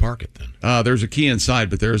valet park it then? There's a key inside,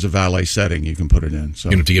 but there is a valet setting you can put it in. So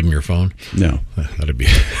you have to give them your phone? No. That'd be...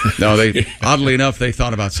 No, oddly enough, they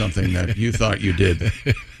thought about something that you thought you did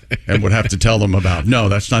and would have to tell them about. No,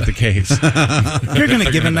 that's not the case. You're going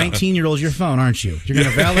to give a 19-year-old your phone, aren't you? You're going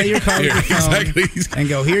to valet your car with your phone and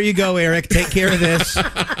go, here you go, Eric, take care of this.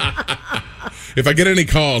 If I get any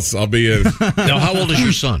calls, I'll be in. Now, how old is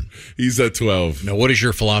your son? He's 12. Now, what is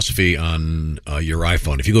your philosophy on your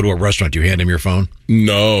iPhone? If you go to a restaurant, do you hand him your phone?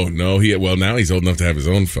 No. Now he's old enough to have his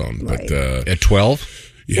own phone. Right. But at 12?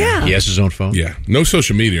 Yeah. He has his own phone? Yeah. No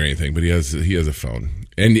social media or anything, but he has a phone.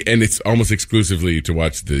 And it's almost exclusively to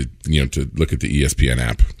watch to look at the ESPN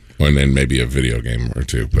app. And then maybe a video game or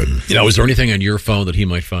two. But is there anything on your phone that he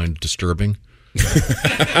might find disturbing?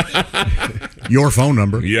 Your phone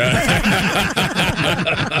number. Yeah.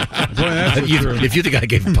 If you think I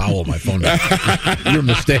gave Powell my phone number, you're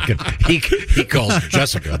mistaken. He calls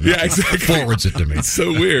Jessica. Yeah, exactly. Forwards it to me. It's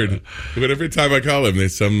so weird. But every time I call him,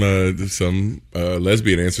 there's some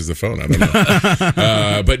lesbian answers the phone. I don't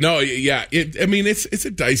know. But no, yeah. It's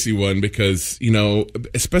a dicey one because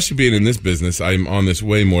especially being in this business, I'm on this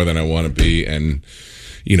way more than I want to be, and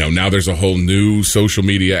now there's a whole new social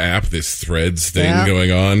media app, this Threads thing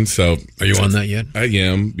going on. So, are you on that yet? I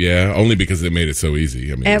am, yeah. Only because they made it so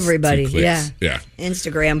easy. I mean, everybody, it's 2 clicks. Yeah.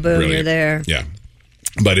 Instagram, boom, Brilliant. you're there. Yeah,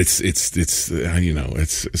 but it's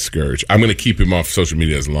a scourge. I'm going to keep him off social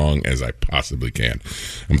media as long as I possibly can.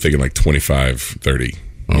 I'm thinking like 25, 30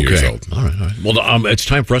 years old. All right. Well, it's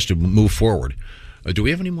time for us to move forward. Do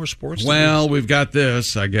we have any more sports? Well, we've got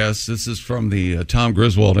this, I guess. This is from the Tom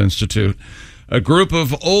Griswold Institute. A group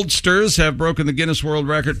of oldsters have broken the Guinness World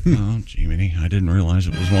Record. Oh, Jiminy, I didn't realize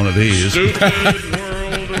it was one of these. Stupid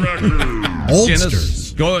world record.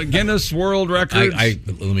 Oldsters. Guinness World Record. Let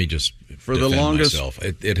me just for the longest. Myself.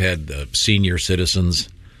 It had senior citizens.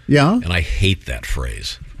 Yeah. And I hate that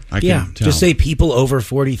phrase. Just say people over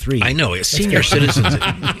 43. I know. Senior citizens.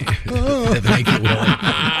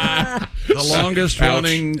 The longest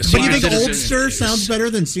running. But you think oldster sounds better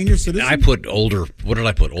than senior citizen? I put older. What did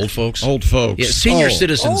I put? Old folks? Old folks. Yeah, senior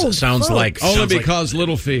citizens sounds like. Only because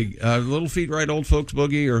Little Feet. Little Feet write Old Folks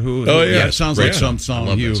Boogie or who? Oh, yeah. It sounds like some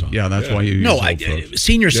song. Yeah, that's why you use Old Folks.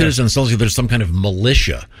 Senior citizens sounds like there's some kind of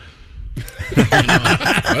militia.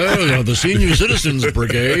 The Senior Citizens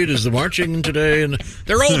Brigade is marching today, and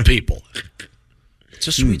they're old people. It's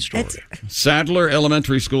a sweet story. Sadler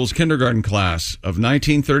Elementary School's kindergarten class of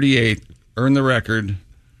 1938 earned the record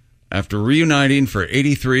after reuniting for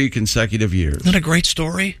 83 consecutive years. Isn't that a great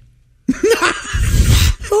story?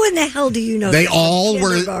 Who in the hell do you know? They from all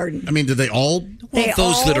were. kindergarten? I mean, did they all? They those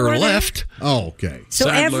all that are were there? left. Oh, okay. So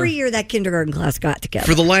Sadler. every year that kindergarten class got together.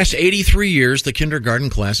 For the last 83 years, the kindergarten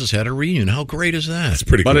classes had a reunion. How great is that? That's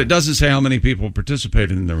But it doesn't say how many people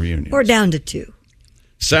participated in the reunion. Or down to 2.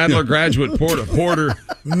 Sadler graduate Porter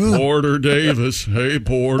Davis, hey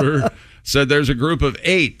Porter, said there's a group of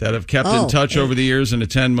 8 that have kept in touch over the years and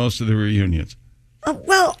attend most of the reunions.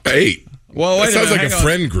 Well, 8. Well, that wait sounds a like minute, a hang on.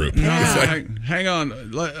 friend group. Hang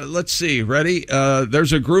on. Let's see. Ready?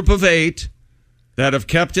 There's a group of 8 that have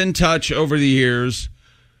kept in touch over the years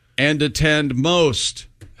and attend most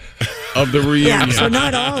of the reunion. Yeah, so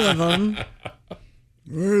not all of them.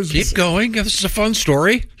 Keep going. This is a fun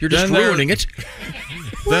story. You're just ruining it.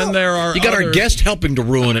 Then there are You got our others- guest helping to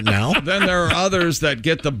ruin it now. Then there are others that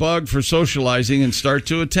get the bug for socializing and start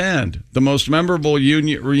to attend. The most memorable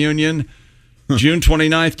reunion, June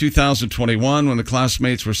 29th, 2021, when the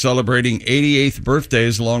classmates were celebrating 88th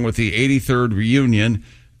birthdays along with the 83rd reunion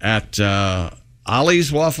at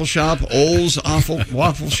Ollie's Waffle Shop, Ole's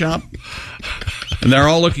Waffle Shop. And they're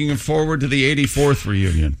all looking forward to the 84th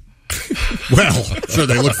reunion. Well, so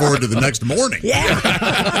they look forward to the next morning. Yeah.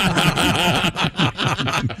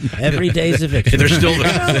 Every day's a victory. There's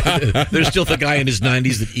still the guy in his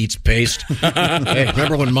 90s that eats paste. Hey,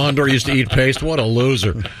 remember when Mondor used to eat paste? What a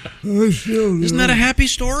loser. Isn't that a happy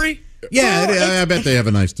story? Yeah, I bet they have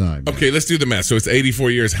a nice time. Okay, let's do the math. So it's 84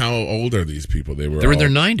 years. How old are these people? They're in their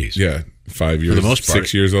 90s. Yeah, 5 years. For the most part.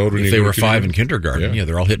 6 years old. When If you they go were to 5 in kindergarten, yeah,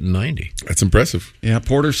 they're all hitting 90. That's impressive. Yeah,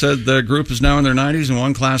 Porter said the group is now in their 90s and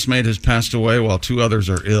one classmate has passed away while 2 others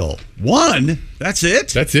are ill. 1? That's it?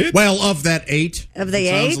 That's it? Well, of that 8. Of the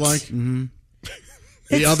it 8? sounds like. Mm-hmm.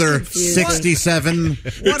 The other confusing. 67.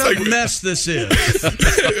 What a mess this is.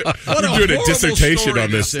 What We're doing a horrible dissertation story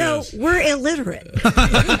on this. So we're illiterate.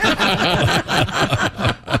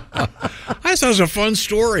 That sounds a fun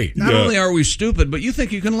story. Not only are we stupid, but you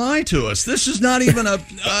think you can lie to us. This is not even a...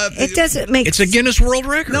 It doesn't make It's a Guinness World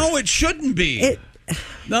Record. No, it shouldn't be.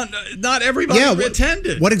 Not everybody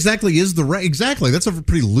attended. What exactly is the exactly? That's a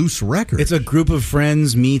pretty loose record. It's a group of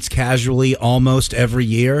friends meets casually almost every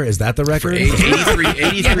year. Is that the record?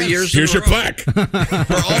 83 years. Here's your plaque.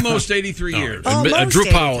 For almost 83 years. Drew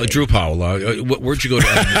Powell. Where'd you go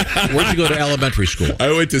to? Where'd you go to elementary school?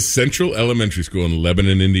 I went to Central Elementary School in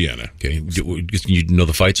Lebanon, Indiana. Okay, you know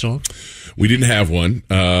the fight song? We didn't have one,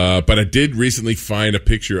 but I did recently find a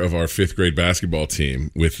picture of our 5th grade basketball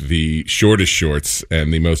team with the shortest shorts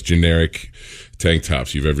and the most generic tank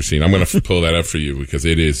tops you've ever seen. I'm going to pull that up for you because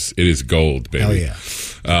it is gold, baby. Hell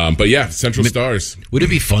yeah. But yeah, Central Stars. Would it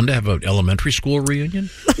be fun to have an elementary school reunion?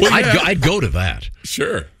 Well, yeah. I'd go to that.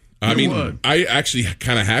 Sure. I mean, I actually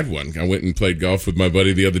kind of had one. I went and played golf with my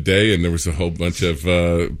buddy the other day, and there was a whole bunch of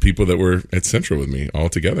people that were at Central with me all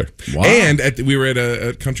together. Wow. And we were at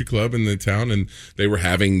a country club in the town, and they were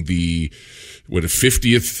having the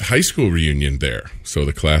 50th high school reunion there. So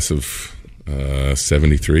the class of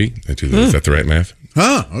 73. Is that the right math?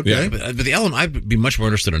 Huh, okay. Yeah. But I'd be much more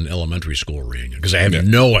interested in an elementary school reunion because I have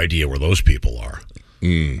no idea where those people are.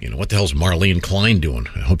 You know, what the hell's Marlene Klein doing?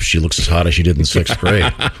 I hope she looks as hot as she did in 6th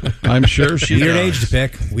grade. I'm sure she Weird does. age to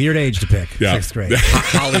pick. Weird age to pick. Yeah. 6th grade.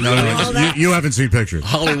 Holly Williams. You haven't seen pictures.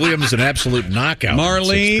 Holly Williams is an absolute knockout.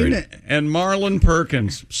 Marlene and Marlon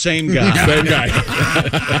Perkins, same guy. Same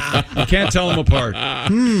guy. You can't tell them apart.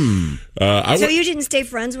 So you didn't stay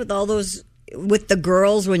friends with all those with the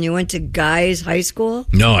girls when you went to guys' high school?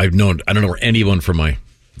 No, I don't know where anyone from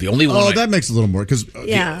the only one. Oh, that makes a little more because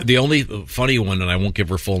Yeah. The only funny one, and I won't give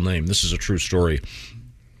her full name. This is a true story.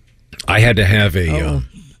 I had to have a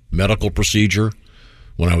medical procedure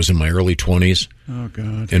when I was in my early 20s. Oh,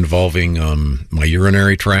 God. Involving my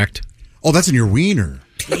urinary tract. Oh, that's in your wiener.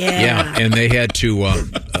 Yeah, and they had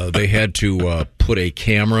to put a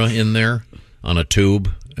camera in there on a tube.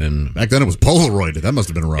 And back then it was Polaroid. That must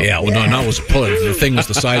have been rough. Yeah, well, no, it was a Polaroid. The thing was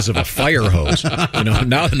the size of a fire hose. You know,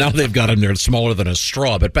 now they've got them there smaller than a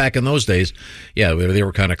straw. But back in those days, yeah, they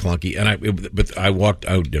were kind of clunky. And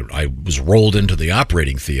I was rolled into the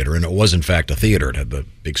operating theater, and it was in fact a theater. It had the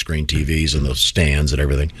big screen TVs and the stands and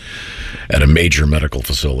everything at a major medical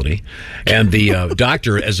facility. And the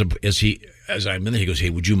doctor, as I'm in there, he goes, "Hey,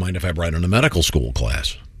 would you mind if I brought in a medical school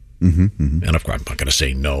class?" And of course, I'm not going to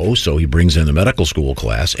say no. So he brings in the medical school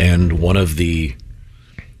class, and one of the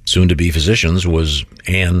soon-to-be physicians was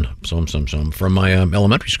Ann, some from my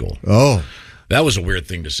elementary school. Oh, that was a weird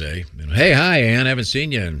thing to say. You know, hey, hi, Ann. Haven't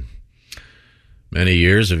seen you in many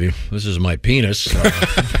years. This is my penis.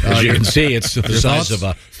 As you can see, it's the size of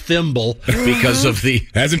a thimble because of the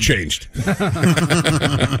hasn't changed.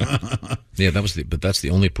 Yeah, that's the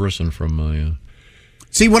only person from my.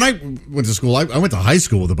 See, when I went to school, I went to high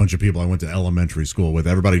school with a bunch of people I went to elementary school with.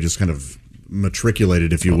 Everybody just kind of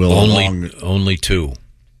matriculated, if you will, only two.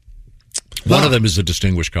 One of them is a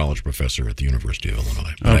distinguished college professor at the University of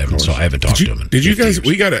Illinois. But I haven't talked to him. Did you guys?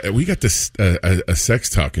 We got this a sex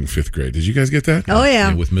talk in 5th grade. Did you guys get that? Oh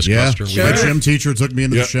yeah, with Miss Custer. Sure. My gym teacher took me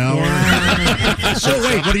into the shower. So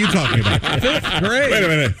wait, what are you talking about? 5th grade. Wait a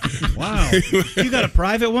minute. Wow, you got a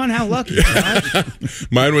private one? How lucky!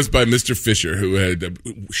 Mine was by Mr. Fisher, who had a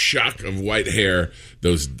shock of white hair,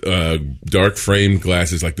 those dark framed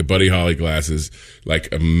glasses, like the Buddy Holly glasses, like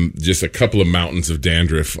just a couple of mountains of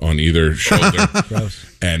dandruff on either shoulder.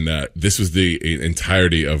 And this was the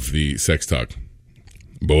entirety of the sex talk.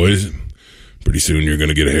 Boys, pretty soon you're going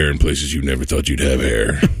to get hair in places you never thought you'd have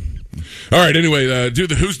hair. All right, anyway,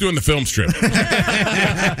 who's doing the film strip?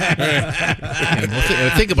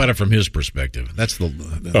 Think about it from his perspective.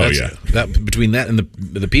 Between that and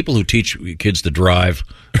the people who teach kids to drive,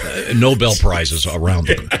 Nobel Prizes around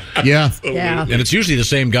them. Yeah. And it's usually the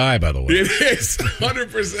same guy, by the way. It is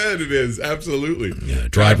 100%. It is absolutely. Yeah,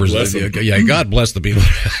 drivers. God bless the people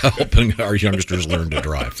helping our youngsters learn to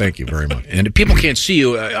drive. Thank you very much. And if people can't see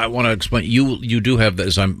you, I want to explain. You do have,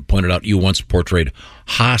 as I pointed out, you once portrayed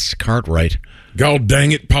Haas Cartwright. God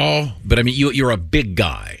dang it, Paul! But I mean, you're a big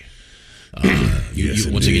guy.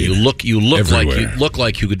 Once again, you look Everywhere.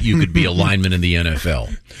 like you could be a lineman in the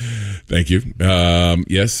NFL. Thank you.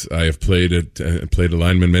 Yes, I have played a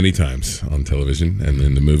lineman many times on television and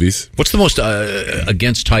in the movies. What's the most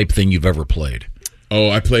against type thing you've ever played?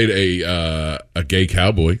 Oh, I played a gay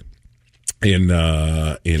cowboy. In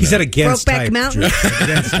he said against Brokeback type. Mountain.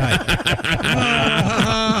 Against type.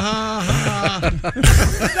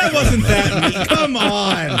 That wasn't that mean. Come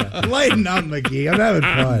on. Lighten up, McGee. I'm having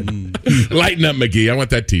fun. Lighten up, McGee. I want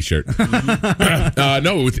that T-shirt.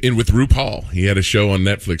 No, with RuPaul. He had a show on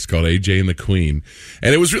Netflix called AJ and the Queen,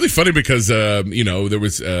 and it was really funny because there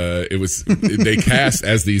was they cast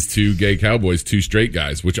as these two gay cowboys, two straight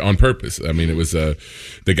guys, which on purpose. I mean, it was the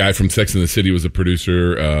guy from Sex and the City was a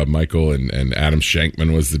producer, Michael, and Adam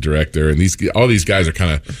Shankman was the director, and all these guys are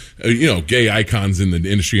kind of gay icons in the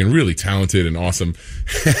industry and really talented and awesome.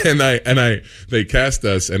 and they cast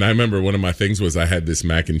us, and I remember one of my things was I had this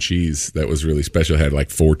mac and cheese that was really special. It had like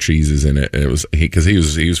 4 cheeses in it, and it was because he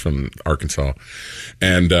was from Arkansas,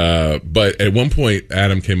 and but at one point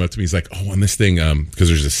Adam came up to me. He's like, "Oh, on this thing, because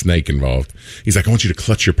there's a snake involved." He's like, "I want you to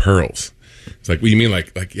clutch your pearls." It's like, what do you mean?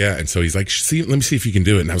 Like, yeah. And so he's like, let me see if you can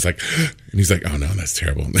do it. And I was like, and he's like, oh no, that's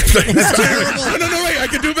terrible. That's terrible. No, wait, I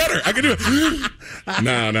can do better. I can do it.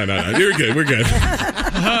 No. You're good. We're good.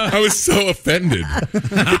 I was so offended.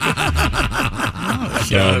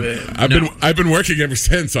 I've been working ever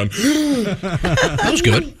since on. That was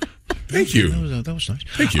good. Thank you. That was nice.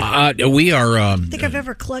 Thank you. We are. I don't think I've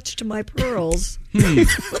ever clutched my pearls.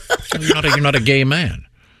 You're not a gay man.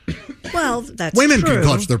 Well, that's women true. can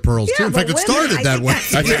clutch their pearls too. In fact, it started that way.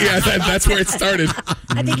 I think that's where it started.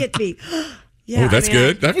 I think it'd be. Yeah, that's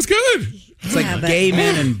good. That was good. It's like gay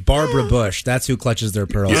men and Barbara Bush. That's who clutches their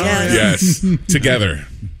pearls. Yes. Together.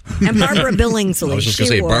 And Barbara Billingsley. I was just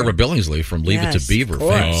going to say Barbara Billingsley from Leave It to Beaver.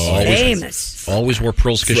 Famous. Always wore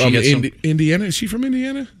pearls because she had some. Indiana? Is she from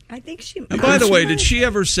Indiana? I think she. And by the way, did she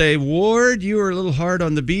ever say, "Ward, you were a little hard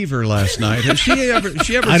on the beaver last night"? Has she ever?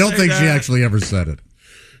 I don't think she actually ever said it.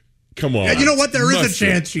 Come on. Yeah, you know what? There is a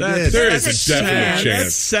chance she did. There is a definite chance.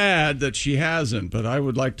 That's sad that she hasn't, but I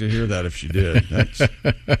would like to hear that if she did. That's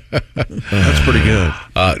pretty good.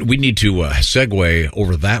 We need to segue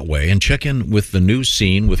over that way and check in with the news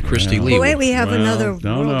scene with Christy Lee. Wait, we have another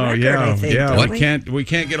world record, I think. We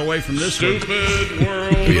can't get away from this stupid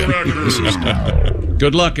world record.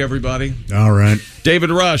 Good luck, everybody. All right. David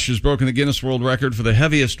Rush has broken the Guinness World Record for the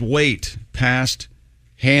heaviest weight passed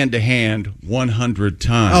hand-to-hand 100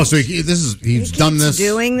 times. Oh, so he's done this?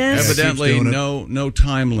 Doing this? Evidently, no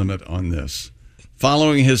time limit on this.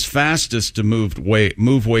 Following his fastest to move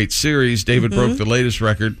weight series, David broke the latest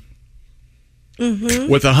record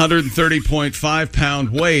with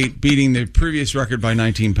 130.5-pound weight, beating the previous record by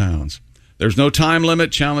 19 pounds. There's no time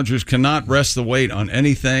limit. Challengers cannot rest the weight on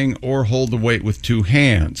anything or hold the weight with 2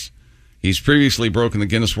 hands. He's previously broken the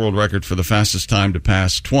Guinness World Record for the fastest time to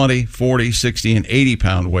pass 20, 40, 60, and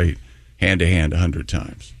 80-pound weight hand-to-hand 100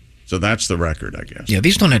 times. So that's the record, I guess. Yeah,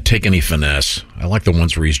 these don't take any finesse. I like the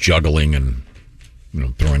ones where he's juggling and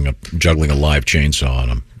juggling a live chainsaw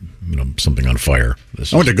on something on fire.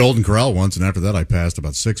 I went to Golden Corral once, and after that I passed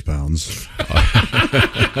about 6 pounds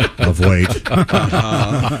of weight.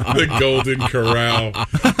 The Golden Corral.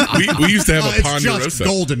 We used to have a It's Ponderosa. just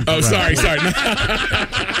golden. Oh, sorry.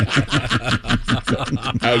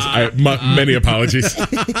 Many apologies.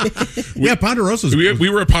 Yeah, Ponderosa's. We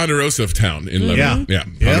were a Ponderosa town in Lebanon. Yeah,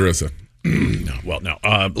 Ponderosa. Well, now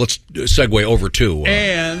let's segue over to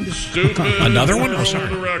And another one. Oh, sorry.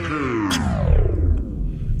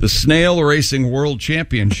 The Snail Racing World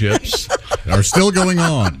Championships are still going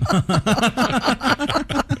on.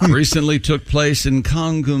 Recently took place in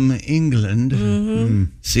Congham, England.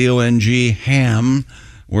 Cong Ham,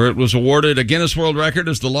 where it was awarded a Guinness World Record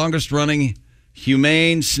as the longest running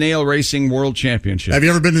humane snail racing world championship. Have you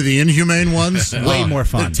ever been to the inhumane ones? Way more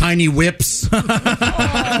fun. The tiny whips. They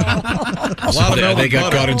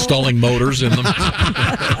got caught installing motors in them.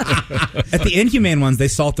 At the inhumane ones, they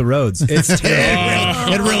salt the roads. It's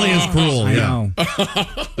terrible. It really is cruel. I know.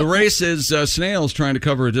 The race is snails trying to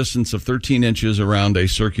cover a distance of 13 inches around a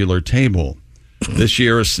circular table. This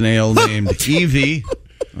year, a snail named Evie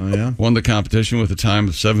won the competition with a time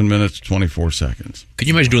of 7 minutes, 24 seconds. Can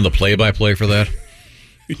you imagine doing the play-by-play for that?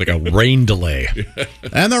 It's like a rain delay.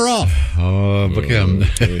 And they're off. However,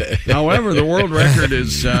 the world record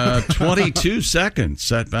is 22 seconds,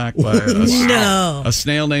 set back by a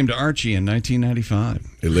snail named Archie in 1995.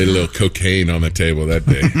 They laid a little cocaine on the table that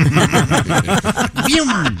day.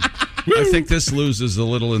 I think this loses a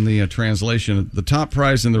little in the translation. The top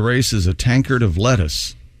prize in the race is a tankard of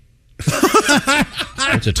lettuce.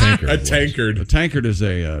 What's a tankard? A tankard. A tankard is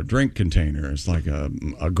a drink container. It's like a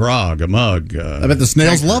grog, a mug. I bet the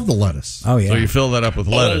snails love the lettuce. Oh, yeah. So you fill that up with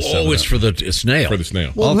lettuce. It's for the snail. For the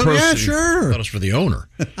snail. Well, All yeah, proceeds- sure. That was for the owner.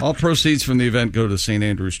 All proceeds from the event go to St.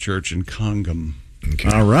 Andrew's Church in Congham.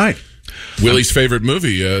 All right. Willie's favorite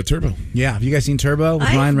movie, Turbo. Yeah, have you guys seen Turbo with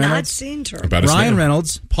I have Ryan not Reynolds? seen Turbo. About a Ryan snail.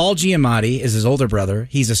 Reynolds, Paul Giamatti is his older brother.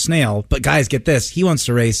 He's a snail, but guys, get this: he wants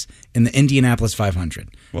to race in the Indianapolis 500.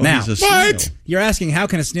 Well, now, he's a snail. you're asking how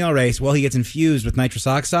can a snail race? Well, he gets infused with nitrous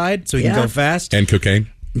oxide so he can Yeah. go fast. And cocaine.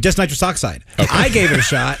 Just nitrous oxide. I gave it a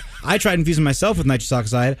shot. I tried infusing myself with nitrous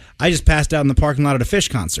oxide. I just passed out in the parking lot at a Fish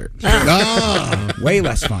concert. Way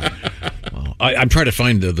less fun. Well, I'm trying to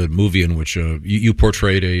find the movie in which you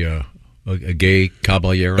portrayed a gay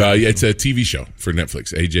caballero. It's a TV show for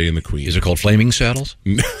Netflix, AJ and the Queen. Is it called Flaming Saddles?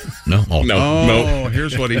 No? Oh. No.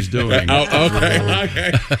 Here's what he's doing.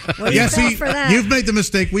 Okay. Well, Yeah, you fell see, for that. you've made the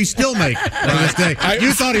mistake we still make the mistake.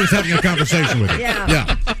 You thought he was having a conversation with you.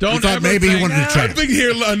 Yeah. Don't You thought ever maybe he think- wanted to I've chat. been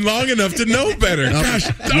here long enough to know better. Gosh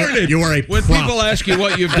darn it. You are a When prop. people ask you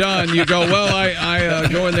what you've done, you go, well, I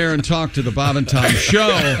go in there and talk to the Bob and Tom show,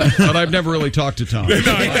 but I've never really talked to Tom.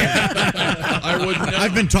 I would never.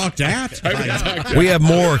 I've been talked at. We have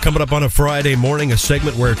more coming up on a Friday morning, a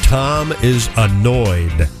segment where Tom is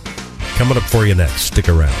annoyed. Coming up for you next. Stick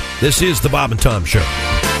around. This is the Bob and Tom Show.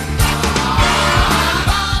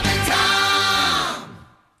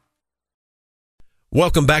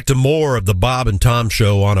 Welcome back to more of the Bob and Tom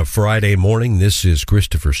Show on a Friday morning. This is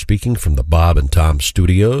Christopher speaking from the Bob and Tom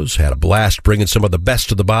Studios. Had a blast bringing some of the best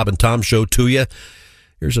of the Bob and Tom Show to you.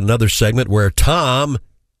 Here's another segment where Tom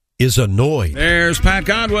is annoyed. There's Pat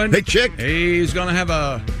Godwin. Hey, chick. He's gonna have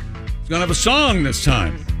a song this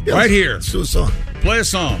time. Right here. Let's do a song. Play a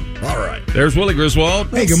song. All right. There's Willie Griswold.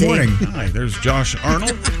 Hey, good morning. Hi. There's Josh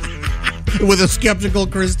Arnold. With a skeptical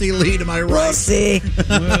Christy lead, am I right? We'll see.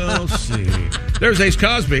 We'll see. There's Ace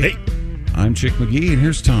Cosby. Hey. I'm Chick McGee, and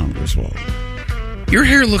here's Tom Griswold. Your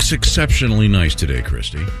hair looks exceptionally nice today,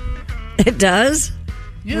 Christy. It does?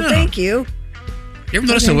 Yeah. Well, thank you. You ever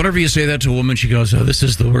notice that whenever you say that to a woman, she goes, "Oh, this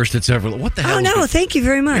is the worst it's ever." What the hell? Oh, no, thank you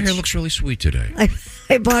very much. Your hair looks really sweet today.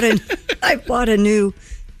 I bought a new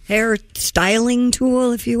hair styling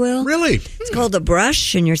tool, if you will. Really? It's called a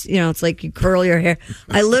brush, and it's like you curl your hair.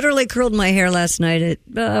 I literally curled my hair last night at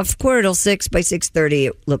 5:45 by 6:30.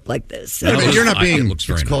 It looked like this. Yeah, but you're not being. It looks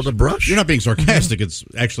very It's called a nice. brush. You're not being sarcastic. It's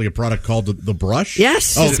actually a product called the brush.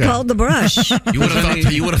 Yes, Oh, it's okay. called the brush. You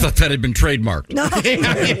would have thought that had been trademarked. No,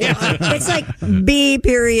 it's like B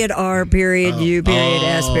period R period U period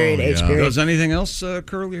S period H period. Does anything else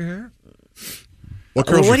curl your hair? What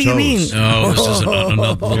curls What do your you toes? mean? Oh, this is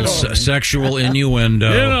another little sexual innuendo.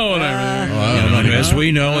 You know what I mean. As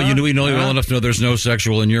we know, we know you well enough to know there's no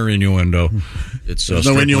sexual in your innuendo. It's There's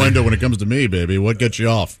no innuendo when it comes to me, baby. What gets you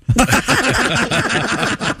off?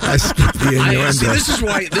 I skipped the innuendo. See,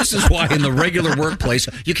 this is why in the regular workplace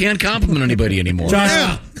you can't compliment anybody anymore.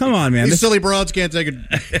 Josh, come on, man. These This, silly broads can't take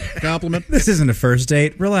a compliment. this isn't a first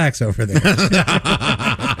date. Relax over there.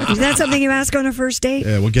 Is that something you ask on a first date?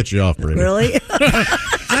 Yeah, we'll get you off, Brady. Really?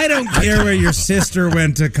 I don't care where your sister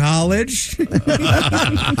went to college. I like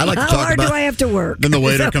to How talk hard about. do I have to work? Then the Is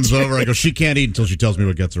waiter that comes what over. I go, she can't eat until she tells me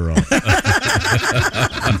what gets her off.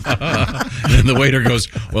 And the waiter goes,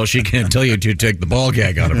 well, she can't tell you to take the ball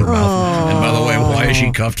gag out of her mouth. And by the way, why is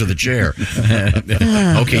she cuffed to the chair?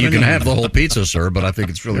 Okay, you can have the whole pizza, sir, but I think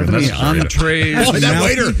it's really unnecessary. Entrees. Boy, that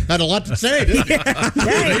waiter had a lot to say, didn't he?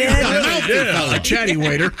 A chatty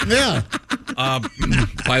waiter. Yeah.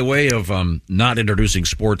 By way of not introducing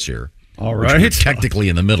sports here. All which right. we're technically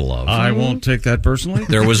in the middle of. I won't take that personally.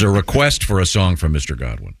 There was a request for a song from Mr.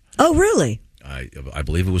 Godwin. Oh, really? I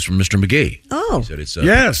believe it was from Mr. McGee. Oh. He said it's,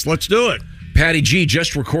 yes, let's do it. Patty G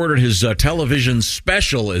just recorded his television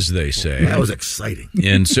special, as they say. That was exciting.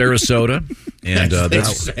 In Sarasota. And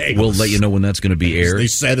we'll let you know when that's going to be aired. They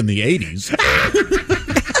said in the 80s.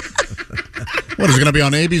 What is it going to be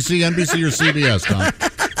on ABC, NBC, or CBS, Tom?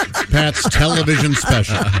 Pat's television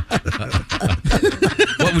special.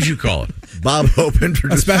 What would you call it? Bob Hope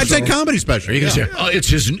introduced. I'd say comedy special. Are you going to say, oh, it's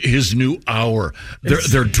his new hour.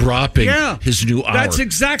 They're dropping his new hour. That's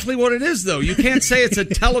exactly what it is, though. You can't say it's a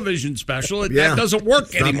television special. That doesn't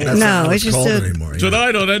work anymore. No, it's just anymore.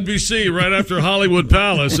 Tonight on NBC, right after Hollywood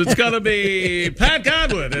Palace, it's going to be Pat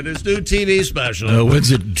Godwin and his new TV special.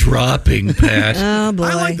 When's it dropping, Pat? Oh, boy.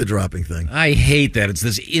 I like the dropping thing. I hate that. It's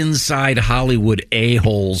this inside Hollywood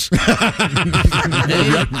a-holes.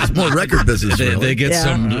 It's more record business. They get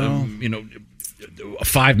some,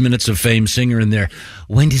 5 minutes of fame singer in there.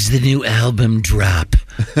 When does the new album drop?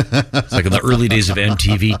 It's like in the early days of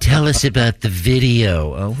MTV. Tell us about the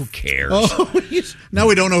video. Oh, who cares? Oh, now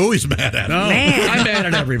we don't know who he's mad at. No, I'm mad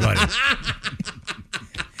at everybody.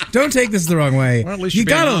 Don't take this the wrong way. Well, at least you you're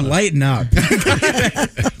being gotta honest. lighten up.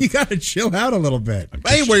 You gotta chill out a little bit.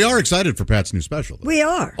 Hey, we are excited for Pat's new special, though. We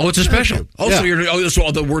are. Oh, it's a special. Oh, Yeah.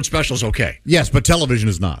 so the word special is okay. Yes, but television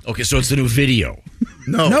is not. Okay, so it's the new video.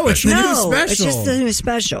 No, it's the new special. It's just the new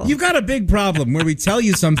special. You've got a big problem where we tell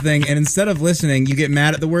you something, and instead of listening, you get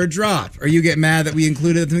mad at the word drop, or you get mad that we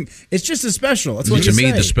included the thing. It's just a special. That's what To you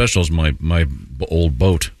me, say. the special is my old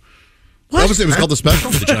boat. What was it? It was called the special.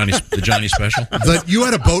 The Johnny Special. You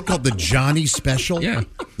had a boat called the Johnny Special. Yeah.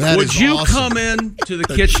 That Would is you awesome. come in to the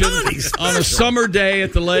kitchen on a summer day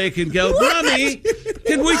at the lake and go, Mommy,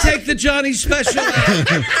 can we take the Johnny Special out?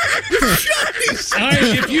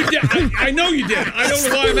 If you did, I know you did. I don't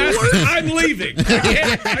know why I'm asking. I'm leaving.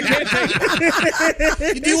 I can't take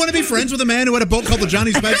it. Do you want to be friends with a man who had a boat called the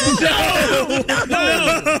Johnny Special? No.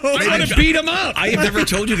 I'm going to beat him up. I have never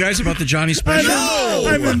told you guys about the Johnny Special.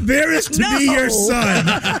 I'm embarrassed to be your son.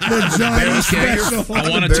 The Johnny Special. I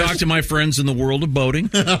want to talk to my friends in the world of boating.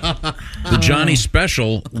 The Johnny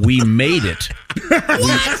Special, we made it.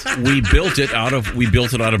 We built it out of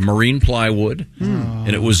marine plywood, and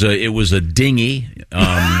it was a dinghy.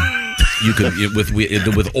 You could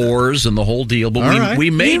with oars and the whole deal, but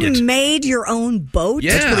we made it. You made your own boat?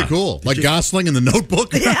 Yeah. That's pretty cool. Like Gosling in the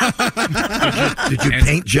Notebook. Did you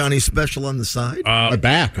paint Johnny Special on the side? My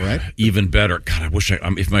back, right? Even better. God, I wish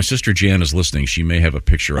if my sister Jan is listening, she may have a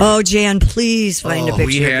picture of it. Oh, Jan, please find a picture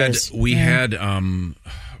of this. We had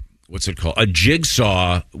what's it called? A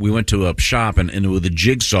jigsaw. We went to a shop and with a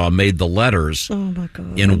jigsaw made the letters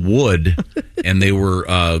in wood, and they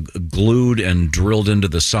were glued and drilled into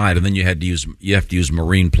the side. And then you have to use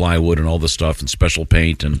marine plywood and all the stuff and special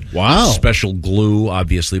paint and special glue,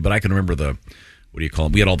 obviously. But I can remember what do you call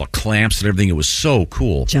them? We had all the clamps and everything. It was so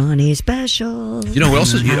cool. Johnny Special. You know what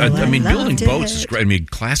else is? Building boats is great. I mean,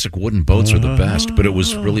 classic wooden boats are the best. But it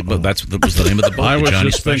was really, that was the name of the boat. I was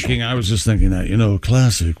just thinking that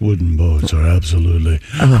classic wooden boats are absolutely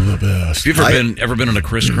the best. Have you ever been in a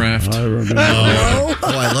Chris Craft? I love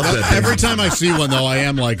that. Every time I see one, though, I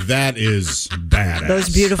am like, that is badass. Those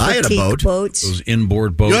beautiful I had a boat. boats. Those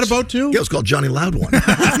inboard boats. You had a boat too? Yeah, it was called Johnny Loud One.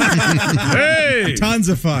 Hey, Tons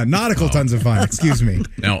of fun. Nautical tons of fun. Excuse me.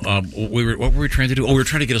 Now, what were we trying to do? Oh, we were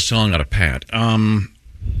trying to get a song out of Pat.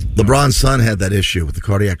 LeBron's son had that issue with the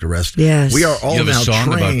cardiac arrest. Yes. We are all You have a now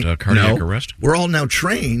song trained. about cardiac arrest? We're all now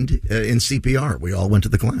trained in CPR. We all went to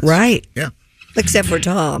the class. Right. Yeah. Except for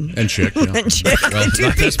Tom. And Chick. Yeah. And Chick. Well,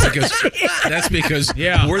 that's because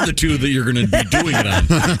we're the two that you're going to be doing it on.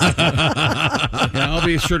 I'll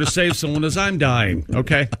be sure to save someone as I'm dying.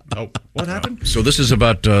 Okay. Oh, what happened? So this is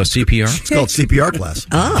about CPR? It's called CPR class.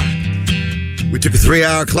 We took a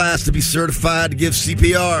 3-hour class to be certified to give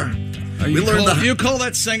CPR. You call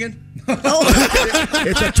that singing?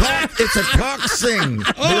 It's a talk sing.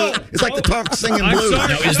 It's like the talk sing and blues.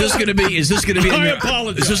 Now, is this going to be? Is this going to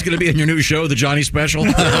be in your new show, The Johnny Special?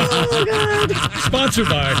 Sponsored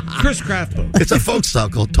by Chris Craft Boat. It's a folk style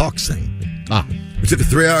called talk sing. We took a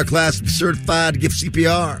 3-hour class to be certified to give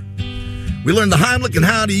CPR. We learned the Heimlich and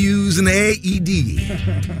how to use an AED.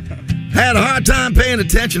 Had a hard time paying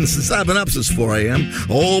attention since I've been up since 4 a.m.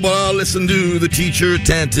 Oh, but I listened to the teacher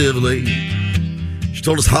attentively. She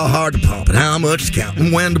told us how hard to pump and how much to count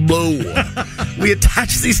and when to blow. We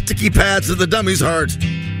attached these sticky pads to the dummy's heart.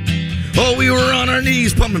 Oh, we were on our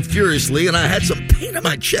knees pumping furiously, and I had some pain in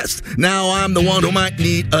my chest. Now I'm the one who might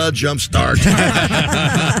need a jump start.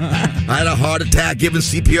 I had a heart attack giving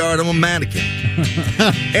CPR to a mannequin.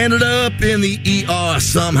 Ended up in the ER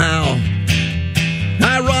somehow.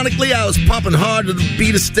 Ironically, I was pumping hard to the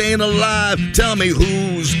beat of Staying Alive. Tell me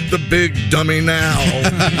who's the big dummy now?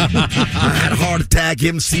 I had a heart attack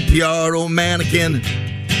giving CPR to a mannequin.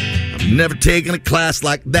 I'm never taking a class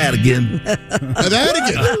like that again. That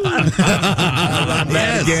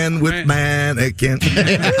again with mannequin.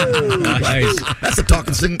 Nice. That's the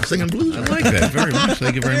talking, singing blues. I like that very much.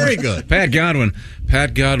 Thank you very much. Very good. Pat Godwin.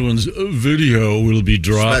 Pat Godwin's video will be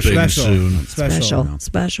dropping soon.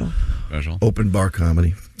 Special. Open bar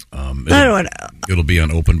comedy. It'll be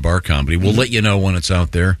on Open Bar Comedy. We'll let you know when it's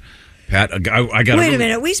out there. Pat, I got. Wait a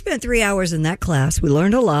minute. We spent 3 hours in that class. We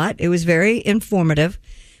learned a lot. It was very informative.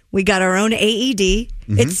 We got our own AED.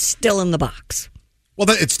 It's still in the box. Well,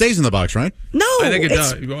 it stays in the box, right? No, I think it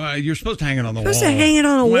does. You're supposed to hang it on the wall. Supposed to hang it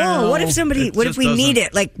on a wall. What if What if we need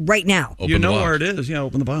it, like right now? You know where it is. Yeah,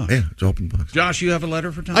 open the box. Yeah, it's open box. Josh, you have a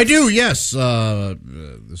letter for Tom? I do, yes. The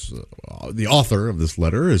author of this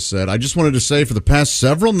letter has said, I just wanted to say for the past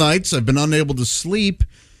several nights I've been unable to sleep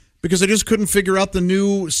because I just couldn't figure out the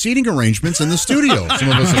new seating arrangements in the studio. Some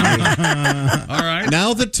of us have All right.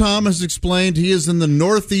 Now that Tom has explained he is in the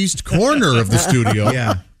northeast corner of the studio,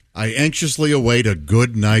 I anxiously await a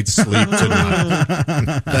good night's sleep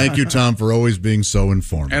tonight. Thank you, Tom, for always being so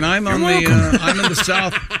informative. And I'm I'm in the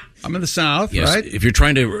south. I'm in the south, Yes, right? if you're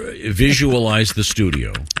trying to visualize the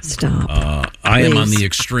studio. Stop. I am on the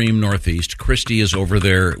extreme northeast. Christy is over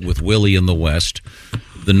there with Willie in the west.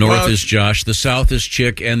 The north is Josh. The south is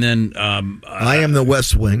Chick. And then I am the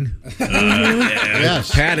west wing.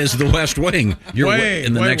 Yes. Pat is the west wing. You're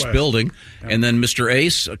in the next west. building. And then Mr.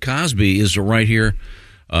 Ace Cosby is right here.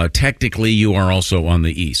 Technically, you are also on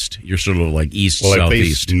the east. You're sort of like east, Well, I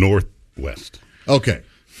southeast. face northwest. Okay.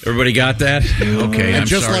 Everybody got that? Okay. And I'm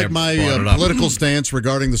just sorry like I my brought it up. political stance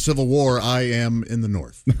regarding the Civil War, I am in the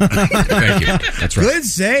North. Thank you. That's right. Good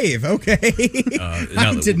save. Okay.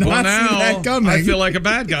 I did not see that coming. I feel like a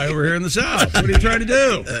bad guy over here in the south. What are you trying to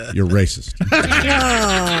do? You're racist.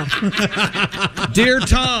 Dear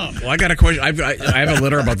Tom. Well, I got a question. I have a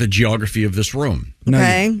letter about the geography of this room.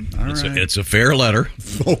 Okay. It's a fair letter.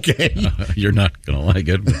 Okay. You're not going to like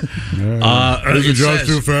it. Isn't Josh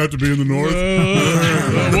too fat to be in the North?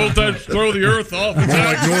 Won't that throw the earth off? More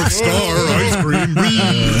like North Star ice cream.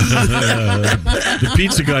 The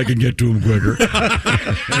pizza guy can get to him quicker.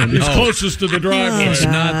 He's closest to the driveway. It's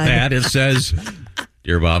not that. It says,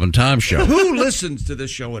 Dear Bob and Tom Show. Who listens to this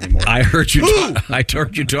show anymore? I heard you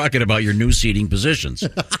talking about your new seating positions.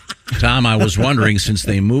 Tom, I was wondering, since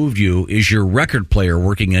they moved you, is your record player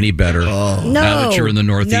working any better now that you're in the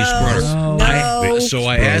northeast corner? So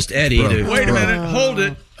I asked Eddie to... Wait a minute. Hold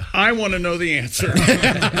it. I want to know the answer.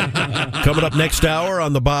 Coming up next hour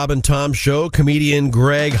on the Bob and Tom Show, comedian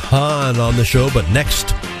Greg Hahn on the show. But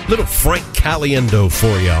next, little Frank Caliendo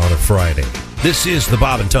for you on a Friday. This is the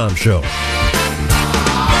Bob and Tom Show.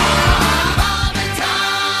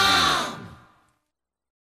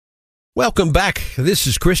 Welcome back. This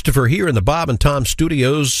is Christopher here in the Bob and Tom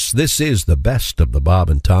studios. This is the best of the Bob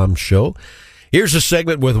and Tom Show. Here's a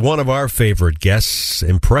segment with one of our favorite guests,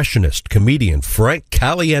 impressionist comedian Frank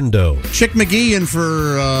Caliendo. Chick McGee in for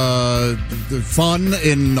the fun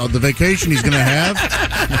in the vacation he's going to have.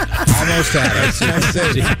 Almost had it.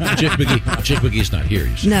 Chick McGee's not here.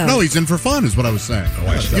 No, he's in for fun is what I was saying.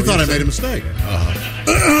 You thought I made a mistake.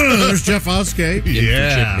 There's Jeff Oskey.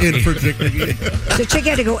 In for Chick McGee. So Chick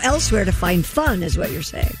had to go elsewhere to find fun, is what you're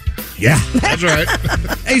saying. Yeah, that's right.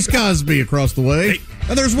 Ace Cosby across the way.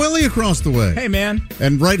 And there's Willie across the way. Hey, man.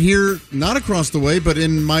 And right here, not across the way, but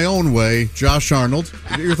in my own way, Josh Arnold.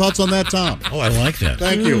 Your thoughts on that, Tom? Oh, I like that.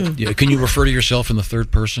 Thank you. Yeah, can you refer to yourself in the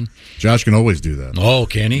third person? Josh can always do that. Oh,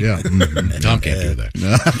 can he? Yeah. Tom can't do that.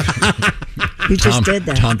 You just did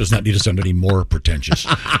that. Tom does not need to sound any more pretentious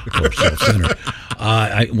or self-centered.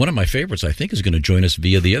 One of my favorites, I think, is going to join us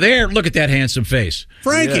via the... There, look at that handsome face.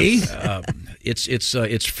 Frankie. Yes.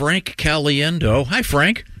 It's Frank Caliendo. Hi,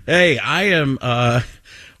 Frank. Hey, I am...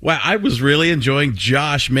 Wow, I was really enjoying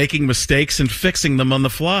Josh making mistakes and fixing them on the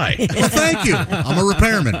fly. Well, thank you. I'm a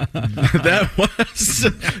repairman. That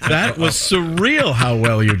was surreal how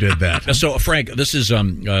well you did that. So, Frank, this is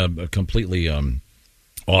completely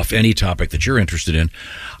off any topic that you're interested in.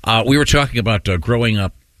 We were talking about growing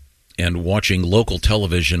up and watching local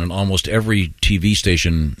television, and almost every TV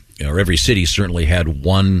station or every city certainly had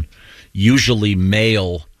one usually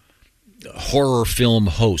male horror film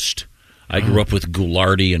host. I grew up with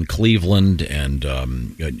Ghoulardi in Cleveland, and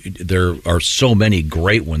there are so many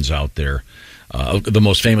great ones out there. The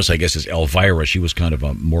most famous, I guess, is Elvira. She was kind of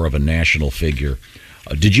more of a national figure.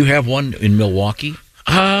 Did you have one in Milwaukee?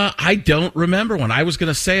 I don't remember one. I was going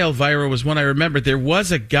to say Elvira was one I remember. There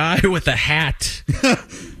was a guy with a hat.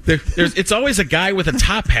 It's always a guy with a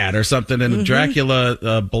top hat or something, and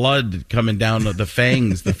Dracula blood coming down the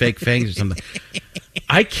fangs, the fake fangs or something.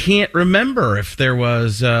 I can't remember if there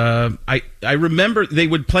was. I remember they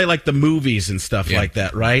would play like the movies and stuff like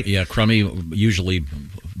that, right? Yeah, crummy, usually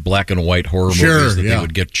black and white horror movies that they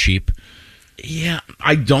would get cheap. Yeah,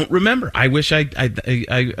 I don't remember. I wish I'm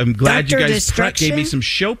glad Dr. you guys gave me some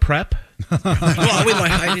show prep.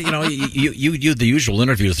 Well, you the usual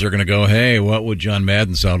interviews. They're going to go, "Hey, what would John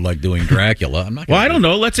Madden sound like doing Dracula?" I'm not. Well, I don't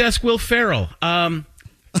know. Let's ask Will Ferrell.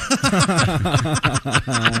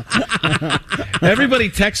 Everybody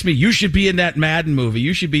texts me, you should be in that Madden movie.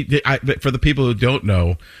 You should be. For the people who don't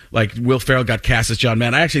know, like Will Ferrell got cast as John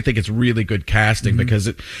Madden. I actually think it's really good casting because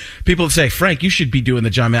people say, Frank, you should be doing the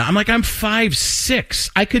John Madden. I'm like, I'm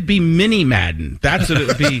 5'6". I could be Mini Madden. That's what it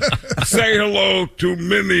would be. Say hello to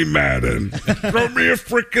Mini Madden. Throw me a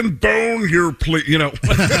freaking bone here, please. You know,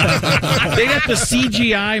 they'd have to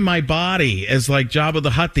CGI my body as like Jabba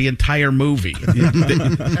the Hutt the entire movie.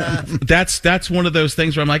 That's one of those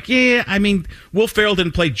things where I'm like, yeah, I mean, Will Ferrell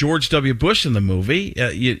didn't play George W. Bush in the movie. No,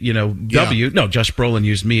 Josh Brolin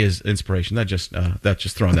used me as inspiration. That's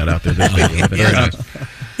just throwing that out there.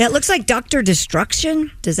 That looks like Dr.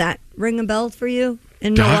 Destruction. Does that ring a bell for you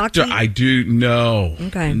in Milwaukee? I do no.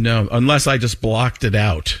 Okay. No, unless I just blocked it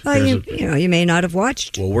out. Well, you may not have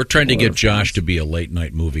watched. Well, we're trying to get Josh to be a late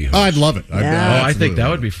night movie host. Oh, I'd love it. I think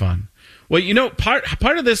that would be fun. Well,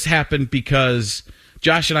 part of this happened because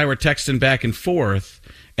Josh and I were texting back and forth,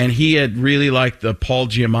 and he had really liked the Paul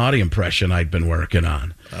Giamatti impression I'd been working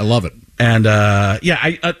on. I love it. And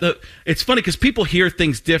it's funny because people hear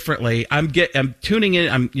things differently. I'm tuning in.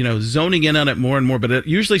 I'm zoning in on it more and more. But it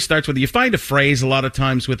usually starts with you find a phrase a lot of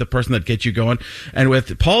times with the person that gets you going. And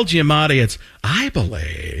with Paul Giamatti, it's I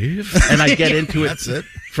believe, and I get into it. That's it.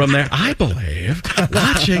 From there, I believe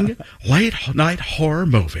watching late night horror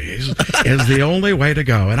movies is the only way to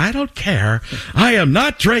go. And I don't care. I am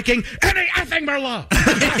not drinking any effing Merlot.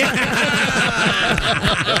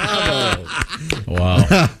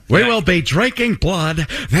 Wow. We will be drinking blood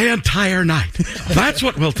the entire night. That's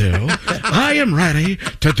what we'll do. I am ready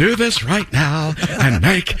to do this right now and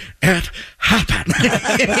make it happen.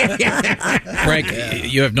 Frank,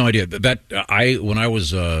 you have no idea when I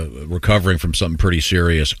was recovering from something pretty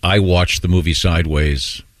serious, I watched the movie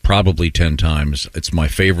Sideways probably 10 times. It's my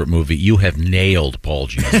favorite movie. You have nailed Paul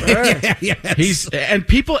Giamatti.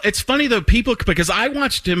 It's funny though, because I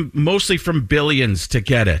watched him mostly from Billions to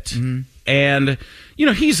get it. Mm-hmm. And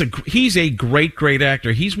he's a great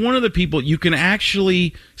actor. He's one of the people you can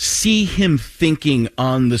actually see him thinking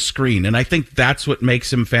on the screen, and I think that's what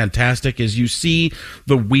makes him fantastic. Is you see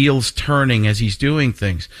the wheels turning as he's doing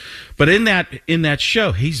things. But in that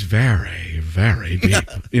show, he's very, very deep.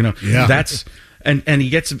 That's. And he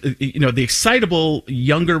gets, the excitable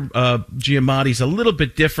younger Giamatti's a little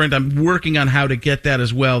bit different. I'm working on how to get that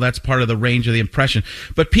as well. That's part of the range of the impression.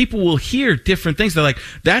 But people will hear different things. They're like,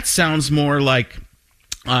 that sounds more like,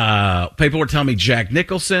 people were telling me Jack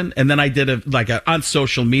Nicholson. And then I did on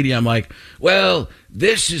social media, I'm like, well,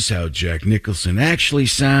 this is how Jack Nicholson actually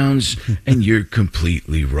sounds, and you're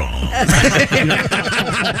completely wrong.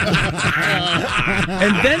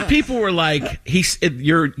 And then people were like,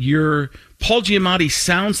 you're Paul Giamatti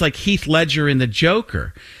sounds like Heath Ledger in The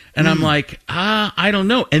Joker. And I'm like, I don't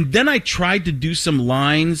know. And then I tried to do some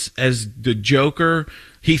lines as the Joker,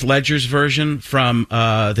 Heath Ledger's version from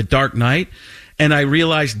The Dark Knight. And I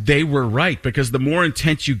realized they were right, because the more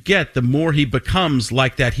intense you get, the more he becomes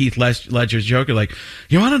like that Heath Ledger's Joker. Like,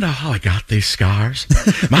 you want to know how I got these scars?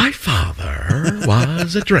 My father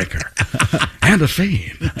was a drinker and a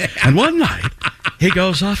fiend. And one night, he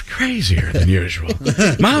goes off crazier than usual.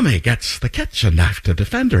 Mommy gets the kitchen knife to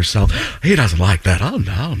defend herself. He doesn't like that. Oh,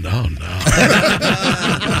 no.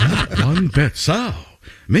 One bit so.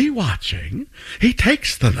 Me watching, he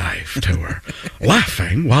takes the knife to her,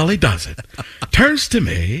 laughing while he does it, turns to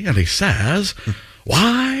me and he says,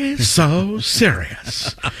 why so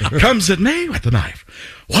serious? Comes at me with the knife.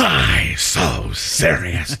 Why so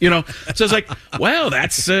serious? So it's like, well,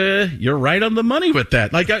 that's you're right on the money with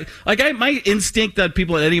that. My instinct that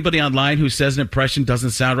anybody online who says an impression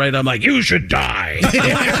doesn't sound right, I'm like, you should die.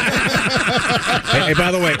 Hey,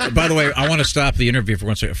 by the way, I want to stop the interview for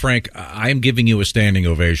 1 second. Frank, I'm giving you a standing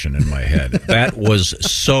ovation in my head. That was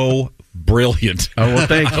so brilliant. Oh, well,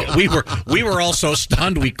 thank you. We were all so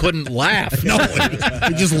stunned we couldn't laugh. No,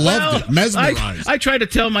 we just loved it. Mesmerized. I try to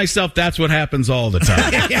tell myself that's what happens all the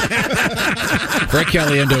time. Frank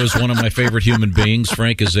Caliendo is one of my favorite human beings.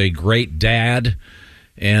 Frank is a great dad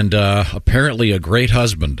and apparently a great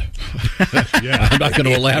husband. I'm not going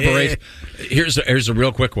to elaborate. Here's a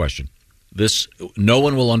real quick question. This no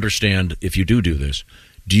one will understand if you do this.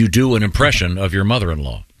 Do you do an impression of your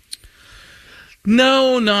mother-in-law?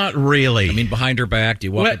 No, not really. I mean, behind her back, do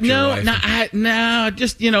you walk up to your wife? No,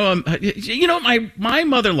 just my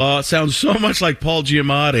mother-in-law sounds so much like Paul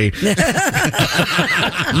Giamatti.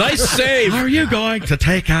 Nice save. Are you going to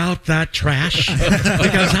take out that trash?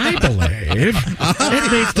 Because I believe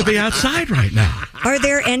it needs to be outside right now. Are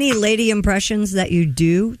there any lady impressions that you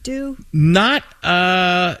do? Not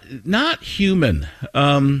human.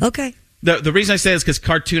 Okay. The reason I say is because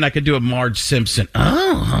cartoon, I could do a Marge Simpson.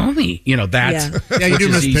 Oh, homie. That. Yeah, you do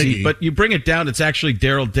Miss easy. Piggy. But you bring it down, it's actually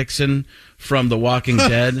Daryl Dixon from The Walking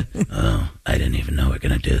Dead. Oh, I didn't even know we're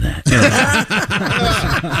going to do that.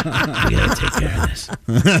 We got to take care of this.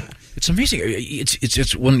 It's amazing.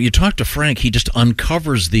 It's when you talk to Frank, he just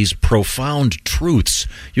uncovers these profound truths.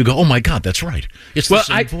 You go, oh my God, that's right. It's the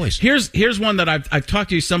same voice. Here's one that I've talked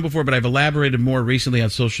to you some before, but I've elaborated more recently on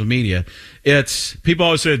social media. It's people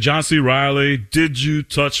always say, John C. Reilly, did you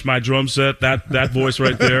touch my drum set? That voice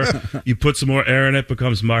right there. You put some more air in it,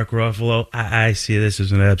 becomes Mark Ruffalo. I see this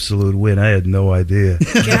as an absolute win. I had no idea.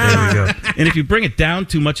 There we go. And if you bring it down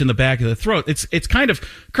too much in the back of the throat, it's kind of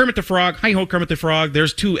Kermit the Frog. Hi ho, Kermit the Frog.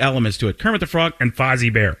 There's two elements to it: Kermit the Frog and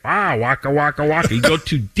Fozzie Bear. Wow, waka waka waka. You go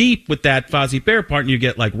too deep with that Fozzie Bear part, and you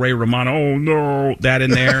get like Ray Romano. Oh no, that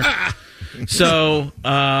in there. So,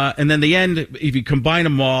 and then the end, if you combine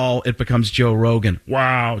them all, it becomes Joe Rogan.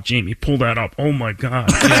 Wow, Jamie, pull that up. Oh my God.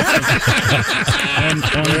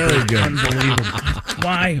 Very good. Unbelievable.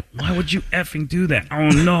 Why would you effing do that? Oh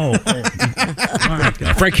no.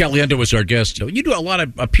 Frank Caliendo is our guest. You do a lot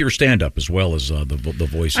of pure stand-up as well as the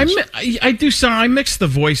voices. I do some. I mix the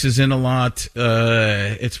voices in a lot.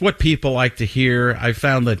 It's what people like to hear. I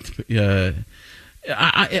found that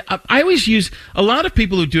I always use a lot of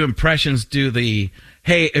people who do impressions do the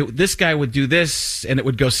hey, this guy would do this and it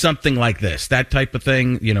would go something like this, that type of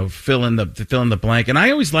thing. Fill in the blank. And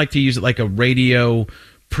I always like to use it like a radio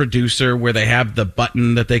producer where they have the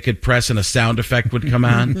button that they could press and a sound effect would come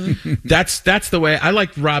on. That's the way I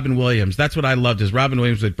liked Robin Williams. That's what I loved is Robin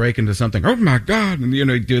Williams would break into something. Oh my God. And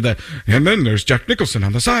he'd do that. And then there's Jack Nicholson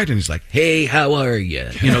on the side and he's like, hey, how are you?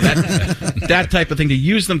 That type of thing to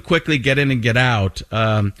use them quickly, get in and get out.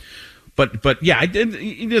 But yeah, I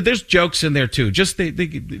did. There's jokes in there too. Just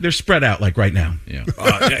they're spread out like right now. Yeah.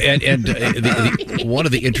 One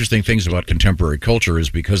of the interesting things about contemporary culture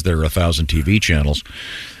is because there are 1,000 TV channels.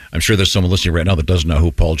 I'm sure there's someone listening right now that doesn't know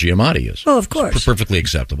who Paul Giamatti is. Oh, of course, it's perfectly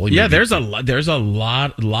acceptable. Yeah, there's a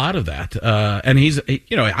lot of that, and he's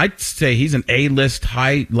I'd say he's an A-list,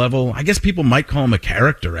 high level. I guess people might call him a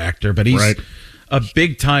character actor, but he's a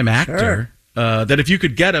big time actor. Sure. That if you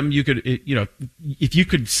could get him, you could, if you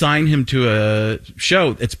could sign him to a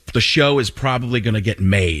show, the show is probably going to get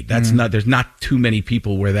made. That's there's not too many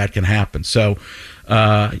people where that can happen. So,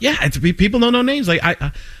 people don't know names. Like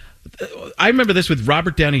I remember this with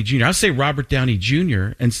Robert Downey Jr. I'll say Robert Downey Jr.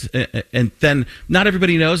 and then not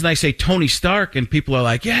everybody knows, and I say Tony Stark, and people are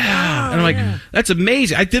like, yeah, and I'm like, that's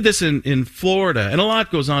amazing. I did this in Florida, and a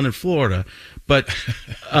lot goes on in Florida. But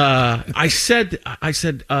I said,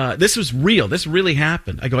 this was real. This really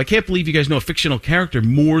happened. I go, I can't believe you guys know a fictional character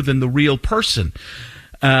more than the real person.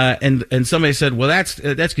 And somebody said, well, that's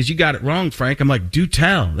because you got it wrong, Frank. I'm like, do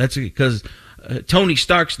tell. That's because Tony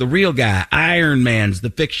Stark's the real guy. Iron Man's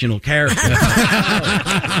the fictional character.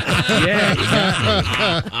 Yeah, you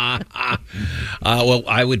got me. Well,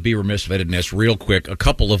 I would be remiss if I didn't ask real quick a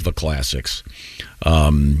couple of the classics.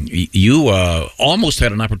 You almost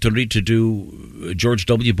had an opportunity to do George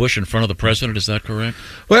W. Bush in front of the president. Is that correct?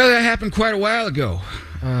 Well, that happened quite a while ago.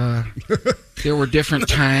 There were different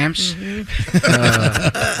times where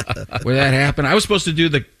that happened. I was supposed to do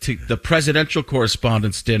the presidential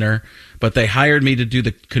correspondence dinner, but they hired me to do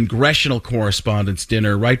the congressional correspondence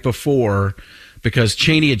dinner right before, because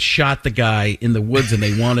Cheney had shot the guy in the woods and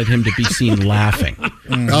they wanted him to be seen laughing.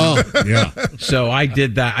 Oh, yeah. So I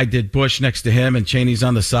did that. I did Bush next to him and Cheney's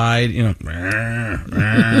on the side, Very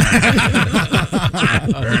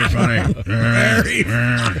funny.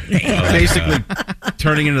 Basically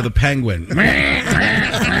turning into the Penguin.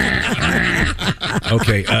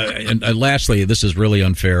 Okay, and lastly, this is really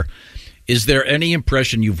unfair. Is there any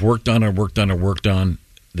impression you've worked on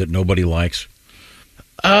that nobody likes?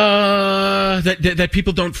 that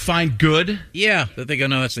people don't find good. Yeah, that they go,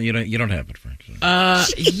 no, that's you don't have it, Frank.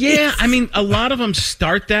 Yeah, I mean, a lot of them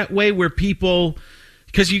start that way where people,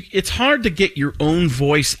 because it's hard to get your own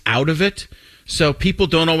voice out of it, so people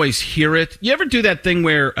don't always hear it. You ever do that thing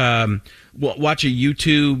where watch a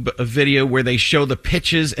YouTube video where they show the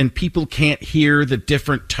pitches and people can't hear the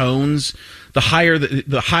different tones? The higher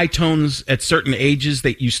the high tones at certain ages,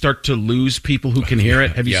 that you start to lose people who can hear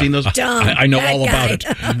it. Have you seen those? I know all about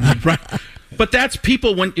it. Right. But that's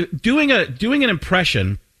people when doing an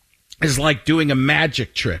impression is like doing a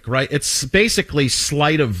magic trick, right? It's basically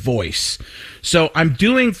sleight of voice. So I'm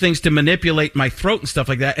doing things to manipulate my throat and stuff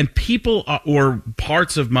like that, and people or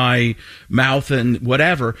parts of my mouth and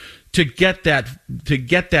whatever to get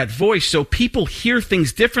that voice. So people hear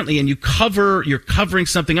things differently, and you're covering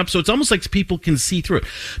something up. So it's almost like people can see through it.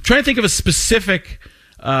 I'm trying to think of a specific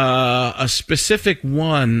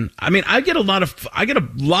one. I mean, I get a lot of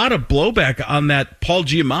blowback on that Paul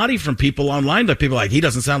Giamatti from people online. That people are like, he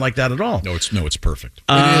doesn't sound like that at all. No, it's perfect.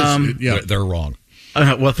 It is. They're wrong.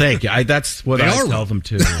 Well, thank you. That's what I tell them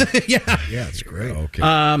too. Yeah, it's great. Okay.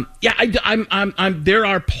 I'm. There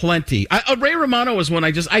are plenty. Ray Romano was one.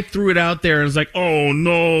 I threw it out there and was like, oh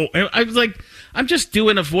no. And I was like, I'm just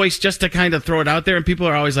doing a voice just to kind of throw it out there, and people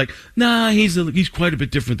are always like, nah, he's quite a bit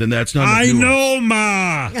different than that. It's not. I know,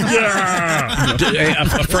 Ma. Yeah.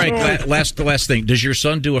 Frank, the last thing. Does your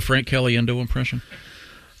son do a Frank Caliendo impression?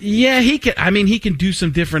 Yeah, he can. I mean, he can do some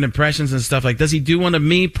different impressions and stuff. Like, does he do one of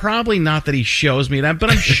me? Probably not that he shows me that, but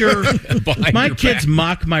I'm sure my kids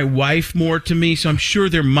mock my wife more to me, so I'm sure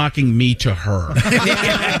they're mocking me to her.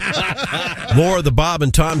 More of the Bob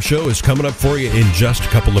and Tom Show is coming up for you in just a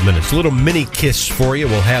couple of minutes. A little mini kiss for you.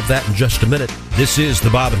 We'll have that in just a minute. This is the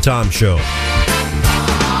Bob and Tom Show.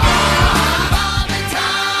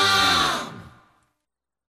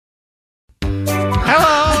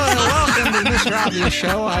 Mr. Obvious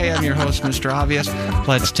Show. I am your host, Mr. Obvious.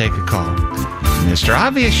 Let's take a call. Mr.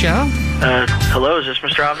 Obvious Show. Hello, is this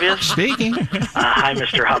Mr. Obvious? Speaking. Hi,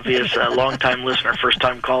 Mr. Obvious. Long-time listener,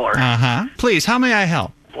 first-time caller. Please, how may I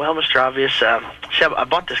help? Well, Mr. Obvious, I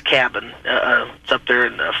bought this cabin. It's up there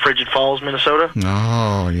in Frigid Falls, Minnesota.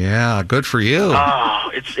 Oh, yeah. Good for you.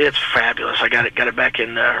 Oh, it's fabulous. I got it back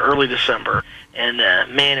in early December. And,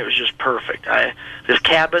 man, it was just perfect. This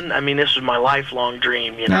cabin, I mean, this was my lifelong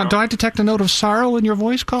dream, you know. Now, do I detect a note of sorrow in your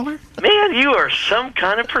voice, caller? Man, you are some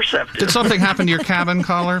kind of perceptive. Did something happen to your cabin,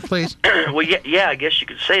 caller, please? Well, yeah, I guess you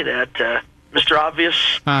could say that. Mr.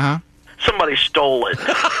 Obvious? Somebody stole it.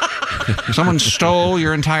 Someone stole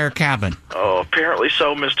your entire cabin. Oh, apparently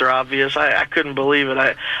so, Mr. Obvious. I couldn't believe it.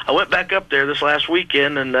 I went back up there this last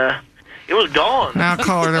weekend, and it was gone. Now,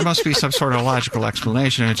 caller, there must be some sort of logical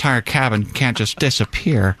explanation. An entire cabin can't just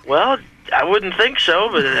disappear. Well, I wouldn't think so,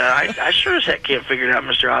 but I sure as heck can't figure it out,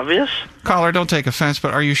 Mr. Obvious. Caller, don't take offense,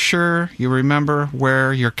 but are you sure you remember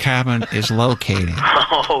where your cabin is located?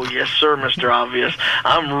 Oh, yes, sir, Mr. Obvious.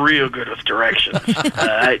 I'm real good with directions.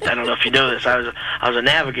 I don't know if you know this. I was a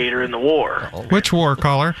navigator in the war. Which war,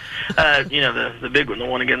 caller? The big one, the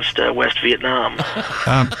one against West Vietnam.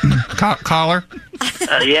 Caller?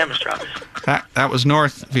 Yeah, Mr. Obvious. That was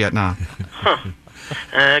North Vietnam. Huh.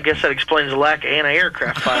 I guess that explains the lack of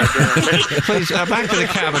anti-aircraft fire during the mission. Please, back to the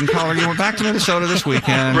cabin, caller. You went back to Minnesota this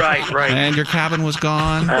weekend. Right. And your cabin was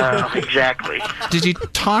gone? Exactly. Did you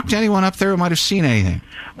talk to anyone up there who might have seen anything?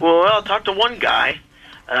 Well, I talked to one guy.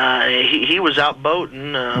 He was out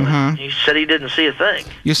boating. He said he didn't see a thing.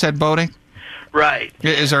 You said boating? Right.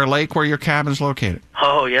 Is there a lake where your cabin's located?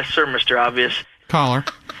 Oh, yes, sir, Mr. Obvious. Caller.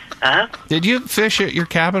 Did you fish at your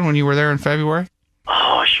cabin when you were there in February?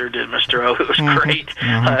 Oh, I sure did, Mr. O. It was great.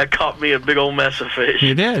 Caught me a big old mess of fish.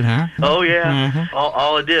 You did, huh? Oh, yeah.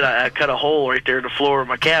 All I did, I cut a hole right there in the floor of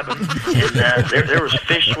my cabin, and there was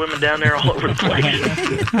fish swimming down there all over the place.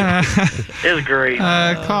 It was great.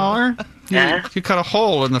 Caller, you cut a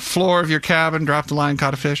hole in the floor of your cabin, dropped the line,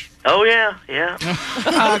 caught a fish? Oh, yeah.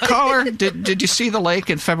 Caller, did you see the lake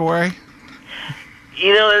in February?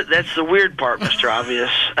 You know, that's the weird part, Mr.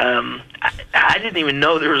 Obvious. I didn't even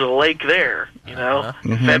know there was a lake there,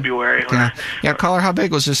 in February. Yeah, caller, how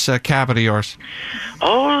big was this cabin of yours?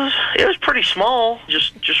 Oh, it was pretty small.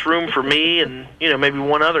 Just room for me and, maybe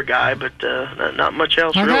one other guy, but not much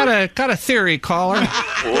else, really. I got a theory, caller.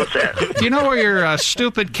 Well, what's that? Do you know where your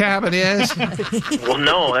stupid cabin is? Well,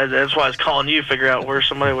 no. That's why I was calling you to figure out where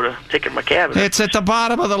somebody would have taken my cabin. It's at the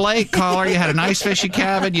bottom of the lake, caller. You had a nice fishy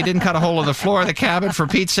cabin. You didn't cut a hole in the floor of the cabin. For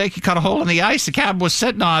Pete's sake, you cut a hole in the ice the cabin was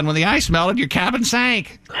sitting on. When the ice melted, your cabin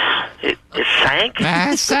sank. It sank?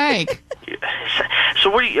 It sank. So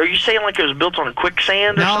what are you saying, like it was built on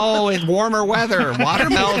quicksand or something? No, in warmer weather. Water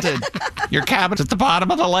melted. Your cabin's at the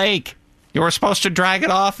bottom of the lake. You were supposed to drag it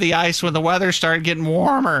off the ice when the weather started getting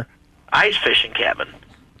warmer. Ice fishing cabin.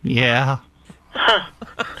 Yeah. Huh.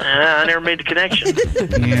 I never made the connection.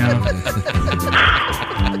 Yeah.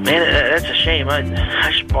 Man, that's a shame. I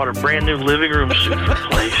just bought a brand new living room suite for the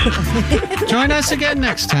place. Join us again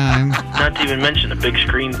next time. Not to even mention a big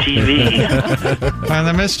screen TV. On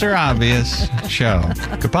the Mr. Obvious show.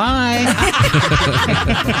 Goodbye.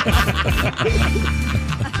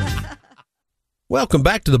 Welcome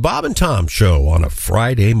back to the Bob and Tom Show on a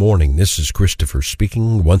Friday morning. This is Christopher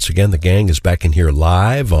speaking. Once again, the gang is back in here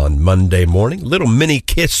live on Monday morning. Little mini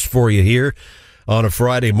kiss for you here on a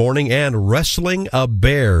Friday morning, and wrestling a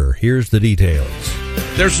bear. Here's the details.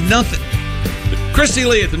 There's nothing. Christy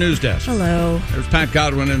Lee at the news desk. Hello. There's Pat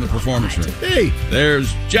Godwin in the performance room. Hey.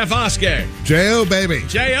 There's Jeff Oskay. J.O., baby.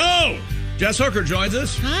 J.O. Jess Hooker joins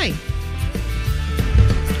us. Hi.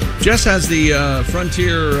 Jess has the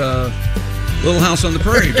Frontier Little House on the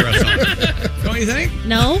Prairie dress on. Don't you think?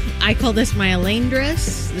 No, I call this my Elaine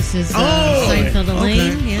dress. This is Seinfeld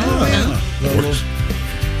Elaine. Okay. Yeah.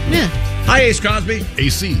 Yeah. Hi, Ace Cosby.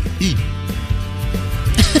 A-C-E.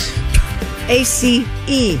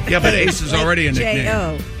 A-C-E. Yeah, but Ace is already a nickname.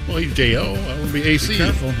 J-O. Well, he's J-O. I would be A-C. Be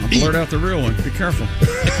careful. I'll blurt out the real one. Be careful.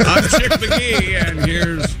 I'm Chick McGee, and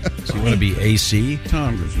here's... So you want to be AC?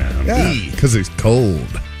 Tom Grisnow. Yeah, because he's cold.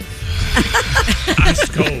 Ice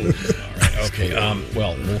cold. Okay.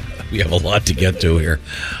 Well, we have a lot to get to here.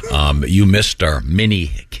 You missed our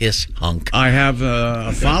mini kiss hunk. I have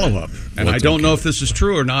a follow-up, and I don't know if this is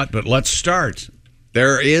true or not, but let's start.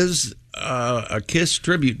 There is a Kiss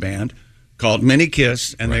tribute band called Mini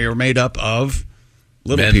Kiss, and they are made up of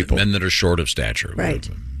little people. Men that are short of stature. Right.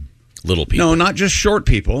 Little people. No, not just short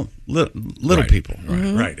people. Little people.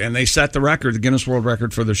 Mm-hmm. Right. And they set the record, the Guinness World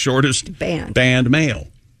Record, for the shortest band male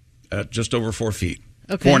at just over 4 feet.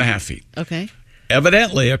 Okay. 4.5 feet. Okay.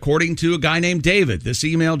 Evidently, according to a guy named David, this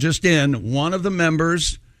email just in, one of the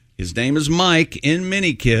members, his name is Mike, in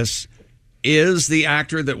Mini Kiss, is the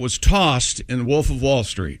actor that was tossed in Wolf of Wall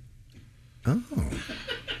Street. Oh.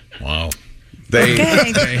 Wow. They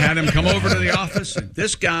had him come over to the office.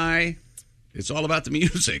 This guy, it's all about the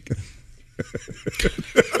music.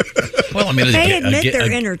 Well, I mean, they admit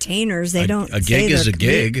they're entertainers. They don't. A gig is a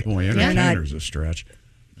gig. Boy, entertainer's a stretch.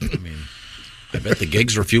 I mean, I bet the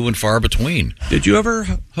gigs are few and far between. Did you ever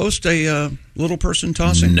host a little person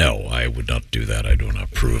tossing? No, I would not do that. I do not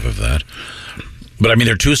approve of that. But I mean,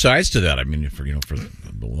 there are two sides to that. I mean, for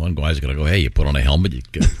the one guy's going to go, hey, you put on a helmet, you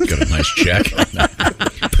get a nice check.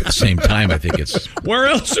 At the same time, I think it's... Where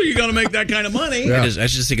else are you going to make that kind of money? Yeah. I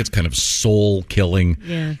just think it's kind of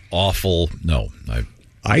soul-killing, awful. No.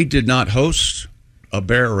 I did not host a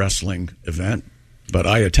bear wrestling event, but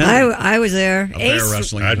I attended. I was there. A bear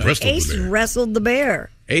wrestling event. Ace wrestled the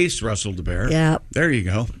bear. Ace wrestled the bear. Yeah. There you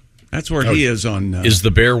go. That's where he is on... is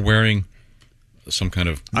the bear wearing some kind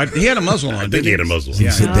of... he had a muzzle on. I think he had a muzzle on.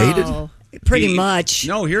 Yeah. Sedated? Oh, pretty much.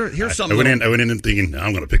 No, here's something. I went in thinking,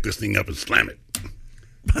 I'm going to pick this thing up and slam it.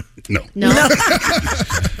 No.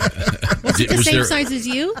 Was it the same size as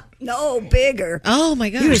you? No, bigger. Oh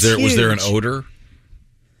my God! Was there an odor?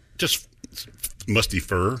 Just musty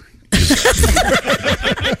fur.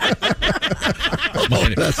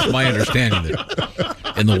 That's my understanding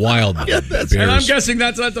that in the wild, bears. And I'm guessing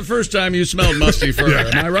that's not the first time you smelled musty fur.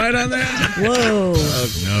 Am I right on that? Whoa!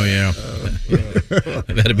 Oh yeah,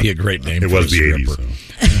 that'd be a great name. It was the '80s.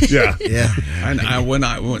 So. Yeah. And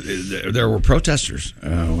there were protesters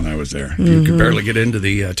when I was there. You could barely get into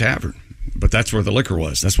the tavern, but that's where the liquor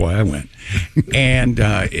was. That's why I went. And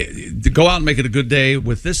to go out and make it a good day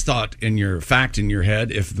with this thought in your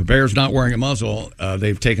head: if the bear's not wearing a muzzle,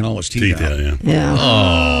 they've taken all his teeth out. Yeah.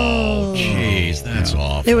 Oh, jeez, that's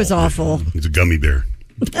awful. It was awful. He's a gummy bear.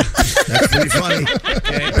 That's pretty funny.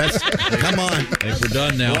 Come on. Hey, we're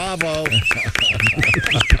done now. Bravo.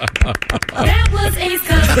 That was Ace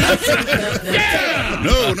Cosby.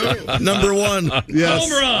 No. Number one. Yes.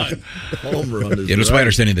 Home run. Home run. It was my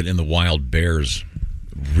understanding that in the wild, bears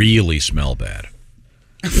really smell bad.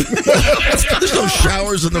 There's no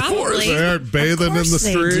showers in the Probably. forest. They aren't bathing in the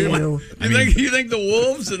stream. You think the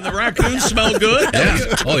wolves and the raccoons smell good? Yeah.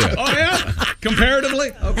 Oh yeah. Oh yeah.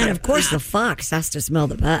 Comparatively. Okay. And of course, the fox has to smell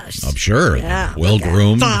the best. I'm sure. Yeah. Well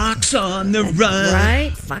groomed. Fox on the run.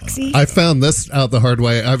 Right, Foxy. I found this out the hard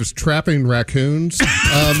way. I was trapping raccoons.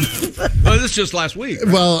 This is just last week.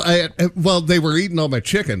 Right? Well, they were eating all my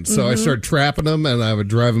chickens, so I started trapping them, and I would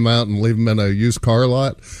drive them out and leave them in a used car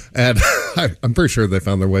lot. And I'm pretty sure they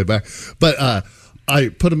found their way back. But I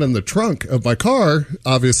put them in the trunk of my car,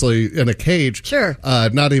 obviously in a cage. Sure.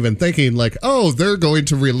 Not even thinking like, oh, they're going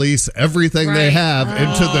to release everything they have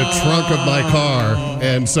into the trunk of my car,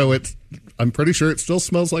 and so it's I'm pretty sure it still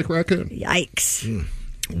smells like raccoon. Yikes.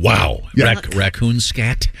 Wow. Yeah. Raccoon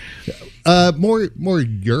scat? More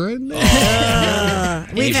urine?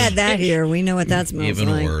 We've had that here. We know what that smells Even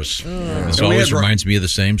like. worse. This always reminds me of the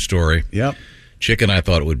same story. Yep. Chick and I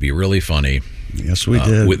thought it would be really funny. Yes, we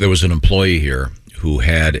did. There was an employee here who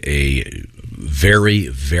had a very,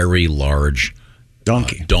 very large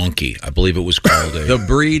donkey. I believe it was called The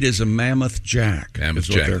breed is a Mammoth Jack. Mammoth is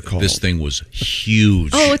what Jack. they're called. This thing was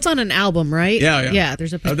huge. Oh, it's on an album, right? Yeah.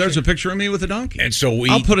 There's a picture. There's a picture of me with a donkey. And so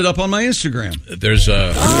I'll put it up on my Instagram. There's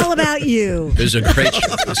a all about you. There's a great.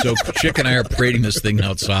 So Chick and I are parading this thing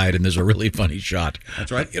outside, and there's a really funny shot.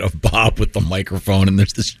 That's right. You know, Bob with the microphone, and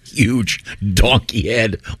there's this huge donkey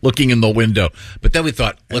head looking in the window. But then we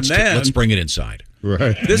thought, let's bring it inside.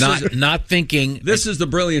 Right. Not thinking. This is the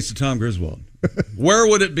brilliance of Tom Griswold. Where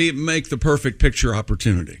would it be make the perfect picture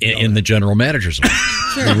opportunity? In the general manager's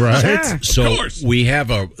office. Sure. Right. Sure. So we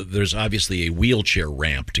have there's obviously a wheelchair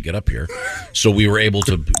ramp to get up here. So we were able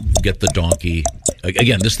to get the donkey.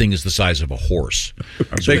 Again, this thing is the size of a horse.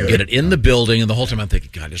 So we get it in the building, and the whole time I'm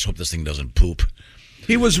thinking, God, I just hope this thing doesn't poop.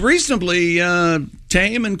 He was reasonably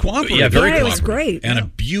tame and cooperative. Yeah, very cooperative. it was great. And a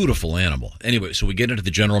beautiful animal. Anyway, so we get into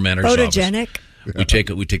the general manager's office. Photogenic. We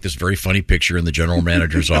take this very funny picture in the general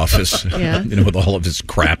manager's office, Yeah. with all of his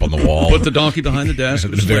crap on the wall. Put the donkey behind the desk.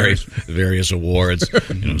 The various awards,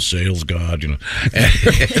 sales god, and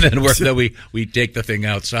then we take the thing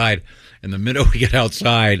outside, and the minute we get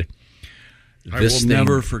outside, I will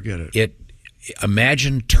never forget it.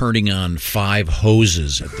 Imagine turning on 5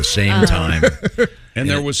 hoses at the same time. And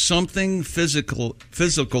there was something physical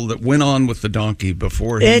that went on with the donkey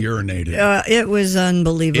before he urinated. It was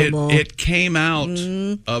unbelievable. It came out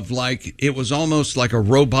of it was almost like a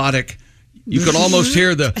robotic. You could almost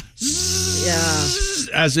hear the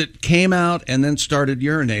as it came out and then started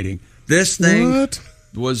urinating. This thing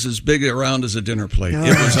was as big around as a dinner plate. It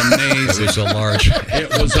was amazing. It was a large.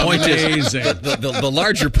 It was amazing. The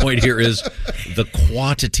larger point here is the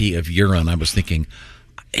quantity of urine. I was thinking,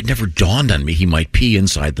 it never dawned on me he might pee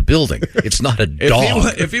inside the building. It's not a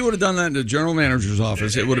dog. If he would have done that in the general manager's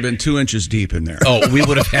office, it would have been 2 inches deep in there. Oh, we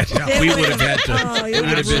would have had to. It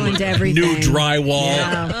would have ruined everything. New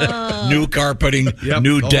drywall, new carpeting,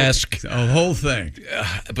 new desk, a whole thing.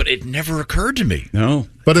 But it never occurred to me. No,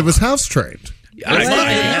 but it was house trained. It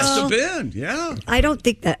must have been. Yeah. I don't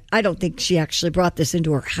think she actually brought this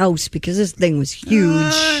into her house because this thing was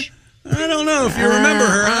huge. I don't know if you remember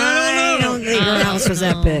her. I don't think her house was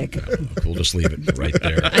that big. We'll just leave it right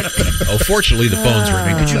there. Fortunately, the phone's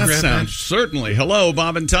ringing. Could you That grab sounds certainly. Hello,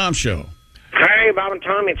 Bob and Tom Show. Hey, Bob and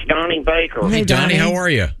Tom, it's Donnie Baker. Hey, Donnie, how are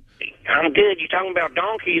you? I'm good. You talking about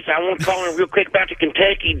donkeys? I want to call in real quick about the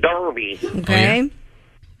Kentucky Derby. Okay.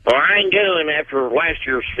 Well, I ain't going after last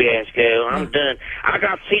year's fiasco. I'm done. I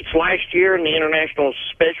got seats last year in the international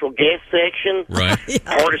special guest section. Right.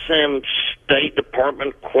 Part of some State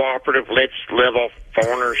Department cooperative let's live off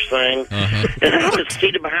foreigners thing. And I was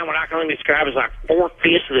seated behind what I can only describe as like 4/5 of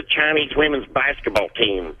the Chinese women's basketball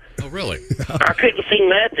team. Oh, really? I couldn't see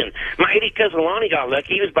nothing. My 80 cousin Lonnie got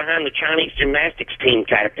lucky. He was behind the Chinese gymnastics team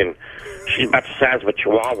captain. She's about the size of a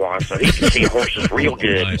chihuahua, so he could see horses real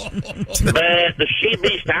good. But the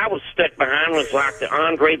she-beast I was stuck behind was like the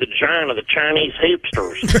Andre the Giant of the Chinese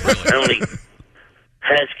hoopsters. Only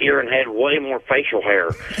huskier and had way more facial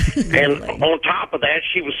hair. And on top of that,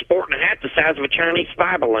 she was sporting a hat the size of a Chinese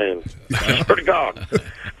spy balloon. I swear to God.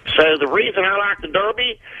 So the reason I like the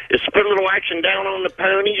Derby is to put a little action down on the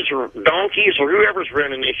ponies or donkeys or whoever's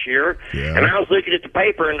running this year. Yeah. And I was looking at the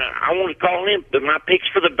paper, and I wanted to call in my picks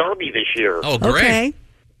for the Derby this year. Oh, great. Okay.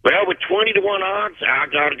 Well, with 20-1 odds, I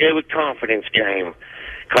got to go with confidence game.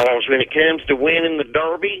 Because when it comes to winning the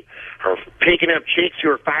Derby or picking up chicks who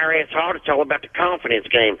are fire-ass hot, it's all about the confidence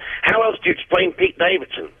game. How else do you explain Pete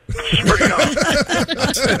Davidson? Swear to God.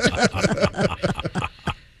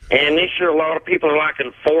 And this year, a lot of people are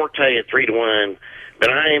liking Forte at 3-1.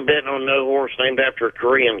 But I ain't betting on no horse named after a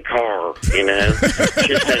Korean car,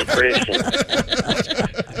 Just impression.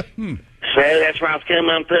 So that's why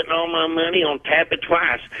I'm putting all my money on Tap It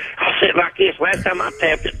Twice. I'll say it like this. Last time I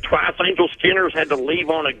tapped it twice, Angel Skinners had to leave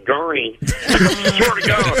on a gurney. Swear to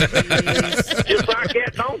God. Just like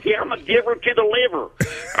that donkey, I'm a giver to the liver.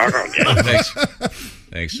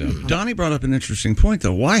 Thanks. Donnie brought up an interesting point,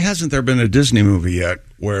 though. Why hasn't there been a Disney movie yet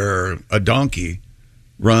where a donkey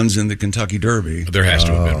runs in the Kentucky Derby? There has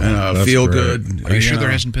to have been one. And feel good. Are you sure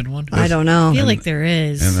there hasn't been one? I don't know. I feel like there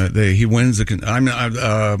is. And he wins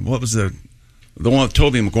the. What was the one with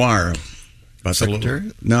Tobey Maguire? About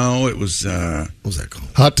Secretary? No, it was. What was that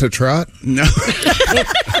called? Hot to Trot? No.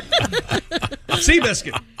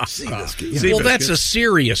 Seabiscuit. Well, that's a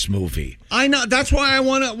serious movie. I know. That's why I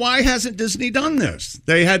want to. Why hasn't Disney done this?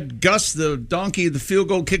 They had Gus the donkey, the field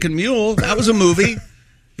goal kicking mule. That was a movie.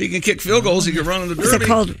 If he can kick field goals, he can run in the derby. What's it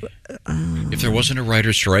called? If there wasn't a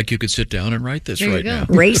writer's strike, you could sit down and write this There you right go. now.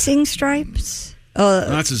 Racing Stripes?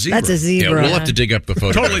 That's a zebra. That's a zebra. Yeah, we'll have to dig up the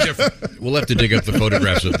photographs. Totally different. We'll have to dig up the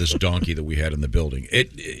photographs of this donkey that we had in the building.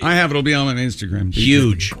 I have it. It'll be on my Instagram.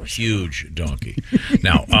 Huge donkey.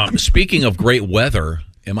 Now, speaking of great weather,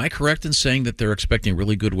 am I correct in saying that they're expecting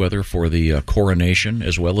really good weather for the coronation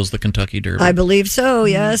as well as the Kentucky Derby? I believe so,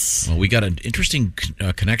 yes. Well, we got an interesting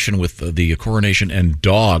connection with the coronation and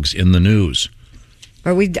dogs in the news.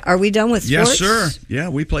 Are we done with sports? Yes, sir. Yeah,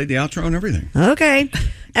 we played the outro and everything. Okay.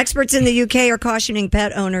 Experts in the UK are cautioning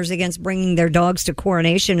pet owners against bringing their dogs to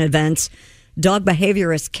coronation events. Dog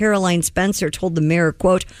behaviorist Caroline Spencer told the Mirror,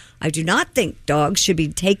 quote, "I do not think dogs should be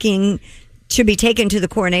taken to the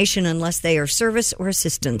coronation unless they are service or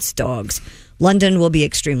assistance dogs. London will be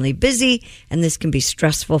extremely busy, and this can be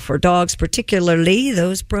stressful for dogs, particularly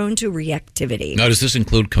those prone to reactivity." Now, does this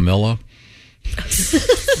include Camilla?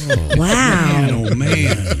 Wow. Oh,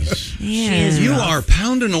 man. You are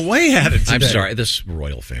pounding away at it today. I'm sorry, this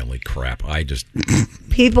royal family crap. I just...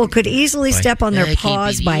 People could easily step on their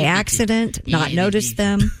paws by accident, not notice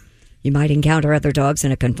them. You might encounter other dogs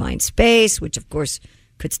in a confined space, which, of course,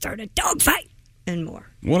 could start a dog fight and more.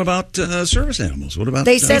 What about service animals? What about?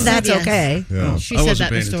 They said that's okay. Yeah. She said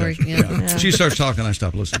that in the story. Yeah. She starts talking, I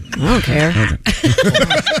stop listening. I don't care.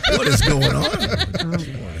 What is going on?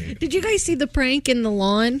 Did you guys see the prank in the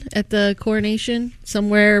lawn at the coronation?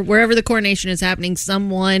 Somewhere, wherever the coronation is happening,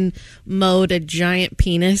 someone mowed a giant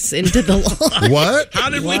penis into the lawn. What?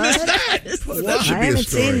 How did we miss that? I haven't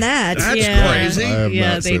seen that. That's crazy.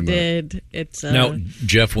 Yeah, they did. It's Now,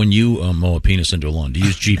 Jeff, when you mow a penis into a lawn, do you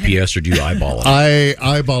use GPS or do you eyeball it? I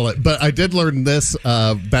eyeball it, but I did learn this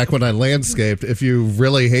back when I landscaped. If you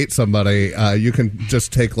really hate somebody, you can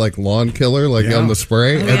just take like lawn killer, on the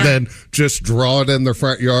spray, and then just draw it in their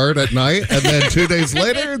front yard at night, and then 2 days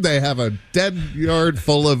later they have a dead yard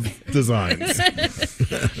full of designs.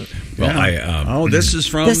 Well, this is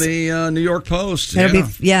from the New York Post.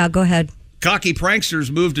 Go ahead. Cocky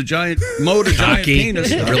pranksters mowed a giant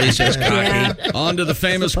penis. It really says cocky. Onto the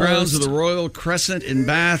famous grounds of the Royal Crescent in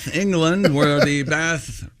Bath, England, where the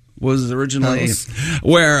Bath was originally,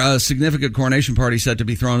 where a significant coronation party set to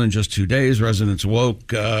be thrown in just 2 days. Residents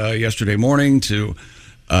woke yesterday morning to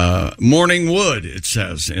morning wood, it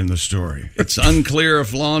says in the story. It's unclear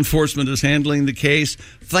if law enforcement is handling the case.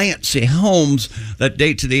 Fancy homes that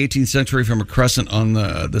date to the 18th century from a crescent on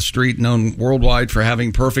the street known worldwide for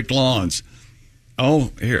having perfect lawns.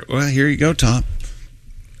 Oh, here you go, Tom.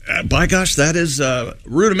 By gosh, that is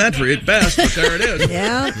rudimentary at best, but there it is.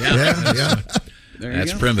 Yeah.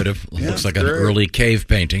 That's primitive. Looks like an early cave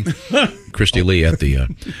painting. Christy Lee at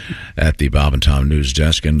the Bob and Tom News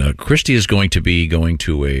Desk, and Christy is going to be going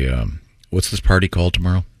to a what's this party called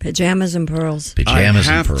tomorrow? Pajamas and Pearls. Pajamas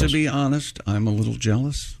I and Pearls. have to be honest, I'm a little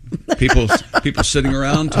jealous. People sitting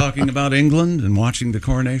around talking about England and watching the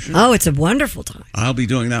coronation. Oh, it's a wonderful time. I'll be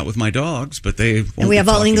doing that with my dogs, but they won't And we have be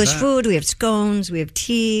all talking English back. food. We have scones. We have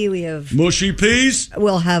tea. We have mushy peas.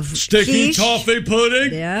 We'll have sticky quiche. toffee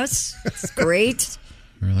pudding. Yes, it's great.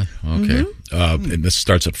 Really? Okay. And this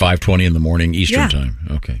starts at 5:20 in the morning Eastern Yeah. time.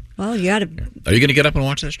 Okay. Well, you got to. Are you going to get up and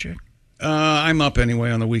watch this, Jake? I'm up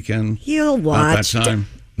anyway on the weekend. You'll About watch. that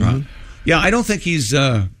time. Yeah, I don't think he's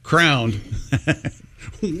crowned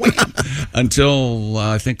until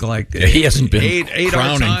I think He hasn't been eight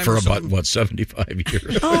crowning our time for or about 75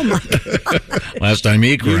 years. Oh my God! Last time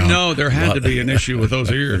he crowned. there had to be an issue with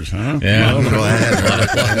those ears, huh? Yeah. Well, Go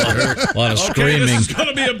ahead. A lot of screaming. This is going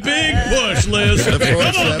to be a big push, Liz. Come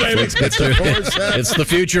on, baby. It's the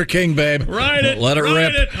future king, babe. Ride it. Let it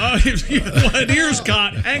ride rip. it. An ear's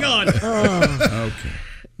caught. Hang on. Okay.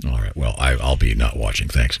 All right. Well, I'll be not watching.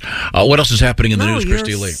 Thanks. What else is happening in the news,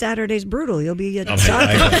 Christy Lee? Saturday's brutal. You'll be at There's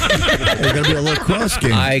going to be a lacrosse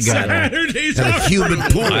game. I got Saturdays and a human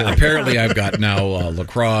pool. apparently, I've got now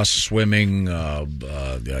lacrosse, swimming,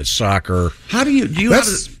 soccer. How do you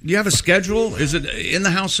have a schedule? Is it in the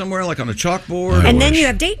house somewhere, like on a chalkboard? And then you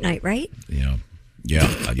have date night, right? Yeah.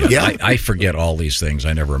 I forget all these things.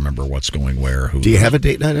 I never remember what's going where. Who? Do you have a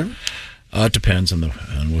date night ever? It depends on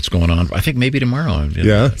what's going on. I think maybe tomorrow.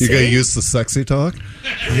 Yeah, you got to use the sexy talk.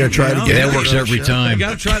 You got to try to get that works every time. You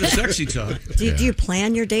got to try the sexy talk. Do you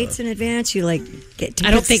plan your dates in advance? You get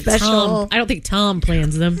I don't tickets think special? Tom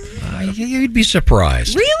plans them. You'd be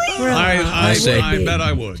surprised. Really? I bet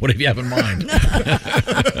I would. What do you have in mind?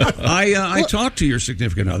 I talked to your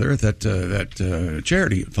significant other at that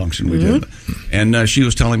charity function we did, and she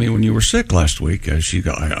was telling me when you were sick last week.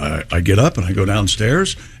 I get up and I go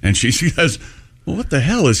downstairs, and she says, "Well, what the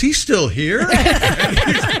hell, is he still here?"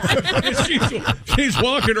 she's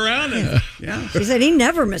walking around, and she said he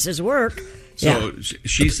never misses work. So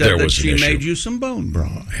she said that she made you some bone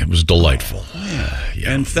broth. It was delightful.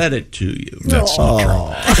 And fed it to you. That's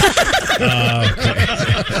not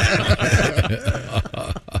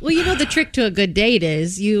Well, you know, the trick to a good date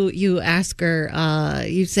is you ask her,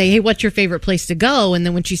 you say, "Hey, what's your favorite place to go?" And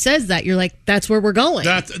then when she says that, you're like, "That's where we're going."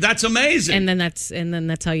 That's amazing. And then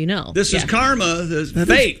that's how you know. This is karma.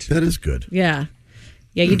 Fate. That is good. Yeah.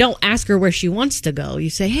 Yeah, you don't ask her where she wants to go. You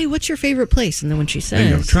say, "Hey, what's your favorite place?" And then when she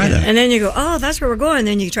says, try that. And then you go, "Oh, that's where we're going."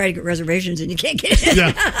 Then you try to get reservations and you can't get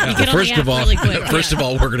in. First of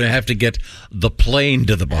all, we're going to have to get the plane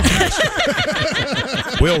to the Bahamas.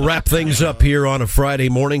 We'll wrap things up here on a Friday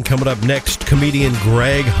morning. Coming up next, comedian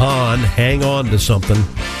Greg Hahn. Hang on to something.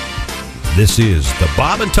 This is the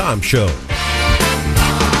Bob and Tom Show.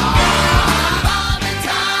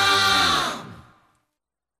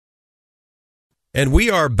 And we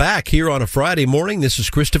are back here on a Friday morning. This is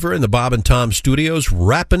Christopher in the Bob and Tom studios,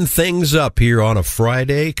 wrapping things up here on a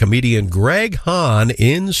Friday. Comedian Greg Hahn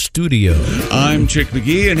in studio. I'm Chick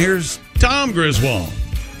McGee, and here's Tom Griswold.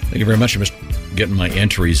 Thank you very much. I'm just getting my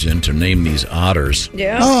entries in to name these otters.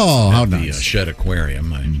 Yeah. Oh, how nice. The Shed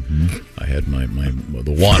Aquarium. I had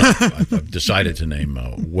the one I've decided to name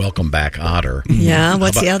Welcome Back Otter. Yeah,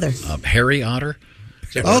 what's the other? Harry Otter.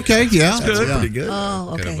 Okay, yeah. That's good. Pretty good.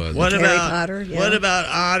 Oh, okay. What Harry about Potter, yeah. What about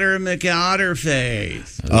Otter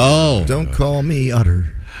McOtterface? Oh. Don't call me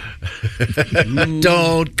Otter.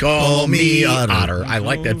 Don't call me Otter. I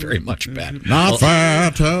like that very much, Pat. Not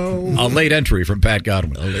Fatto. A late entry from Pat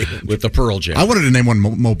Godwin with the Pearl Jam. I wanted to name one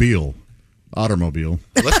Mobile. Ottermobile.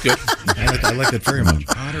 That's good. I like that very much.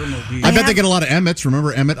 Ottermobile. I bet they get a lot of Emmets.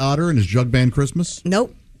 Remember Emmett Otter and his Jug Band Christmas?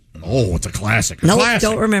 Nope. Oh, it's a classic. Nope, Classic.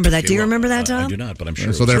 don't remember that. Do you remember that, Tom? I do not, but I'm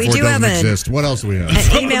sure. So therefore We it do doesn't have exist. What else do we have?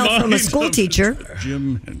 An email from a school teacher.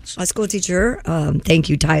 Jim Henson. A school teacher, thank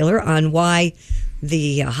you, Tyler, on why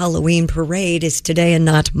the Halloween parade is today and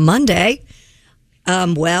not Monday.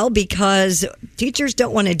 Well, because teachers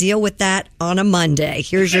don't want to deal with that on a Monday.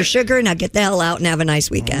 Here's your sugar. Now get the hell out and have a nice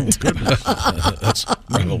weekend. That's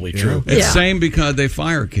probably true. It's same because they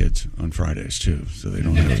fire kids on Fridays too, so they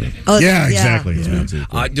don't have to. Oh, yeah, exactly.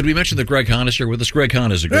 Yeah. Did we mention that Greg Hahn is here with us? Greg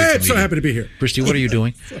Hahn is a great comedian. so happy to be here. Christy, what are you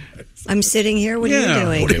doing? I'm sitting here. What are you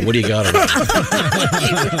doing? What do you got? What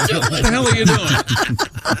the hell are you doing?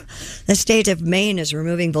 The state of Maine is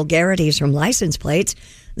removing vulgarities from license plates.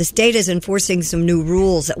 The state is enforcing some new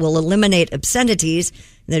rules that will eliminate obscenities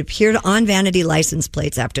that appeared on vanity license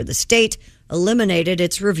plates after the state eliminated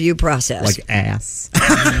its review process. Like ass.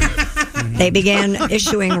 They began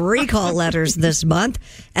issuing recall letters this month.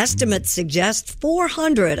 Estimates suggest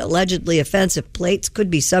 400 allegedly offensive plates could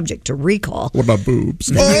be subject to recall. What about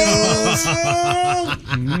boobs?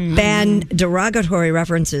 Ban derogatory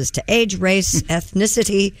references to age, race,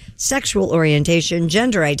 ethnicity, sexual orientation,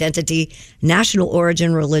 gender identity, national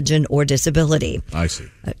origin, religion, or disability. I see.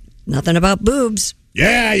 Nothing about boobs.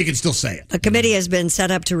 Yeah, you can still say it. A committee has been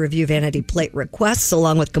set up to review vanity plate requests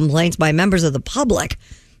along with complaints by members of the public.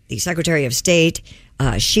 The Secretary of State,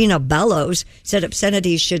 Sheena Bellows, said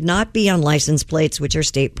obscenities should not be on license plates, which are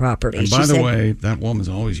state property. And by the way, that woman's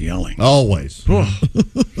always yelling. Always.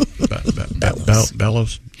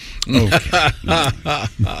 Bellows. Okay.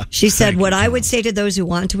 She said, what I would say to those who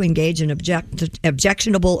want to engage in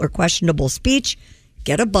objectionable or questionable speech,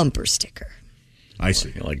 get a bumper sticker. I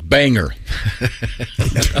see. Like banger.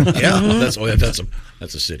 Yeah,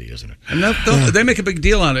 that's a city, isn't it? And they make a big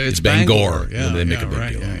deal out of it. It's Bangor. Yeah, they make a big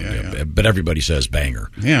deal. Yeah. But everybody says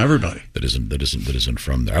banger. Yeah, everybody. That isn't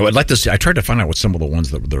from there. I would like to see. I tried to find out what some of the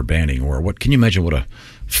ones that they're banning or what. Can you imagine what a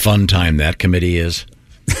fun time that committee is?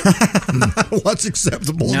 What's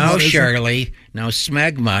acceptable? No, Shirley. No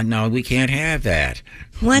smegma. No, we can't have that.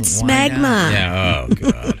 What's Why smegma? not? Yeah. Oh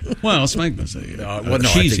God. Well, smegma's a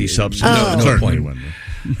cheesy substance. No point.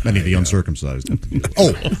 Many of the uncircumcised.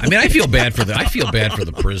 Oh, I mean, I feel bad for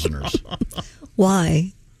the prisoners.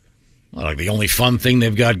 Why? Well, like the only fun thing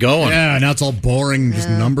they've got going. Yeah, now it's all boring, just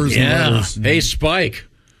numbers and Yeah. letters. Hey, Spike.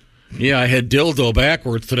 Yeah, I had dildo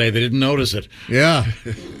backwards today. They didn't notice it. Yeah.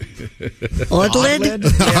 Oddlid?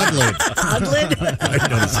 Oddlid. Oddlid? I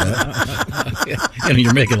noticed that. And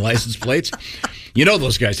you're making license plates. You know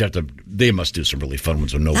those guys they must do some really fun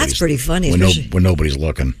ones when nobody's. That's pretty funny. When nobody's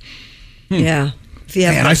looking. Yeah. If you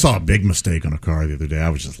have Man, I saw a big mistake on a car the other day. I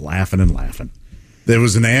was just laughing and laughing. There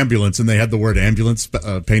was an ambulance, and they had the word ambulance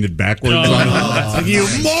painted backwards on it. Like, you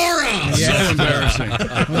moron! Yeah. So embarrassing.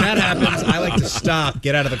 When that happens, I like to stop,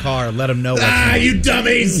 get out of the car, let them know. You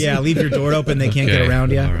dummies! Yeah, leave your door open. They can't get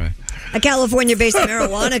around you. All right. A California-based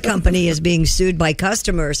marijuana company is being sued by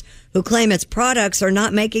customers who claim its products are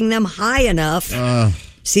not making them high enough.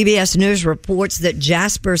 CBS News reports that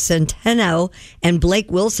Jasper Centeno and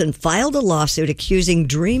Blake Wilson filed a lawsuit accusing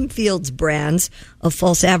Dreamfields brands of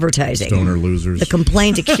false advertising. Stoner losers. The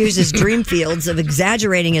complaint accuses Dreamfields of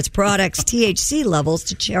exaggerating its products' THC levels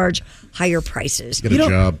to charge higher prices. Get a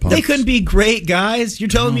job, punks. They couldn't be great guys. You're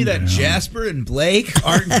telling me that Jasper and Blake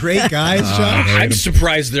aren't great guys, Chuck? I'm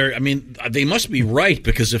surprised they're. I mean, they must be right,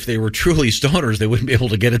 because if they were truly stoners, they wouldn't be able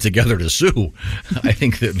to get it together to sue. I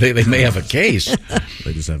think that they may have a case.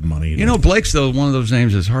 They just have money. You know, Blake's though one of those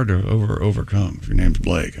names that's hard to overcome. If your name's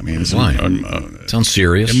Blake, I mean, it's Why? Sounds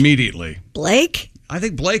serious. Immediately. Blake? I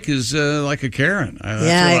think Blake is like a Karen.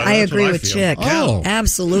 I agree with Chick. Oh.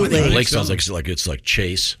 Absolutely. Blake sounds like it's like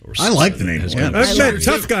Chase. Or I like the name. I've met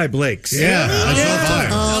tough guy Blakes. Yeah.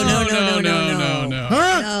 Oh, no.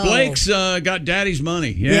 Huh? Blake's got daddy's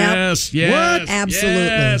money. Yes. What? Absolutely.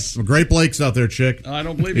 Yes. Some great Blakes out there, Chick. I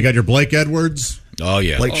don't believe you got your Blake Edwards. Oh,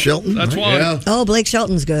 yeah. Blake Shelton. That's why. Yeah. Oh, Blake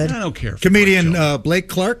Shelton's good. I don't care. Comedian Blake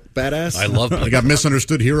Clark, badass. I love Blake. I got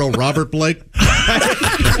misunderstood hero Robert Blake.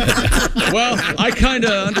 Well, I kind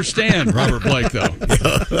of understand Robert Blake, though.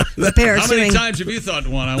 The pair How many suing times have you thought,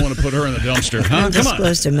 one, I want to put her in the dumpster? Huh? Come on.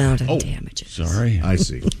 undisclosed amount of damages. Sorry. I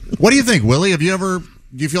see. What do you think, Willie?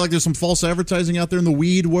 Do you feel like there's some false advertising out there in the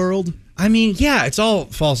weed world? I mean, yeah, it's all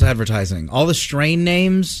false advertising. All the strain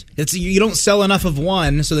names, you don't sell enough of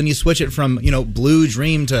one, so then you switch it from, Blue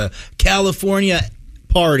Dream to California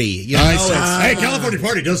Party. Hey, California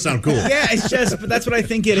Party does sound cool. Yeah, but that's what I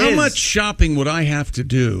think it is. How much shopping would I have to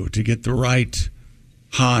do to get the right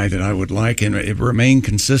high that I would like and it remain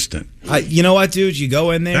consistent? You know what, dude? You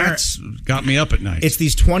go in there. That's got me up at night. It's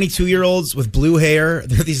these 22-year-olds with blue hair.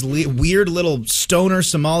 They're these weird little stoner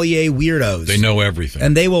sommelier weirdos. They know everything.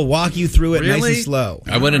 And they will walk you through it nice and slow.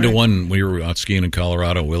 I went into one, we were out skiing in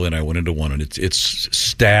Colorado, Willie and I went into one, and it's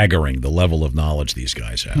staggering the level of knowledge these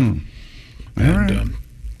guys have. And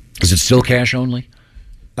is it still cash only?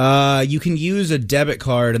 You can use a debit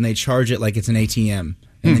card, and they charge it like it's an ATM.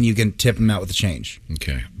 And then you can tip them out with the change.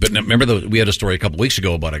 Okay. But remember, we had a story a couple weeks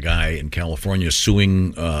ago about a guy in California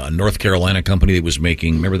suing a North Carolina company that was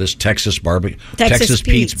making, remember this, Texas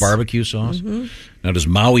Pete's barbecue sauce? Mm-hmm. Now, does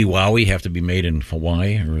Maui Wowie have to be made in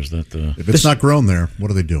Hawaii, or is that the... If it's not grown there,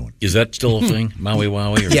 what are they doing? Is that still a thing, Maui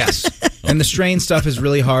Wowie? Or... Yes. And the strain stuff is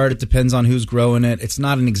really hard. It depends on who's growing it. It's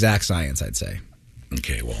not an exact science, I'd say.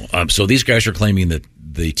 Okay, well, so these guys are claiming that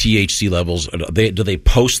the THC levels, do they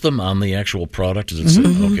post them on the actual product?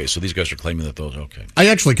 Okay, so these guys are claiming that those, okay. I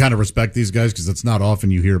actually kind of respect these guys because it's not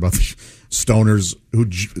often you hear about the stoners who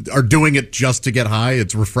are doing it just to get high.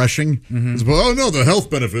 It's refreshing. It's, oh, no, the health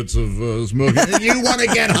benefits of smoking. You want to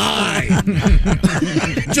get high.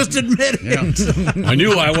 Just admit it. I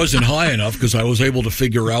knew I wasn't high enough because I was able to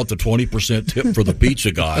figure out the 20% tip for the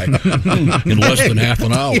pizza guy in less than half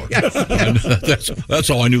an hour. And that's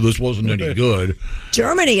how I knew this wasn't any good.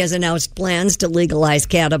 Germany has announced plans to legalize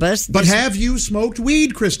cannabis. But have you smoked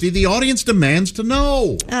weed, Christy? The audience demands to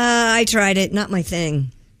know. I tried it. Not my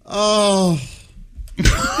thing. Oh.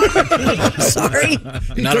 Sorry.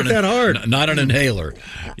 Not an inhaler.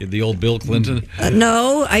 The old Bill Clinton?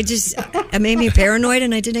 No, it made me paranoid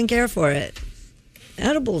and I didn't care for it.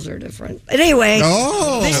 Edibles are different. But anyway.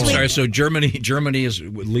 I'm sorry. So Germany is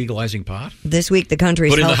legalizing pot? This week, the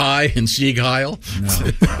country's Put in the high in Sieg Heil? No.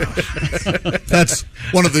 That's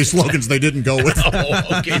one of the slogans they didn't go with.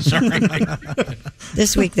 Oh, okay, sorry.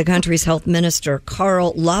 This week, the country's health minister,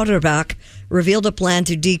 Karl Lauterbach, revealed a plan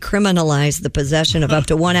to decriminalize the possession of up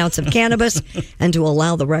to 1 ounce of cannabis and to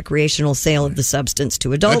allow the recreational sale of the substance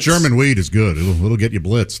to adults. That German weed is good. It'll get you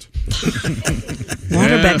blitzed.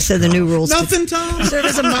 Lauterbach said the new rules Nothing, Tom. serve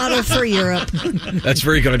as a model for Europe. That's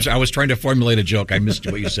very good. I was trying to formulate a joke. I missed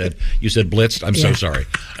what you said. You said blitzed. I'm so sorry.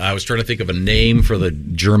 I was trying to think of a name for the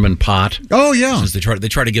German pot. Oh, yeah. Since they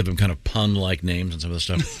try to give them kind of pun-like names and some of the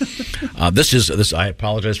stuff. This. I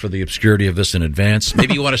apologize for the obscurity of this in advance.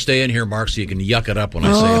 Maybe you want to stay in here, Mark, so you can yuck it up when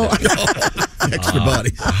I say it. Extra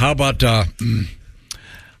body. How about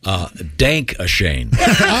Dank a Shane?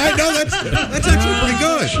 I know that's actually pretty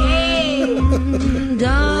good.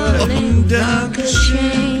 Darling, Dank a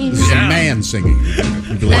Shane. This is a man singing.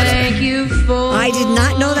 Thank you for I did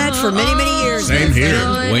not know that for many, many years. Same here.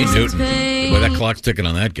 Wayne Newton. Boy, that clock's ticking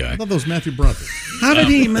on that guy. I thought that was Matthew Brother. How did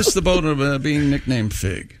he miss the boat of being nicknamed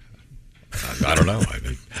Fig? I don't know.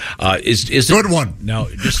 Is good one? No,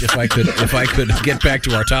 just if I could get back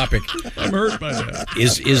to our topic. I'm hurt by that.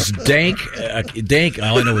 Is dank? Dank.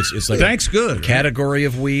 All I know it's like dank's good. A category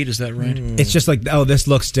of weed. Is that right? It's just like, oh, this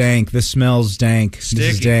looks dank. This smells dank. This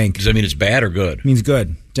is dank. Does that mean it's bad or good? It means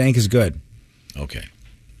good. Dank is good. Okay.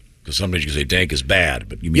 Because sometimes you can say dank is bad,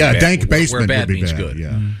 but you mean Yeah, bad. dank where basement bad would be means bad, good.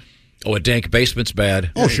 yeah. Oh, a dank basement's bad.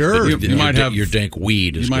 Oh, sure. But You might have your dank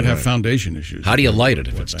weed. Is You might good. have foundation issues. How do you light it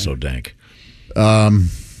if it's so dank? Yeah.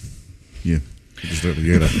 You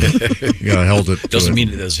gotta hold it. Doesn't mean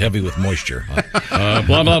it's heavy with moisture. Huh?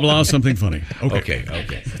 Blah blah blah. Something funny. Okay.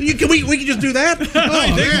 We can just do that.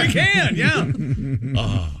 I think we can.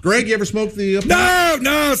 Yeah. Greg, you ever smoked the?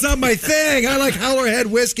 No, it's not my thing. I like Howlerhead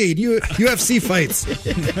whiskey. UFC fights.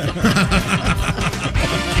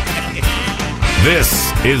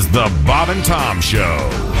 This is the Bob and Tom Show.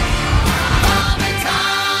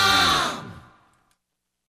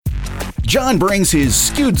 John brings his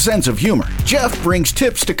skewed sense of humor. Jeff brings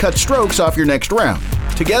tips to cut strokes off your next round.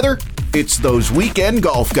 Together, it's those weekend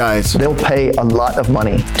golf guys. They'll pay a lot of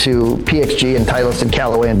money to PXG and Titleist and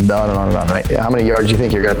Callaway and on and on and on, right? How many yards do you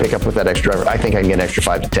think you're going to pick up with that extra driver? I think I can get an extra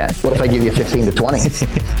 5 to 10. What if I give you 15 to 20?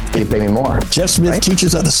 You pay me more. Jeff Smith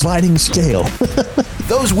teaches on a sliding scale.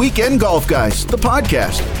 Those Weekend Golf Guys, the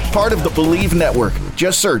podcast, part of the Believe Network.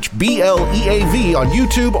 Just search BLEAV on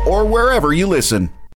YouTube or wherever you listen.